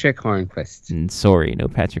 Patrick Hornquist. Sorry, no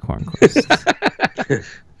Patrick Hornquist.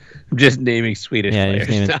 I'm just naming Swedish Yeah, players.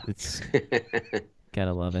 his name now. is, it's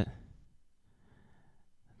gotta love it.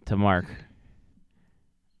 To Mark.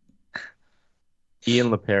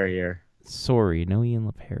 Ian LePerriere. Sorry, no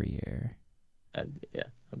Ian LePerriere. Yeah,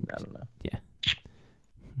 I don't know. Yeah.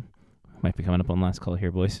 Might be coming up on last call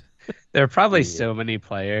here, boys. There are probably so many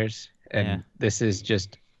players, and this is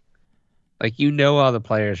just like all the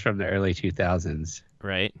players from the early 2000s.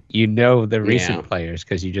 Right. You know the recent players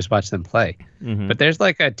because you just watch them play. Mm-hmm. But there's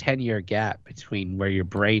like a 10-year gap between where your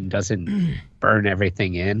brain doesn't burn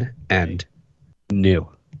everything in and new.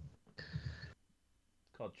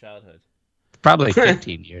 It's called childhood. Probably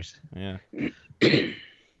 15 years. Yeah.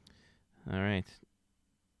 All right.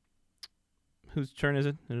 Whose turn is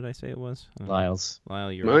it? Who did I say it was? Lyle's.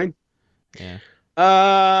 Lyle, you're Mine? Yeah.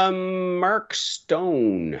 Mark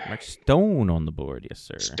Stone. Mark Stone on the board, yes,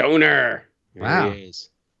 sir. Stoner. There Wow. he is.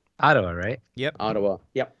 Ottawa, right? Yep. Ottawa.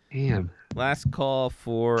 Yep. Damn. Last call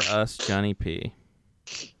for us, Johnny P.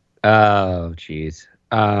 Oh, jeez.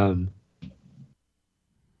 Oh,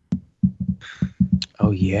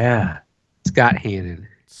 yeah. Scott Hannon.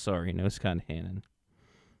 Sorry, no Scott Hannon.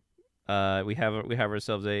 We have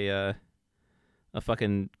ourselves a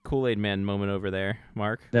fucking Kool-Aid Man moment over there,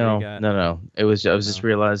 Mark. No. I was Oh. just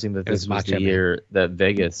realizing that this was the year that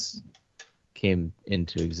Vegas came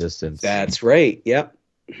into existence. That's right. Yep.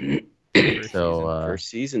 So first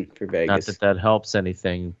season for Vegas. Not that helps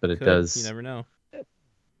anything, but it does. You never know.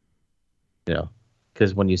 You know,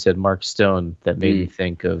 because when you said Mark Stone, that made me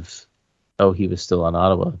think of, he was still on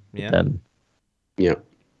Ottawa. Yeah. But then,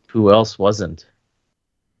 who else wasn't?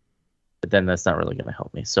 But then that's not really going to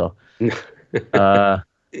help me. So,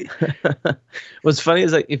 what's funny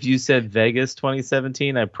is, like, if you said Vegas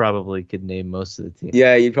 2017, I probably could name most of the teams.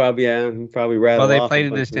 Yeah, you'd probably rattle. Well, they off played a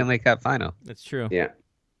in the bunch of them. Stanley Cup final. That's true. Yeah.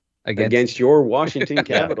 Against your Washington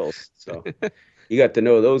Capitals. So you got to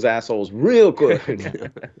know those assholes real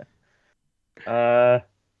good.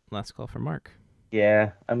 Last call for Mark.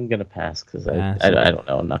 Yeah, I'm gonna pass because I don't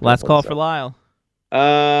know. I'm not. Last call for Lyle.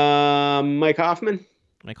 Mike Hoffman.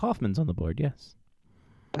 Mike Hoffman's on the board. Yes.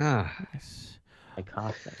 Yes. Mike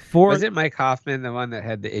Hoffman. Was it Mike Hoffman, the one that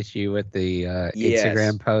had the issue with the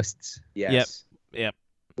Instagram posts? Yes. Yep.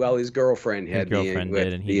 Well, his girlfriend His had girlfriend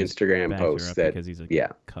did, and he the just Instagram backed her post up that because he's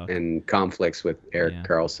a cuck. and conflicts with Eric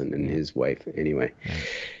Carlson and his wife. Anyway,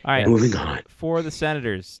 All right. moving on. For the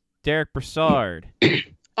Senators, Derek Brassard,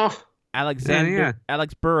 Alex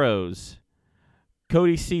Burrows,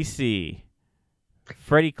 Cody Ceci,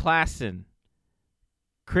 Freddie Klassen,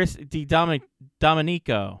 Chris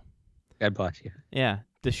Domenico. God bless you. Yeah.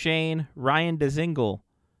 Deshane, Ryan Dezingle,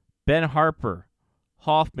 Ben Harper,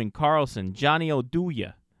 Hoffman, Carlson, Johnny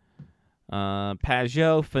Oduya,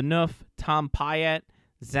 Pajot, Phaneuf, Tom Pyatt,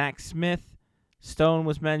 Zach Smith, Stone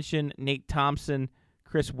was mentioned, Nate Thompson,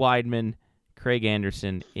 Chris Weidman, Craig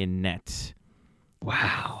Anderson in net.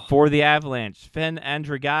 Wow. For the Avalanche, Sven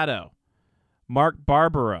Andrigato, Mark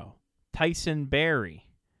Barbaro, Tyson Berry,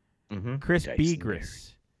 Chris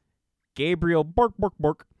Begris, Gabriel Bork,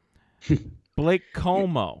 Blake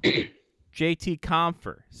Como, JT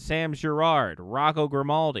Comfer, Sam Girard, Rocco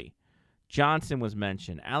Grimaldi, Johnson was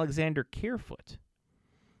mentioned, Alexander Kerfoot,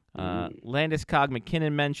 Landeskog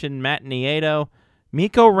McKinnon mentioned, Matt Nieto,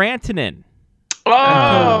 Mikko Rantanen.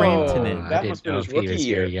 That must have been his rookie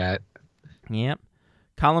year. Yet. Yep.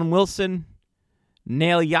 Colin Wilson,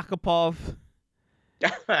 Nail Yakupov,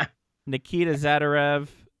 Nikita Zadarev,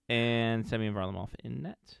 and Semyon Varlamov in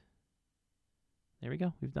net. There we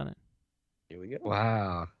go. We've done it. Here we go.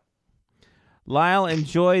 Wow. Lyle,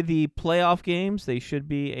 enjoy the playoff games. They should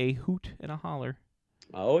be a hoot and a holler.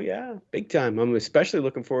 Oh, yeah. Big time. I'm especially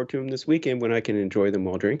looking forward to them this weekend when I can enjoy them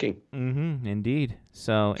while drinking. Mm-hmm. Indeed.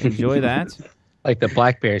 So enjoy that. Like the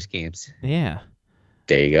Black Bears games. Yeah.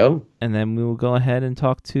 There you go. And then we will go ahead and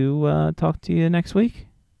talk to you next week.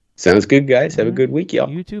 Sounds good, guys. Have a good week, y'all.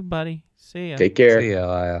 You too, buddy. See ya. Take care. See ya,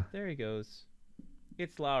 Lyle. There he goes.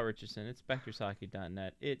 It's Lyle Richardson. It's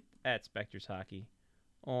SpectorsHockey.net. At Spectors Hockey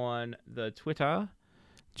on the Twitter.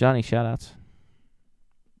 Johnny, shout-outs.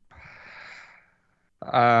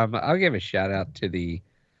 I'll give a shout-out to the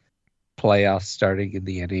playoffs starting in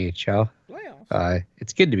the NHL.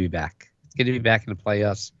 It's good to be back. It's good to be back in the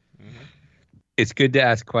playoffs. Mm-hmm. It's good to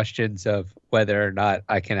ask questions of whether or not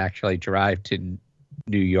I can actually drive to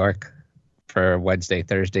New York for a Wednesday,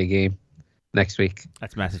 Thursday game next week.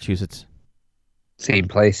 That's Massachusetts. Same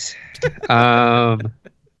place.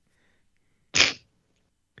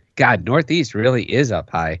 God, Northeast really is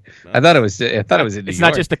up high. I thought it was in New York. It's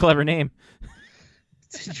not just a clever name.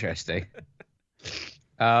 It's interesting.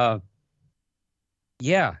 Yeah.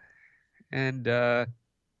 And I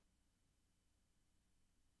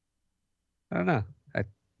don't know. I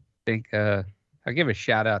think I'll give a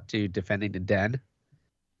shout out to Defending the Den.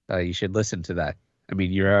 You should listen to that. I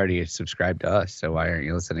mean, you're already subscribed to us, so why aren't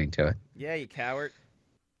you listening to it? Yeah, you coward.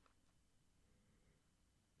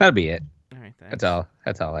 That'll be it. All right, thanks.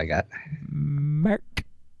 That's all I got. Mark.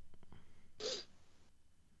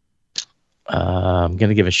 I'm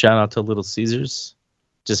gonna give a shout out to Little Caesars,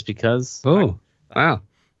 just because. Oh, wow!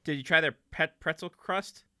 Did you try their pet pretzel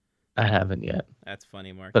crust? I haven't yet. That's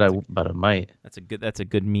funny, Mark. But I might. That's a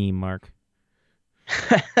good meme, Mark.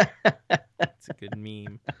 That's a good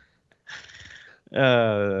meme.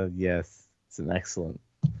 Yes, it's an excellent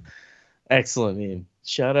meme.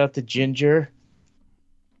 Shout out to Ginger,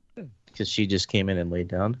 because she just came in and laid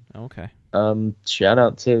down. Okay. Shout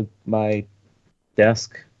out to my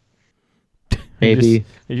desk. Maybe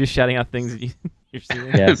you're just shouting out things that you're seeing.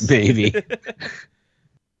 Yes, maybe.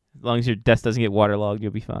 As long as your desk doesn't get waterlogged,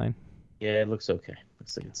 you'll be fine. Yeah, it looks okay.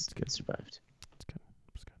 Looks like it's good. Survived. It's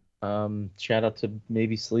good. Shout out to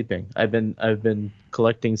maybe sleeping. I've been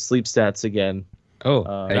collecting sleep stats again.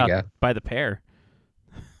 Oh, there you go. By the pair.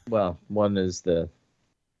 Well, one is the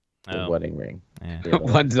wedding ring. Yeah. The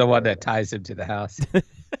other One's the one that ties him to the house.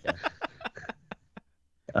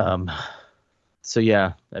 So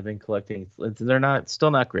yeah, I've been collecting. They're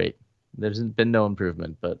still not great. There's been no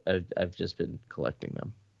improvement, but I've just been collecting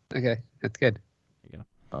them. Okay, that's good. There you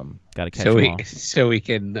go. Got to catch So them all. so we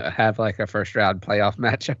can have like a first round playoff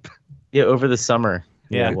matchup. Yeah, over the summer.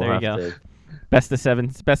 Yeah, we'll there you have go. to- Best of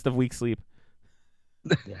 7, best of week sleep.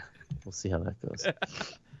 Yeah, we'll see how that goes.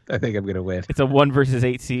 I think I'm gonna win. It's a 1 versus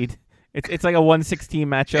 8 seed. It's like a 1-16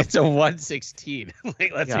 matchup. It's a 116.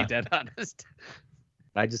 Like, let's Yeah. be dead honest.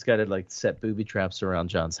 I just got to like set booby traps around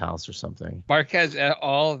John's house or something. Mark has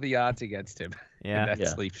all the odds against him. Yeah. in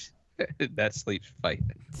that sleep fight.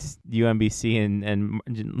 It's UMBC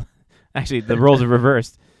and actually the roles are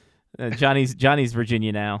reversed. Johnny's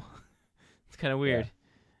Virginia now. It's kind of weird.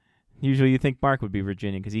 Usually you think Mark would be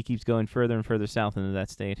Virginia because he keeps going further and further south into that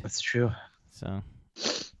state. That's true. So,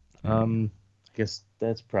 I guess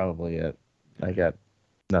that's probably it. I got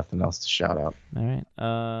nothing else to shout out. all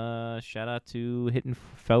right. Shout out to hitting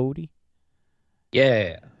Fody.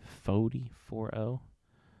 Yeah. Fody 4-0.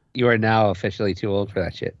 You are now officially too old for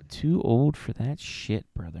that shit. Too old for that shit,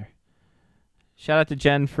 brother. Shout out to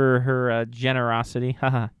Jen for her generosity.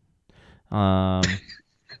 Haha.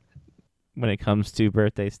 When it comes to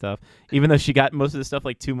birthday stuff. Even though she got most of the stuff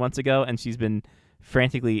like 2 months ago and she's been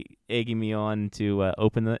frantically egging me on to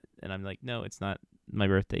open it. And I'm like, no, it's not my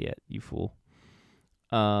birthday yet, you fool.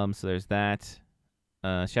 So there's that.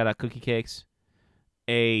 Shout out Cookie Cakes.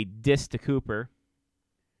 A diss to Cooper.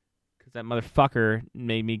 Because that motherfucker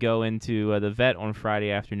made me go into the vet on Friday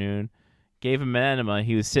afternoon. Gave him an enema.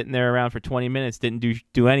 He was sitting there around for 20 minutes, didn't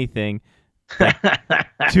do anything. Like,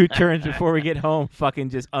 2 turns before we get home, fucking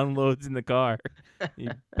just unloads in the car. You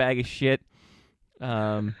bag of shit.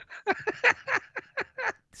 So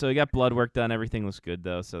he got blood work done. Everything looks good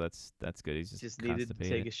though, so that's good. He's just needed to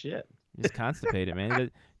constipated. take a shit. Just constipated, man.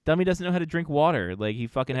 Dummy doesn't know how to drink water. Like he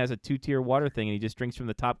fucking has a 2-tier water thing, and he just drinks from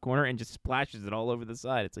the top corner and just splashes it all over the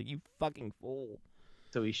side. It's like, you fucking fool.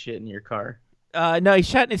 So he shit in your car? No, he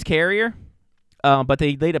shot in his carrier. But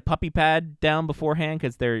they laid a puppy pad down beforehand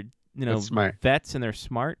because they're smart. vets and they're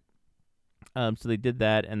smart. So they did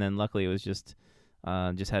that, and then luckily it was just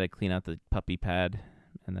had to clean out the puppy pad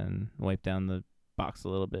and then wipe down the box a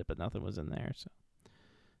little bit, but nothing was in there. So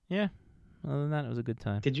yeah, other than that, it was a good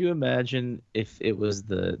time. Could you imagine if it was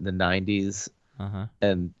the 90s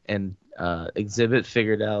and Exhibit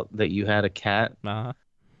figured out that you had a cat and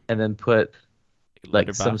then put like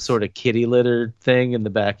Litter some box. sort of kitty litter thing in the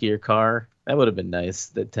back of your car? That would have been nice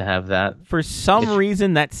to have that. For some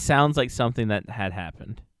reason, that sounds like something that had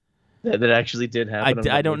happened. That actually did happen.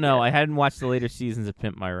 I don't know. I hadn't watched the later seasons of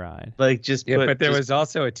Pimp My Ride. Like just Yeah, put, but there just- was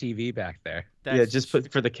also a TV back there. yeah, just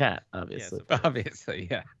put for the cat, obviously. Obviously,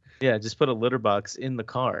 yeah. Yeah, just put a litter box in the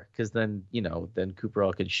car, because then then Cooper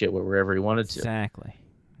all could shit wherever he wanted to. Exactly.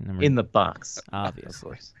 In the box,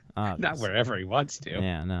 obviously. Not wherever he wants to.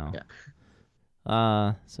 Yeah, no.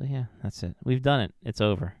 Yeah. So yeah, that's it. We've done it. It's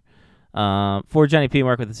over. For Johnny P.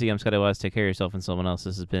 Mark with the C, I'm Scotty Wise. Take care of yourself and someone else.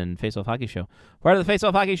 This has been Face Off Hockey Show, part of the Face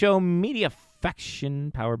Off Hockey Show media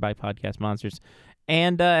faction, powered by Podcast Monsters.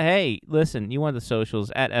 And hey, listen, you want the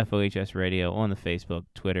socials at FOHS Radio on the Facebook,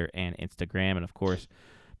 Twitter, and Instagram, and of course,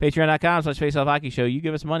 Patreon.com/Face Off Hockey Show. You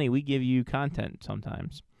give us money, we give you content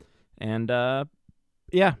sometimes, and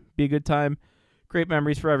yeah, be a good time, great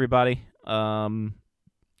memories for everybody.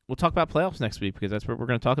 We'll talk about playoffs next week because that's what we're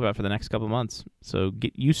going to talk about for the next couple months. So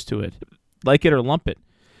get used to it. Like it or lump it.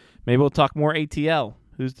 Maybe we'll talk more ATL.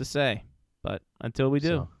 Who's to say? But until we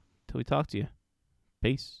do, until we talk to you,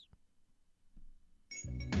 peace.